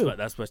Valley That's too.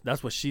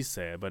 that's what she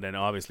said. But then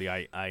obviously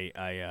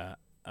I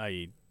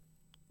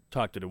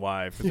talked to the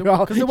wife You're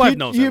all- because the wife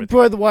knows you everything.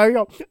 pour the water. You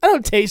go, I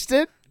don't taste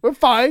it. We're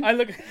fine. I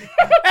look.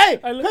 Hey,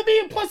 let me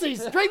in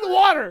pussies. Drink the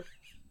water.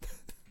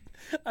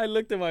 I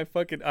looked at my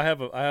fucking. I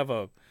have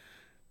a.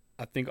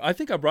 I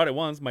think I brought it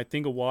once. My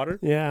thing of water,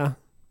 Yeah.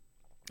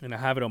 and I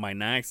have it on my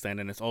nightstand,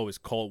 and it's always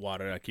cold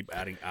water. I keep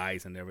adding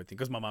ice and everything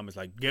because my mom is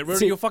like, "Get rid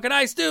See- of your fucking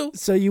ice too."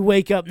 So you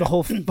wake up the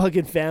whole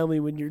fucking family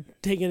when you're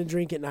taking a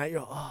drink at night.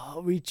 You're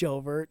reach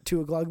over at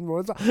 2 o'clock in the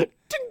morning. It's like,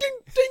 ding, ding,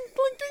 ding,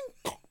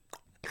 ding,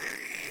 ding.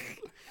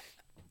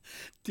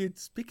 Dude,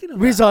 speaking of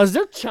We that, saw, is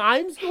there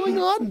chimes going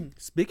on?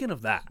 speaking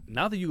of that,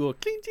 now that you go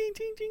cling, ting,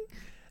 ting, ting,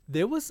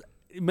 there was.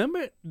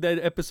 Remember that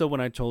episode when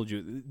I told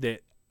you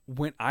that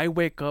when I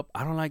wake up,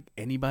 I don't like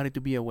anybody to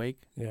be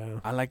awake.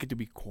 Yeah. I like it to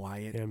be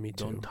quiet. Yeah, me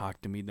Don't too.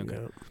 talk to me. Don't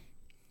go.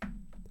 Yeah.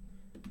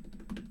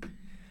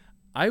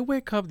 I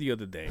wake up the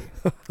other day,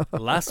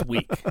 last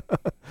week.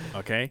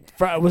 Okay,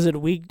 Was it a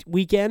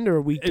weekend or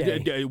a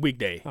weekday?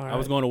 Weekday. All I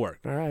was right. going to work,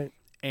 All right.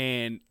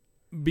 and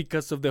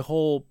because of the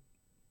whole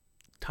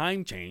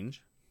time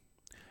change,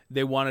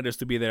 they wanted us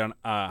to be there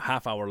a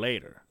half hour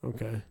later.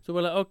 Okay. So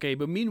we're like, okay.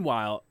 But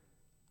meanwhile,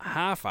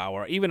 half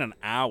hour, even an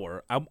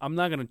hour, I'm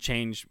not gonna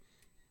change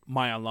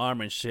my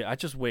alarm and shit. I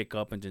just wake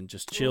up and then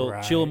just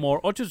chill more,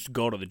 or just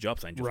go to the job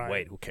site and just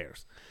wait. Who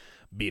cares?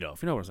 Beat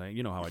off. You know what I'm saying?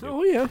 You know how I do.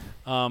 Oh yeah.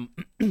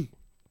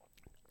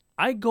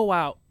 I go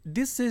out.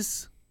 This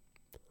is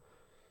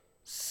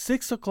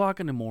 6 o'clock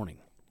in the morning.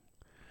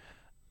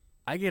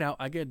 I get out.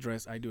 I get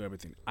dressed. I do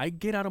everything. I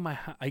get out of my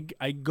house.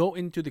 I go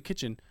into the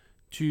kitchen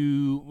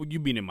to. You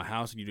being in my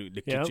house,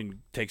 the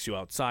kitchen takes you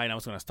outside. I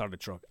was gonna start the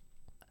truck.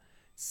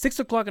 6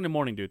 o'clock in the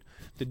morning, dude.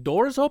 The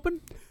door is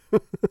open.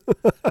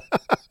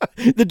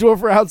 The door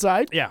for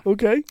outside? Yeah.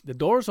 Okay. The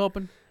door is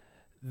open.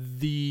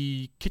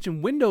 The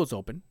kitchen window is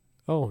open.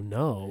 Oh,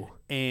 no.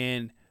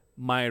 And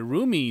my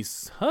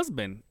roomie's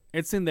husband,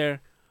 it's in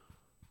there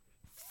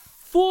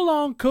full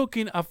on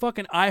cooking a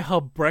fucking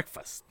IHOP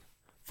breakfast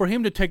for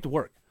him to take to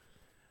work.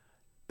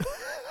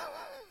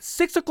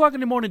 6 o'clock in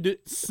the morning,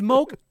 dude.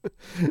 Smoke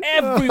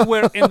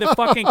everywhere in the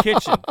fucking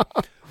kitchen.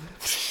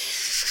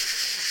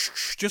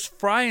 Just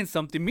frying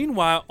something.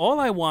 Meanwhile, all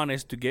I want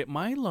is to get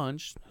my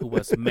lunch, who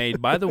was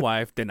made by the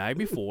wife the night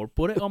before,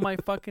 put it on my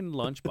fucking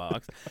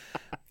lunchbox,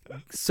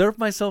 serve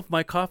myself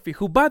my coffee,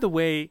 who, by the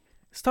way,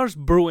 starts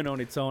brewing on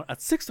its own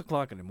at 6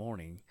 o'clock in the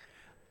morning.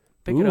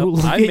 Pick it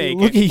up. I make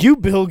look it. at you,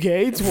 Bill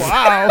Gates.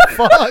 Wow.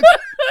 Fuck.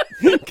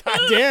 God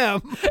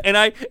damn.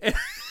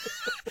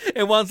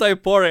 And once I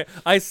pour it,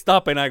 I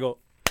stop and I go,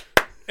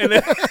 and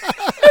then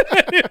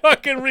it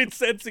fucking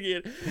resets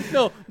again.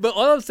 No, but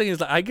all I'm saying is,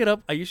 like, I get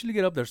up. I usually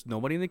get up. There's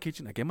nobody in the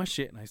kitchen. I get my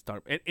shit and I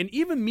start. And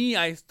even me,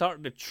 I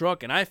start the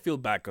truck and I feel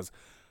bad because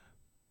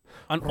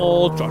an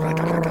old truck,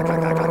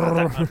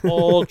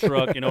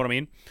 you know what I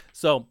mean?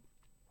 So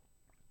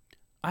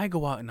I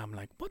go out and I'm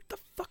like, what the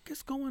fuck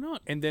is going on?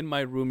 And then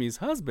my roomie's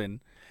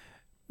husband,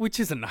 which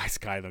is a nice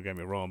guy, don't get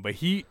me wrong, but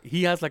he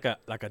has like a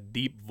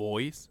deep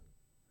voice.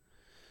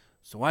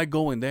 So I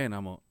go in there and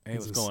I'm like, hey,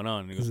 what's going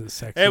on? And he goes,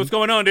 hey, what's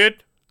going on,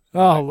 dude?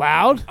 Oh,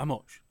 loud? I'm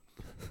all,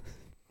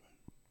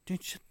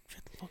 dude, shut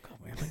the fuck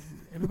up, man. Like,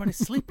 everybody's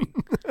sleeping.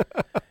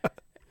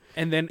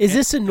 And then Is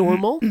this a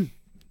normal?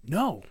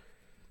 No.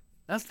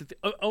 That's the thing.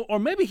 Or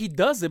maybe he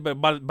does it, but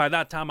by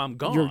that time I'm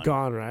gone. You're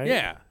gone, right?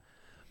 Yeah.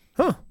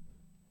 Huh.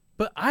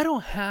 But I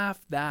don't have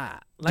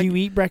that. Like, do you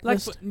eat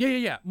breakfast? Like,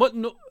 yeah. But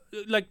no,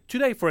 like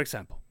today, for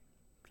example.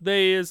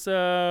 Today is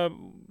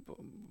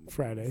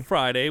Friday.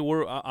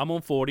 I'm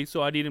on 40,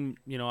 so I didn't.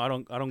 I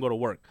don't go to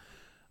work.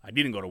 I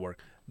didn't go to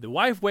work. The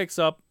wife wakes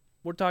up.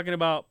 We're talking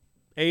about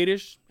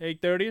 8-ish,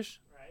 8:30ish,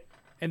 right?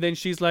 And then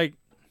she's like,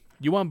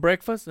 "You want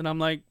breakfast?" And I'm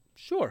like,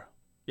 "Sure,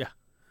 yeah."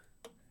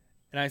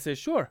 And I say,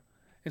 "Sure."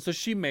 And so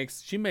she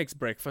makes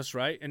breakfast,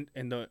 right? And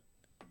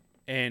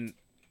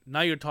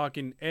now you're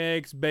talking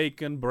eggs,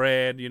 bacon,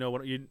 bread. You know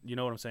what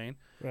I'm saying?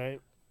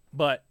 Right.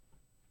 But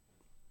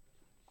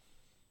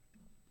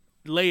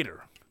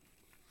later,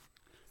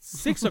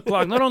 6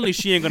 o'clock. Not only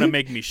she ain't gonna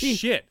make me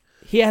shit.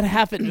 He had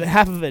half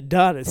of it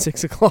done at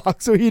 6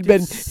 o'clock, so he'd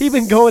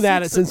been going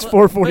at it since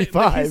 4:45.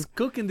 But he's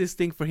cooking this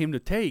thing for him to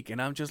take,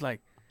 and I'm just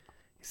like,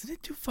 isn't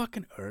it too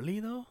fucking early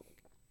though?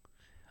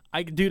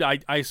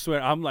 I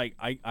swear, I'm like,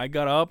 I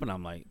got up and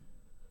I'm like,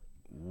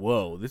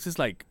 whoa, this is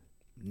like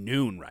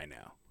noon right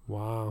now.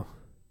 Wow.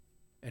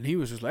 And he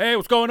was just like, hey,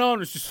 what's going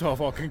on? It's just so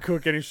fucking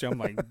cooking and shit. I'm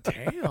like,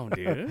 damn,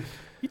 dude,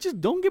 you just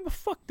don't give a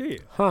fuck, do you?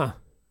 Huh.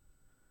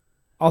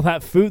 All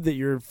that food that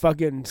your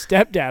fucking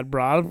stepdad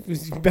brought,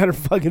 you better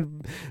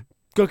fucking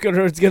cook it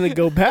or it's going to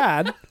go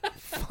bad.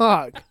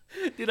 Fuck.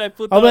 Dude, I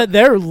bet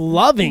they're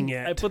loving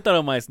it. I put that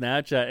on my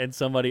Snapchat, and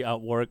somebody at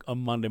work on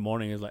Monday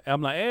morning is like,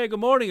 I'm like, hey, good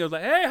morning. I was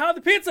like, hey, how are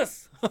the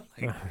pizzas?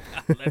 Like,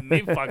 let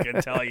me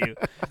fucking tell you.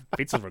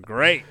 Pizzas were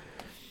great.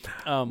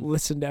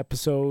 Listen to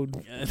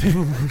episode.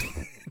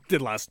 The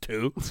last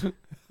two.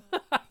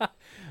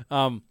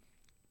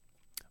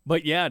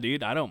 But yeah,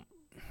 dude, I don't.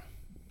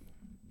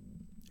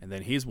 And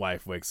then his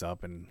wife wakes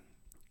up and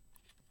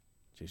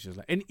she's just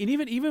like, and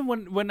even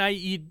when I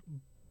eat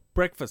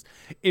breakfast,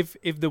 if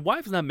the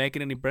wife's not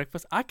making any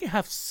breakfast, I can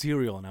have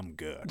cereal and I'm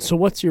good. So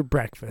what's your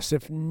breakfast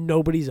if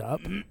nobody's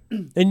up?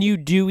 And you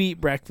do eat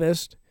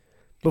breakfast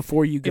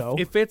before you go?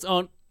 If it's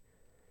on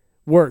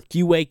work,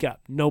 you wake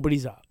up,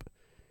 nobody's up.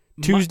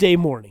 Tuesday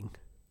morning.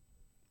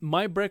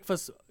 My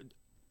breakfast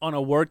on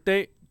a work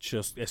day,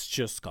 it's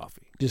just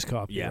coffee. Just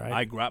coffee, yeah, right?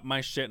 I grab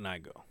my shit and I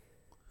go.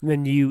 And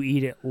then you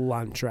eat at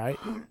lunch, right?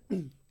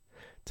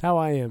 That's how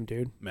I am,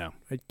 dude. Yeah.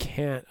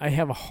 I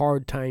have a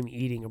hard time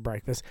eating a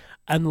breakfast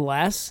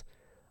unless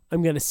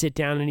I'm going to sit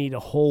down and eat a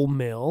whole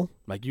meal.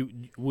 Like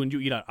wouldn't you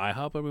eat at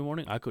IHOP every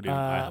morning? I could eat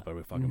at IHOP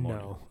every fucking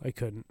morning. No, I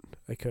couldn't.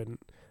 I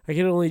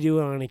can only do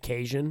it on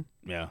occasion.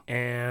 Yeah.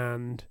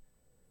 And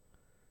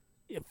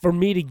for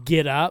me to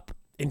get up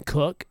and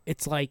cook,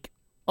 it's like,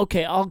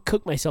 okay, I'll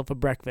cook myself a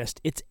breakfast.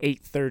 It's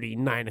 8:30,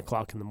 9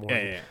 o'clock in the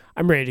morning. Yeah.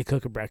 I'm ready to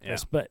cook a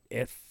breakfast. Yeah. But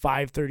at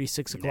 5:30,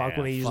 6 o'clock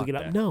when I usually get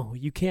up, no,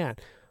 you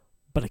can't.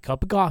 But a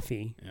cup of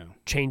coffee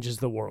changes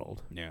the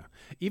world. Yeah.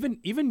 Even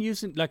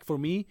using, like for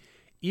me,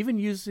 even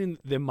using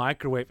the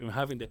microwave and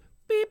having the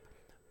beep,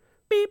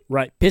 beep.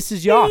 Right.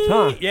 Pisses you off,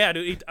 huh? Yeah,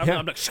 dude.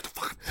 I'm like, shut the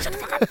fuck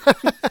up.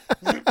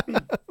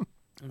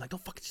 I'm like,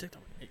 don't fucking shit.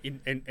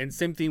 and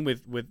same thing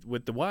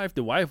with the wife.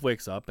 The wife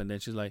wakes up and then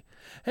she's like,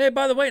 "Hey,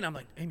 by the way," and I'm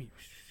like, "Amy,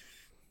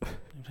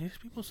 there's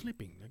people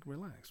sleeping. Like,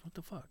 relax. What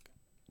the fuck?"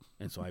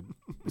 And so I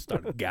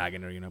started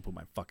gagging her, put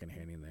my fucking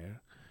hand in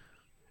there.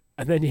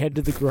 And then you head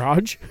to the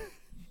garage.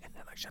 And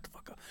then like, shut the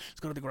fuck up. Let's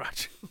go to the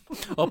garage.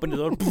 Open the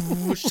door.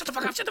 Shut the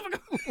fuck up. Shut the fuck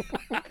up.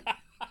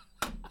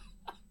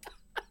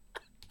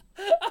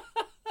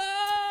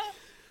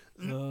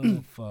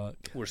 Oh fuck!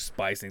 We're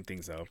spicing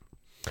things up.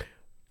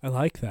 I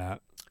like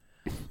that.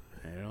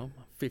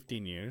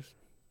 15 years.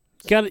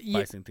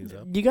 Spicing things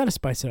up. You gotta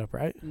spice it up,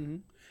 right? Mm-hmm.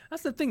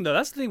 That's the thing, though.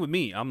 That's the thing with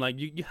me. I'm like,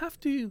 you have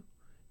to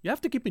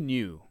keep it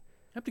new.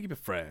 You have to keep it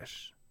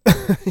fresh.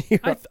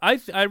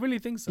 I really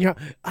think so. Yeah.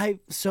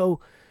 So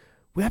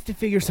we have to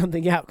figure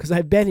something out because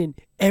I've been in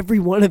every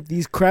one of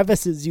these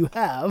crevices you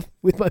have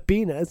with my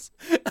penis.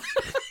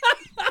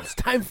 It's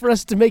time for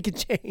us to make a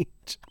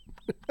change.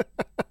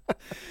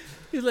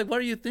 He's like, "What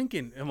are you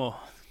thinking?" Emo?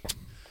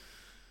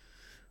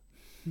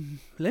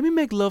 Let me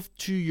make love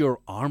to your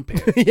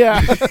armpit.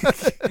 Yeah.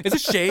 Is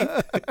it shaved?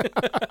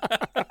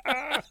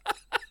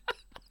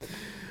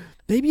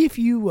 Maybe if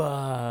you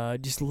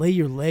just lay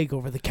your leg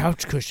over the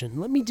couch cushion,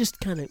 let me just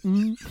kind of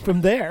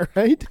from there,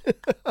 right?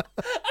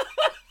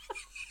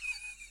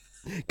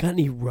 Got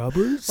any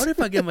rubbers? What if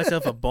I give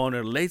myself a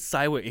boner, lay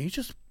sideways, and you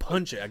just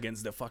punch it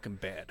against the fucking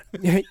bed?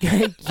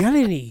 Got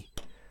any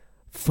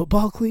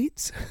football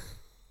cleats?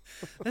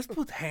 Let's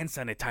put hand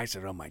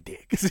sanitizer on my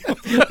dick.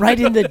 Right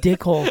in the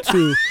dick hole,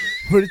 too,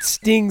 where it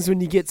stings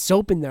when you get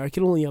soap in there. I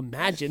can only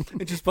imagine.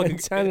 It just fucking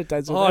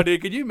sanitizer. Oh, dude,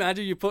 could you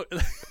imagine you put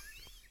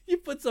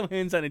some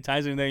hand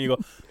sanitizer in there and you go...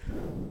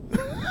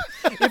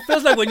 It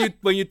feels like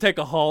when you take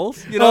a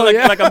Halls,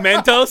 like a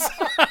Mentos.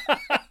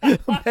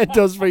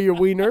 Mentos for your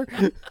wiener.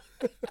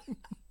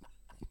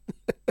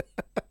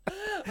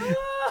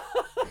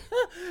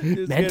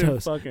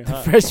 Mentos,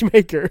 the fresh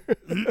maker.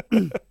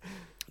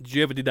 Did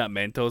you ever do that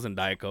Mentos and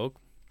Diet Coke?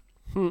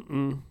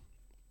 That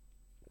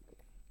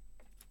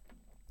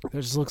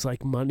just looks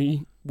like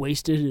money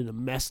wasted and a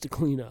mess to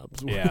clean up.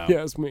 Yeah.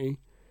 Yes, me.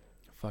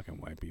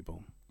 Fucking white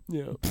people.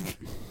 Yeah.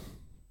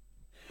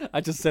 I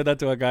just said that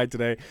to a guy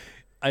today.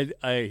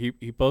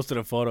 He posted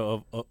a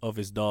photo of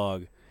his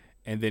dog,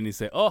 and then he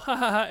said, "Oh, ha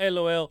ha ha,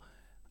 LOL.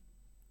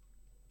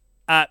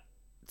 At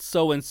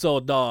so and so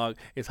dog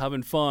is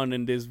having fun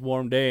in this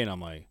warm day," and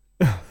I'm like,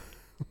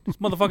 "This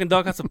motherfucking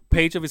dog has a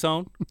page of his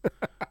own."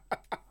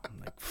 I'm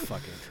like,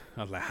 "Fuck it."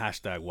 I was like,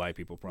 hashtag white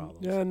people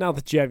problems. Yeah, now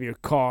that you have your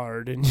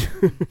card and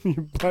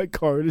your black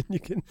card, and you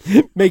can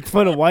make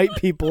fun of white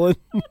people, and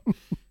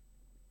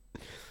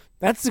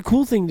that's the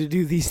cool thing to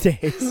do these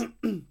days.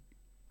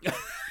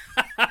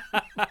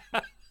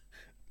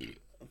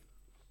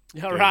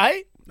 All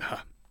right. All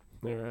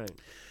right.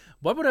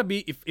 What would I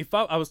be if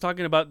I was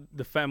talking about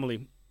the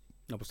family?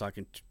 I was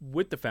talking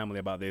with the family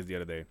about this the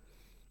other day.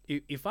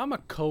 If I'm a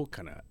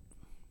coconut,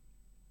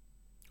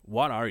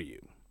 what are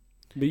you?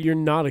 But you're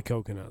not a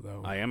coconut,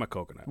 though. I am a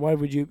coconut. Why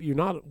would you? You're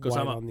not white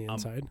I'm on the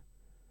inside.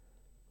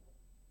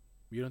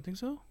 You don't think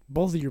so?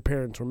 Both of your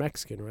parents were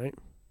Mexican, right?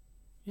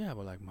 Yeah,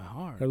 but like my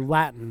heart. Or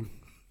Latin.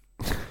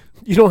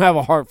 You don't have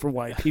a heart for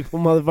white people,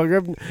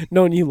 motherfucker. I've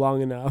known you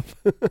long enough.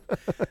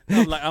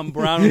 I'm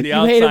brown on the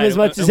outside. You hate them as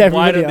much as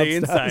white on everybody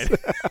the else inside.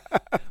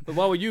 But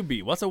what would you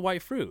be? What's a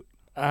white fruit?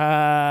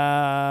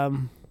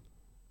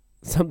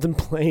 Something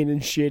plain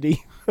and shitty,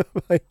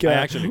 like I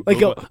actually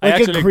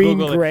a green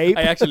grape.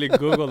 I actually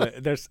Googled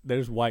it.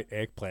 There's white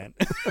eggplant.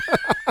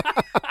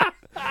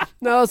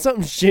 No,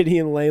 something shitty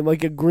and lame,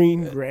 like a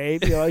green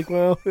grape. You're like,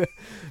 well,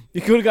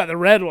 you could have got the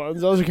red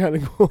ones. Those are kind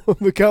of cool.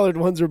 The colored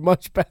ones are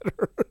much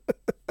better.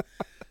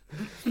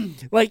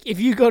 Like, if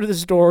you go to the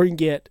store and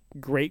get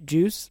grape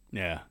juice,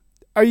 Yeah.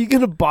 are you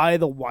going to buy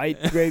the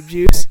white grape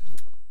juice?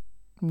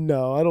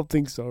 No, I don't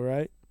think so,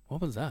 right?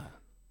 What was that?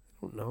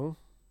 I don't know.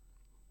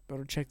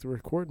 Better check the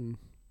recording.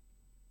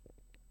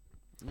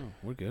 Oh,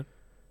 we're good.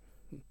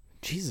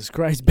 Jesus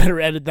Christ, better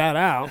edit that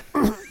out.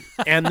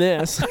 And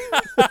this.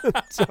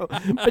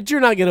 But you're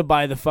not going to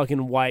buy the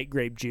fucking white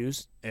grape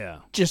juice. Yeah.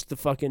 Just the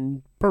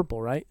fucking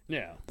purple, right?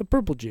 Yeah. The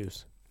purple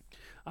juice.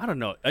 I don't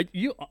know.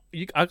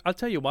 I'll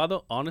tell you why,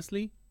 though.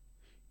 Honestly,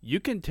 you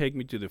can take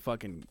me to the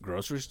fucking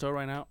grocery store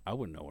right now. I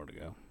wouldn't know where to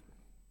go.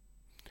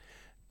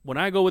 When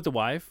I go with the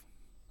wife,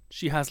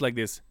 she has like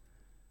this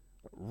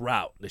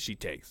route that she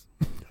takes.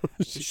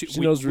 She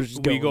knows where she's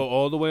going. We go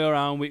all the way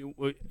around.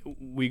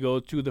 We go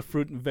to the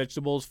fruit and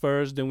vegetables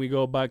first. Then we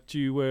go back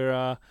to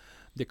where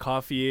the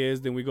coffee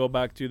is. Then we go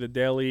back to the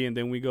deli, and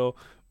then we go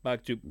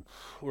back to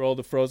where all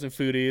the frozen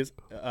food is.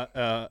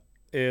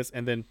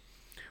 And then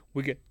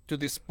we get to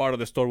this part of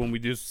the store when we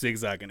do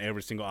zigzag in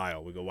every single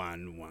aisle. We go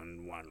one.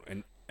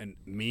 And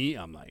me,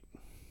 I'm like,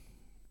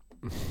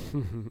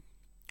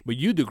 but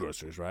you do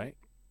groceries, right?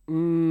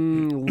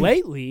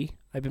 Lately,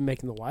 I've been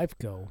making the wife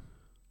go.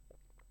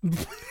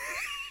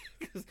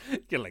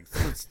 You're like,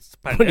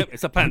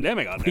 it's a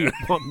pandemic out there. You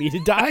want me to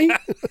die?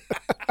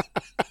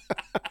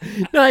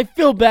 No, I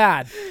feel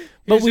bad.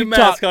 But Here's your we've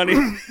mask, talked.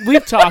 honey.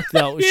 We've talked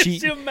though.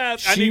 Here's your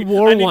mask. I she need-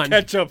 wore I need one.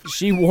 ketchup.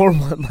 She wore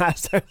one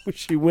last time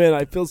she went.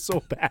 I feel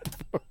so bad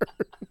for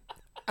her.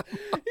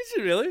 Is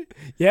she really?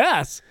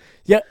 Yes.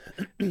 Yeah.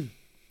 Oh.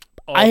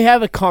 I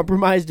have a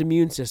compromised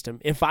immune system.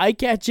 If I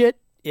catch it,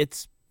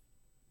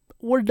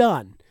 we're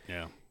done.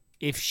 Yeah.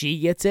 If she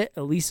gets it,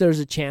 at least there's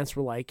a chance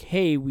we're like,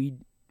 hey,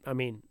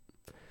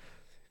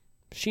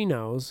 she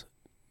knows.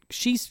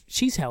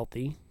 She's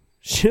healthy.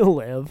 She'll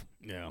live.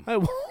 Yeah. I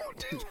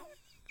won't.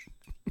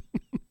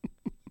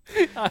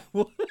 I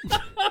will.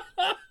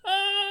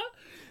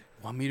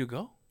 Want me to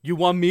go? You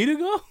want me to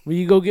go? Will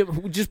you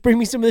go just bring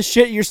me some of the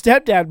shit your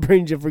stepdad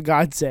brings you, for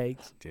God's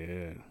sakes.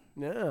 Dude.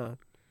 Yeah.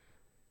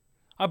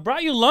 I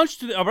brought you lunch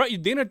today. I brought you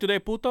dinner today,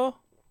 puto.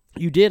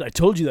 You did. I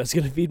told you that's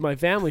going to feed my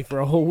family for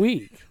a whole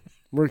week.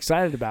 We're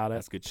excited about it.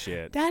 That's good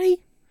shit.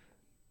 Daddy,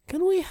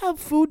 can we have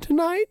food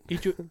tonight?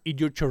 Eat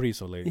your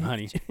chorizo, lady,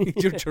 honey.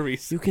 Eat your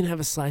chorizo. You can have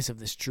a slice of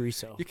this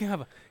chorizo. You can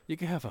have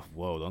a.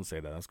 Whoa! Don't say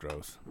that. That's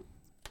gross.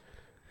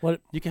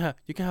 What? You can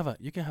have a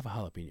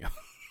jalapeno.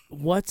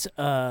 What's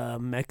a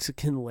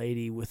Mexican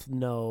lady with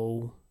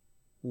no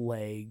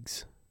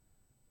legs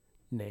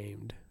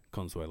named?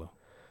 Consuelo.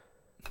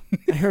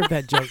 I heard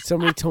that joke.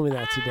 Somebody told me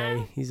that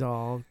today. He's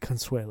all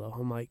Consuelo.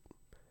 I'm like,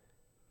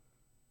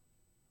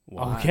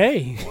 Why?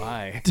 okay.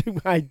 Why?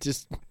 Dude,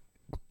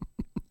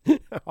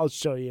 I'll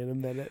show you in a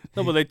minute.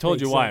 No, but they told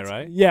Makes you why, sense.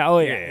 right? Yeah. Oh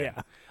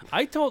yeah.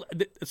 I told.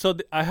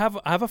 I have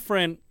a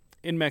friend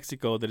in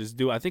Mexico that is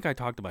I think I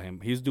talked about him.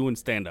 He's doing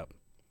stand up,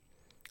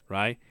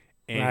 right?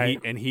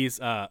 And he's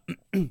right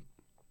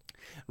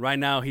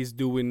now he's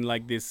doing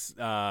like this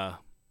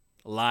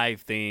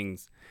live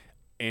things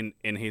in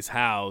his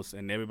house,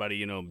 and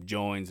everybody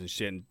joins and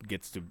shit and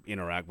gets to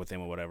interact with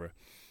him or whatever.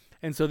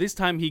 And so this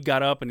time he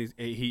got up and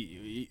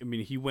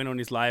he went on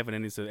his live, and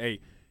then he said, "Hey,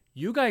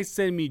 you guys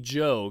send me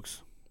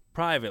jokes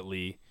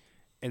privately,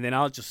 and then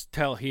I'll just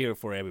tell here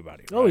for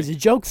everybody." Oh, right? he's a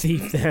joke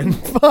thief then.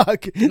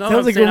 Fuck. No, Sounds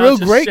I'm like saying a I'll real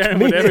just great share 'em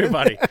with comedian.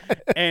 everybody.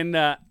 And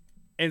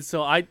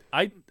so I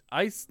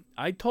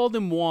told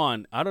him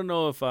one. I don't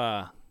know if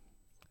do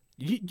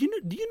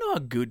you know a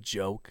good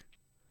joke?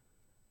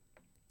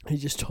 He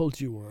just told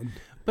you one.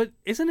 But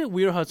isn't it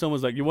weird how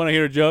someone's like, "You want to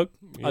hear a joke?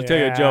 I'll tell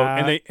you a joke,"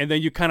 and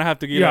then you kind of have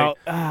to get Yo,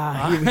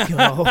 like, here we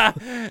go.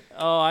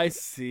 "Oh, I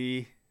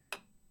see."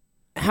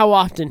 How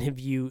often have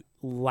you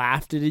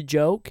laughed at a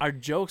joke Are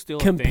jokes still a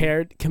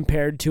thing?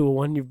 compared to a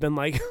one you've been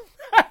like,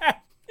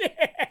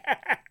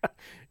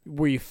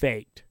 were you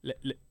faked?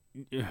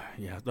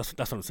 Yeah, that's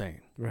what I'm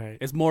saying. Right.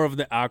 It's more of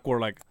the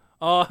awkward, like,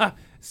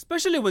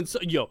 especially when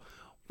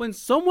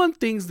someone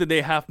thinks that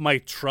they have my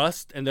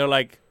trust, and they're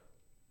like,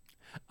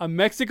 a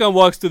Mexican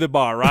walks to the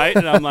bar, right?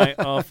 And I'm like,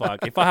 oh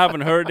fuck, if I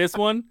haven't heard this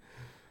one,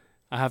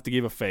 I have to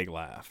give a fake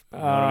laugh. You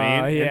know what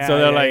I mean? Yeah, and so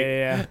they're like,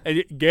 yeah.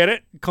 "And get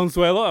it,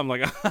 Consuelo?" I'm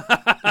like,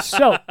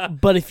 So,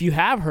 but if you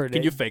have heard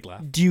can it, you fake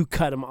laugh? do you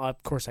cut him off?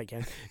 Of course I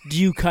can. Do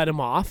you cut him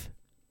off,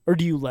 or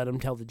do you let him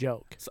tell the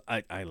joke? So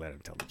I let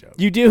him tell the joke.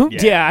 You do?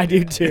 Yeah, I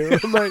do too.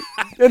 I'm like,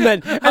 and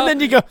then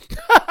you go.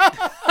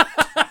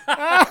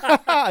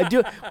 I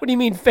do. What do you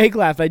mean fake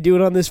laugh? I do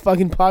it on this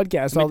fucking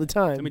podcast all the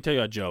time. Let me tell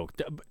you a joke.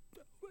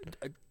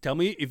 Tell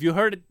me if you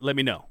heard it. Let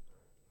me know.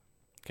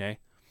 Okay.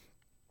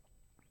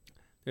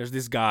 There's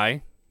this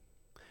guy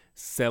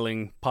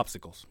selling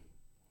popsicles,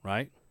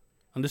 right,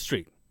 on the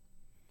street.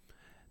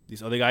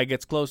 This other guy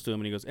gets close to him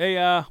and he goes, "Hey,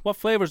 what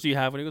flavors do you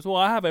have?" And he goes, "Well,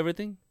 I have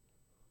everything.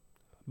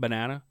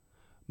 Banana,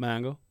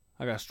 mango.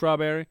 I got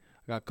strawberry.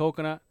 I got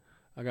coconut.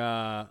 I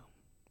got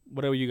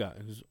whatever you got."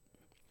 He goes,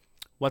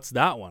 "What's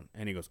that one?"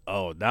 And he goes,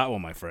 "Oh, that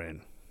one, my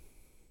friend.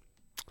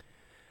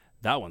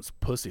 That one's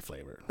pussy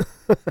flavored."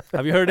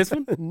 Have you heard this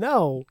one?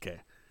 No. Okay.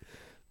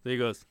 So he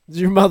goes, Does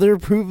your mother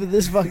approve of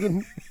this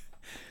fucking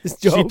this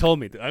joke? she told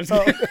me to. I'm just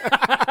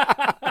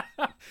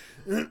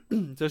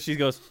kidding. So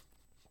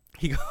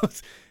he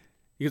goes,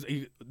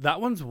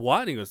 "That one's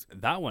what?" And he goes,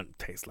 "That one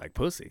tastes like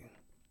pussy."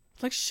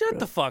 It's like, shut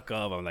the fuck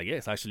up. I'm like, "Yeah,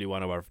 it's actually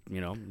one of our,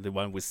 the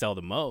one we sell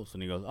the most."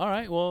 And he goes, "All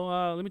right,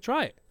 well, let me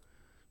try it."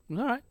 All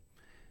right.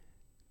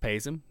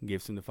 Pays him,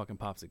 gives him the fucking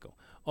popsicle.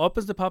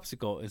 Opens the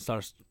popsicle and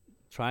starts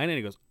trying it. And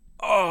he goes,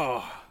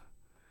 "Oh."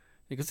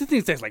 He goes, "This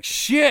thing tastes like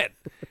shit."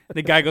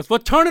 The guy goes, "Well,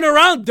 turn it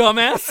around,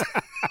 dumbass."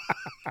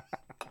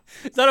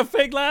 Is that a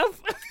fake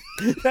laugh?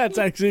 That's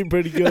actually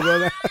pretty good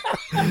one.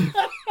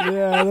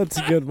 Yeah, that's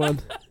a good one.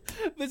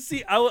 But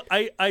see,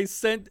 I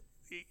sent.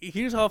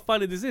 Here's how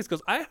funny this is,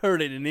 because I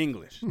heard it in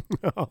English,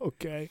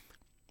 Okay.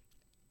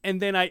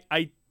 and then I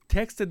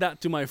texted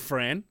that to my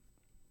friend.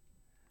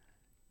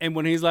 And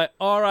when he's like,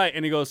 "All right,"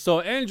 and he goes,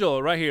 "So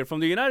Angel, right here from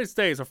the United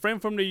States, a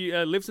friend from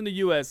the lives in the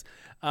U.S.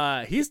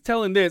 He's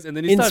telling this," and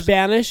then he In starts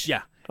Spanish?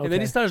 yeah, and then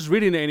he Okay. starts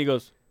reading it, and he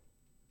goes,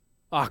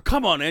 "Oh,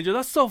 come on, Angel,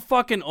 that's so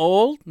fucking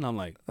old." And I'm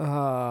like,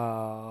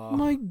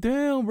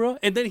 "Damn, bro."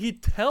 And then he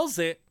tells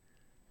it.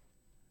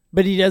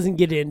 But he doesn't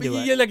get into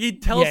Yeah, it. like he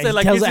tells Yeah, he it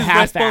like tells it's it his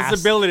half-assed.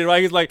 responsibility,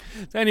 right? He's like,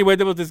 so anyway,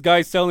 there was this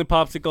guy selling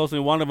popsicles,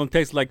 and one of them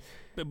tastes like,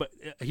 but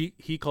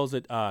he calls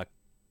it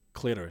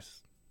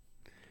clitoris.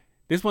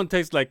 this one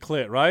tastes like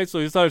clit, right? So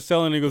he started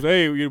selling. He goes,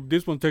 hey,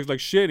 this one tastes like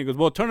shit. And he goes,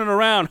 well, turn it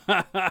around.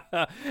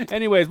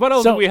 Anyways, what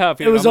else do we have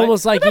here? It was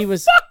almost like he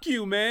was. Fuck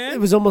you, man. It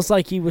was almost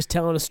like he was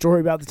telling a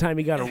story about the time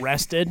he got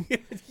arrested,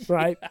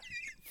 right?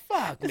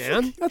 Fuck,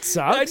 man, that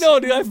sucks. I know,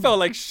 dude. I felt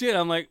like shit.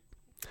 I'm like,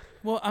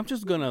 well, I'm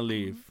just gonna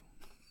leave.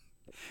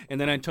 And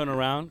then I turned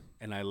around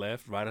and I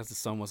left right as the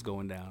sun was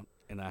going down,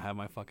 and I had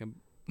my fucking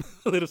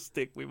little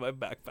stick with my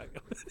backpack.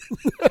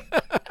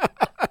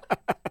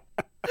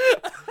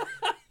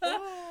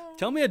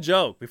 Tell me a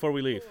joke before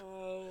we leave.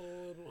 Oh,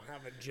 I don't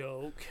have a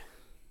joke.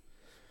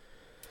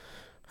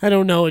 I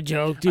don't know a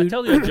joke, dude. I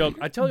tell you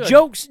a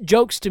joke.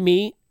 Jokes to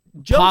me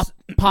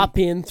pop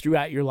in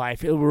throughout your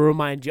life. It will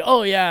remind you.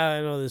 Oh yeah, I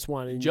know this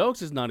one. And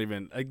jokes is not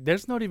even like.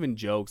 There's not even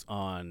jokes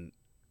on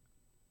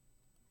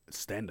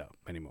stand up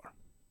anymore.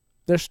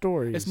 They're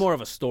stories. It's more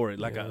of a story,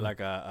 like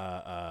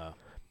a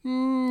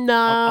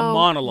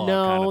monologue.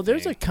 No, kind of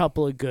there's thing. a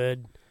couple of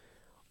good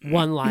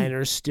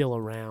one-liners still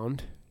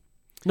around.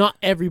 Not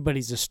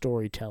everybody's a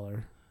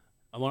storyteller.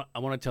 I want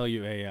to tell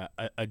you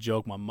a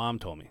joke my mom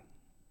told me.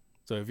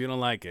 So if you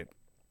don't like it,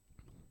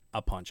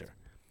 I'll punch her.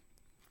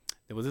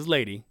 There was this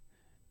lady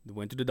that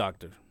went to the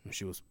doctor. And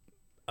she was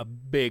a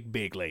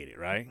big lady,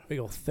 right? Big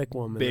old thick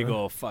woman. Big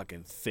old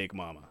fucking thick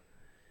mama.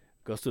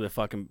 Goes to the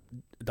fucking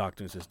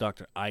doctor and says,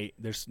 Doctor,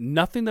 there's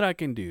nothing that I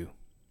can do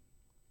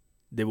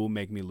that will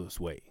make me lose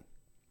weight.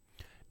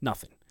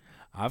 Nothing.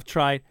 I've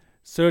tried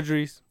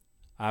surgeries.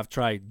 I've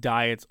tried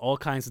diets, all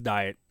kinds of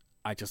diet.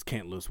 I just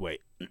can't lose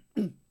weight.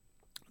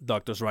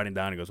 Doctor's writing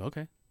down. He goes,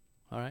 okay,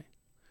 all right.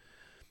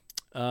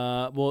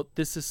 Well,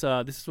 this is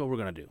what we're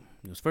gonna do.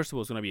 He goes, first of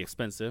all, it's gonna be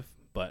expensive,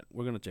 but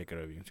we're gonna take care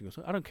of you. She goes,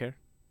 I don't care.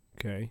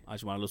 Okay. I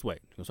just want to lose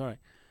weight. He goes, all right.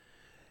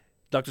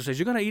 Doctor says,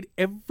 you're gonna eat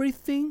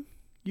everything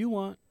you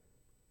want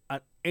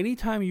at any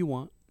time you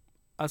want,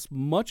 as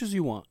much as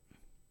you want,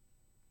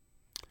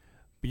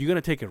 but you're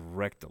gonna take it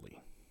rectally.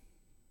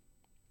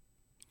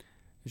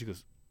 And she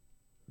goes,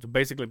 so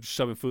basically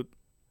shoving food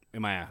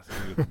in my ass.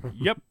 And he goes,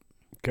 yep.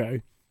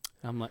 Okay.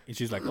 I'm like, and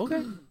she's like,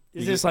 okay.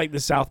 Is this like the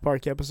South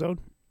Park episode?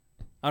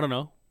 I don't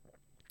know.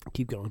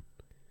 Keep going.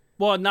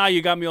 Well, now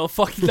you got me all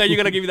fucking. Now you're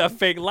gonna give me that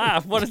fake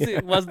laugh. What is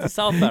it? What's the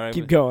South Park?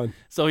 Keep going.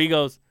 So he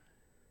goes,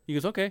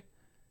 okay.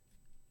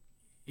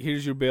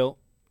 Here's your bill.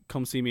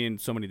 Come see me in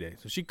so many days.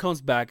 So she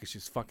comes back and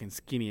she's fucking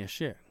skinny as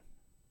shit,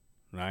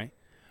 right?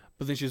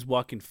 But then she's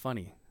walking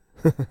funny.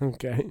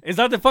 Okay. Is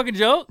that the fucking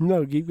joke?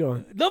 No, keep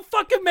going. Don't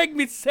fucking make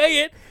me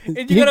say it, and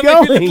Keep you're gonna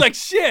make me going. look like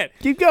shit.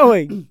 Keep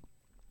going.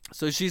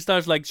 So she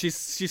starts like she's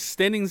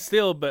standing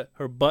still, but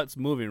her butt's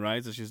moving,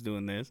 right? So she's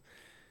doing this.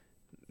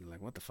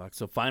 Like, what the fuck?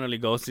 So finally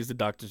goes, sees the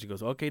doctor. She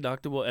goes, okay,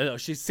 doctor. Well,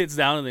 she sits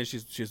down and then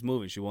she's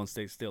moving. She won't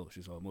stay still.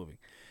 She's all moving.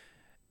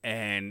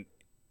 And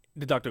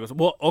the doctor goes,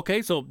 well,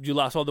 okay, so you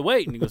lost all the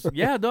weight. And he goes,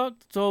 yeah, doc.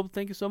 So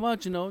thank you so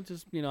much. I'm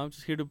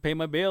just here to pay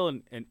my bill.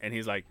 And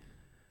he's like,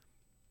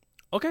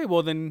 okay,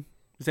 well then,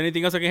 is there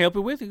anything else I can help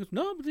you with? He goes,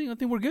 no, I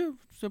think we're good.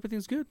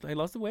 Everything's good. I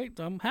lost the weight.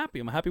 I'm happy.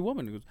 I'm a happy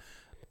woman. He goes,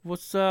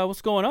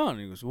 what's going on? And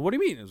he goes, well, what do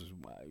you mean? He goes,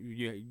 well,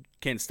 you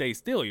can't stay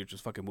still. You're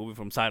just fucking moving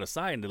from side to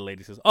side. And the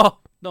lady says, oh,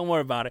 don't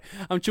worry about it.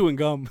 I'm chewing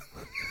gum.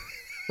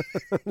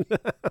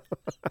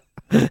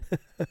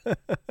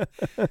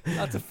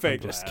 That's a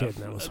fake. I'm just laugh.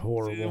 kidding. That was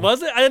horrible.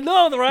 Was it? I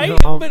know,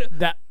 right? No, But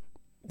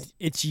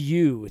it's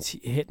you. It's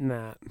hitting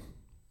that.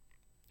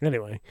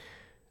 Anyway,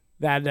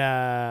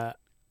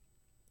 that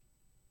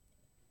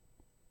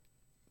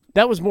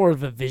was more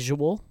of a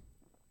visual.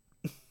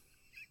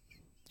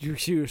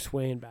 You were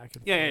swaying back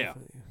and forth. Yeah.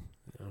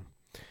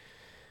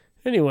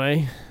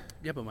 Anyway.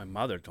 Yeah, but my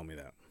mother told me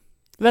that.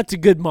 That's a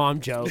good mom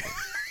joke.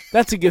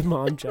 That's a good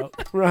mom joke,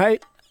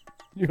 right?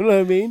 You know what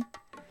I mean?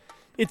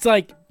 It's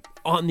like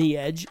on the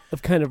edge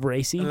of kind of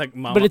racy. Like,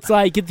 Mama, but it's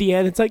like at the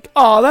end, it's like,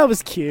 oh, that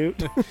was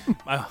cute.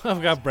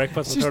 I've got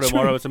breakfast with her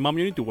tomorrow. I said, Mom,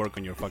 you need to work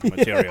on your fucking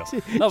material.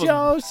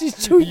 Joe,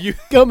 she's chewing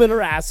gum in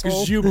her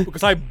asshole.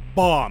 Because I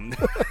bombed.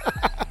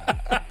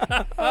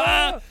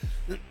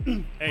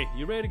 Hey,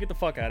 you ready to get the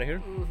fuck out of here?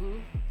 Mm-hmm.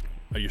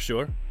 Are you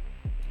sure?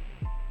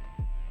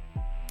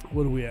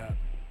 What are we at?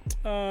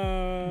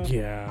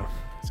 Yeah.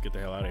 Let's get the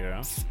hell out of here,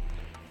 huh?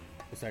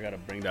 Guess I gotta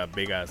bring that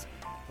big ass,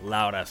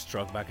 loud ass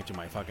truck back into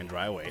my fucking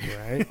driveway.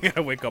 Right.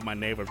 Gotta wake up my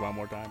neighbors one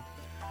more time.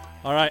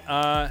 All right.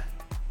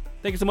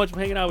 Thank you so much for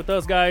hanging out with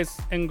us, guys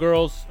and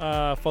girls.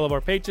 Follow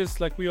our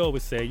pages, like we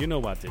always say. You know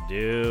what to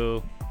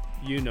do.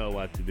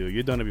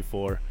 You've done it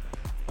before.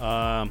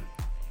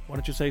 Why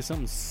don't you say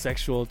something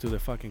sexual to the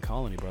fucking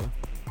colony, brother?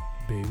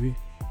 Baby,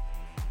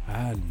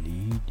 I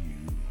need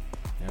you.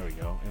 There we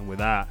go. And with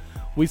that,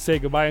 we say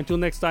goodbye. Until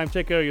next time,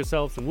 take care of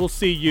yourselves, and we'll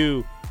see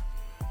you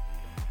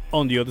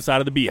on the other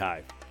side of the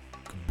beehive.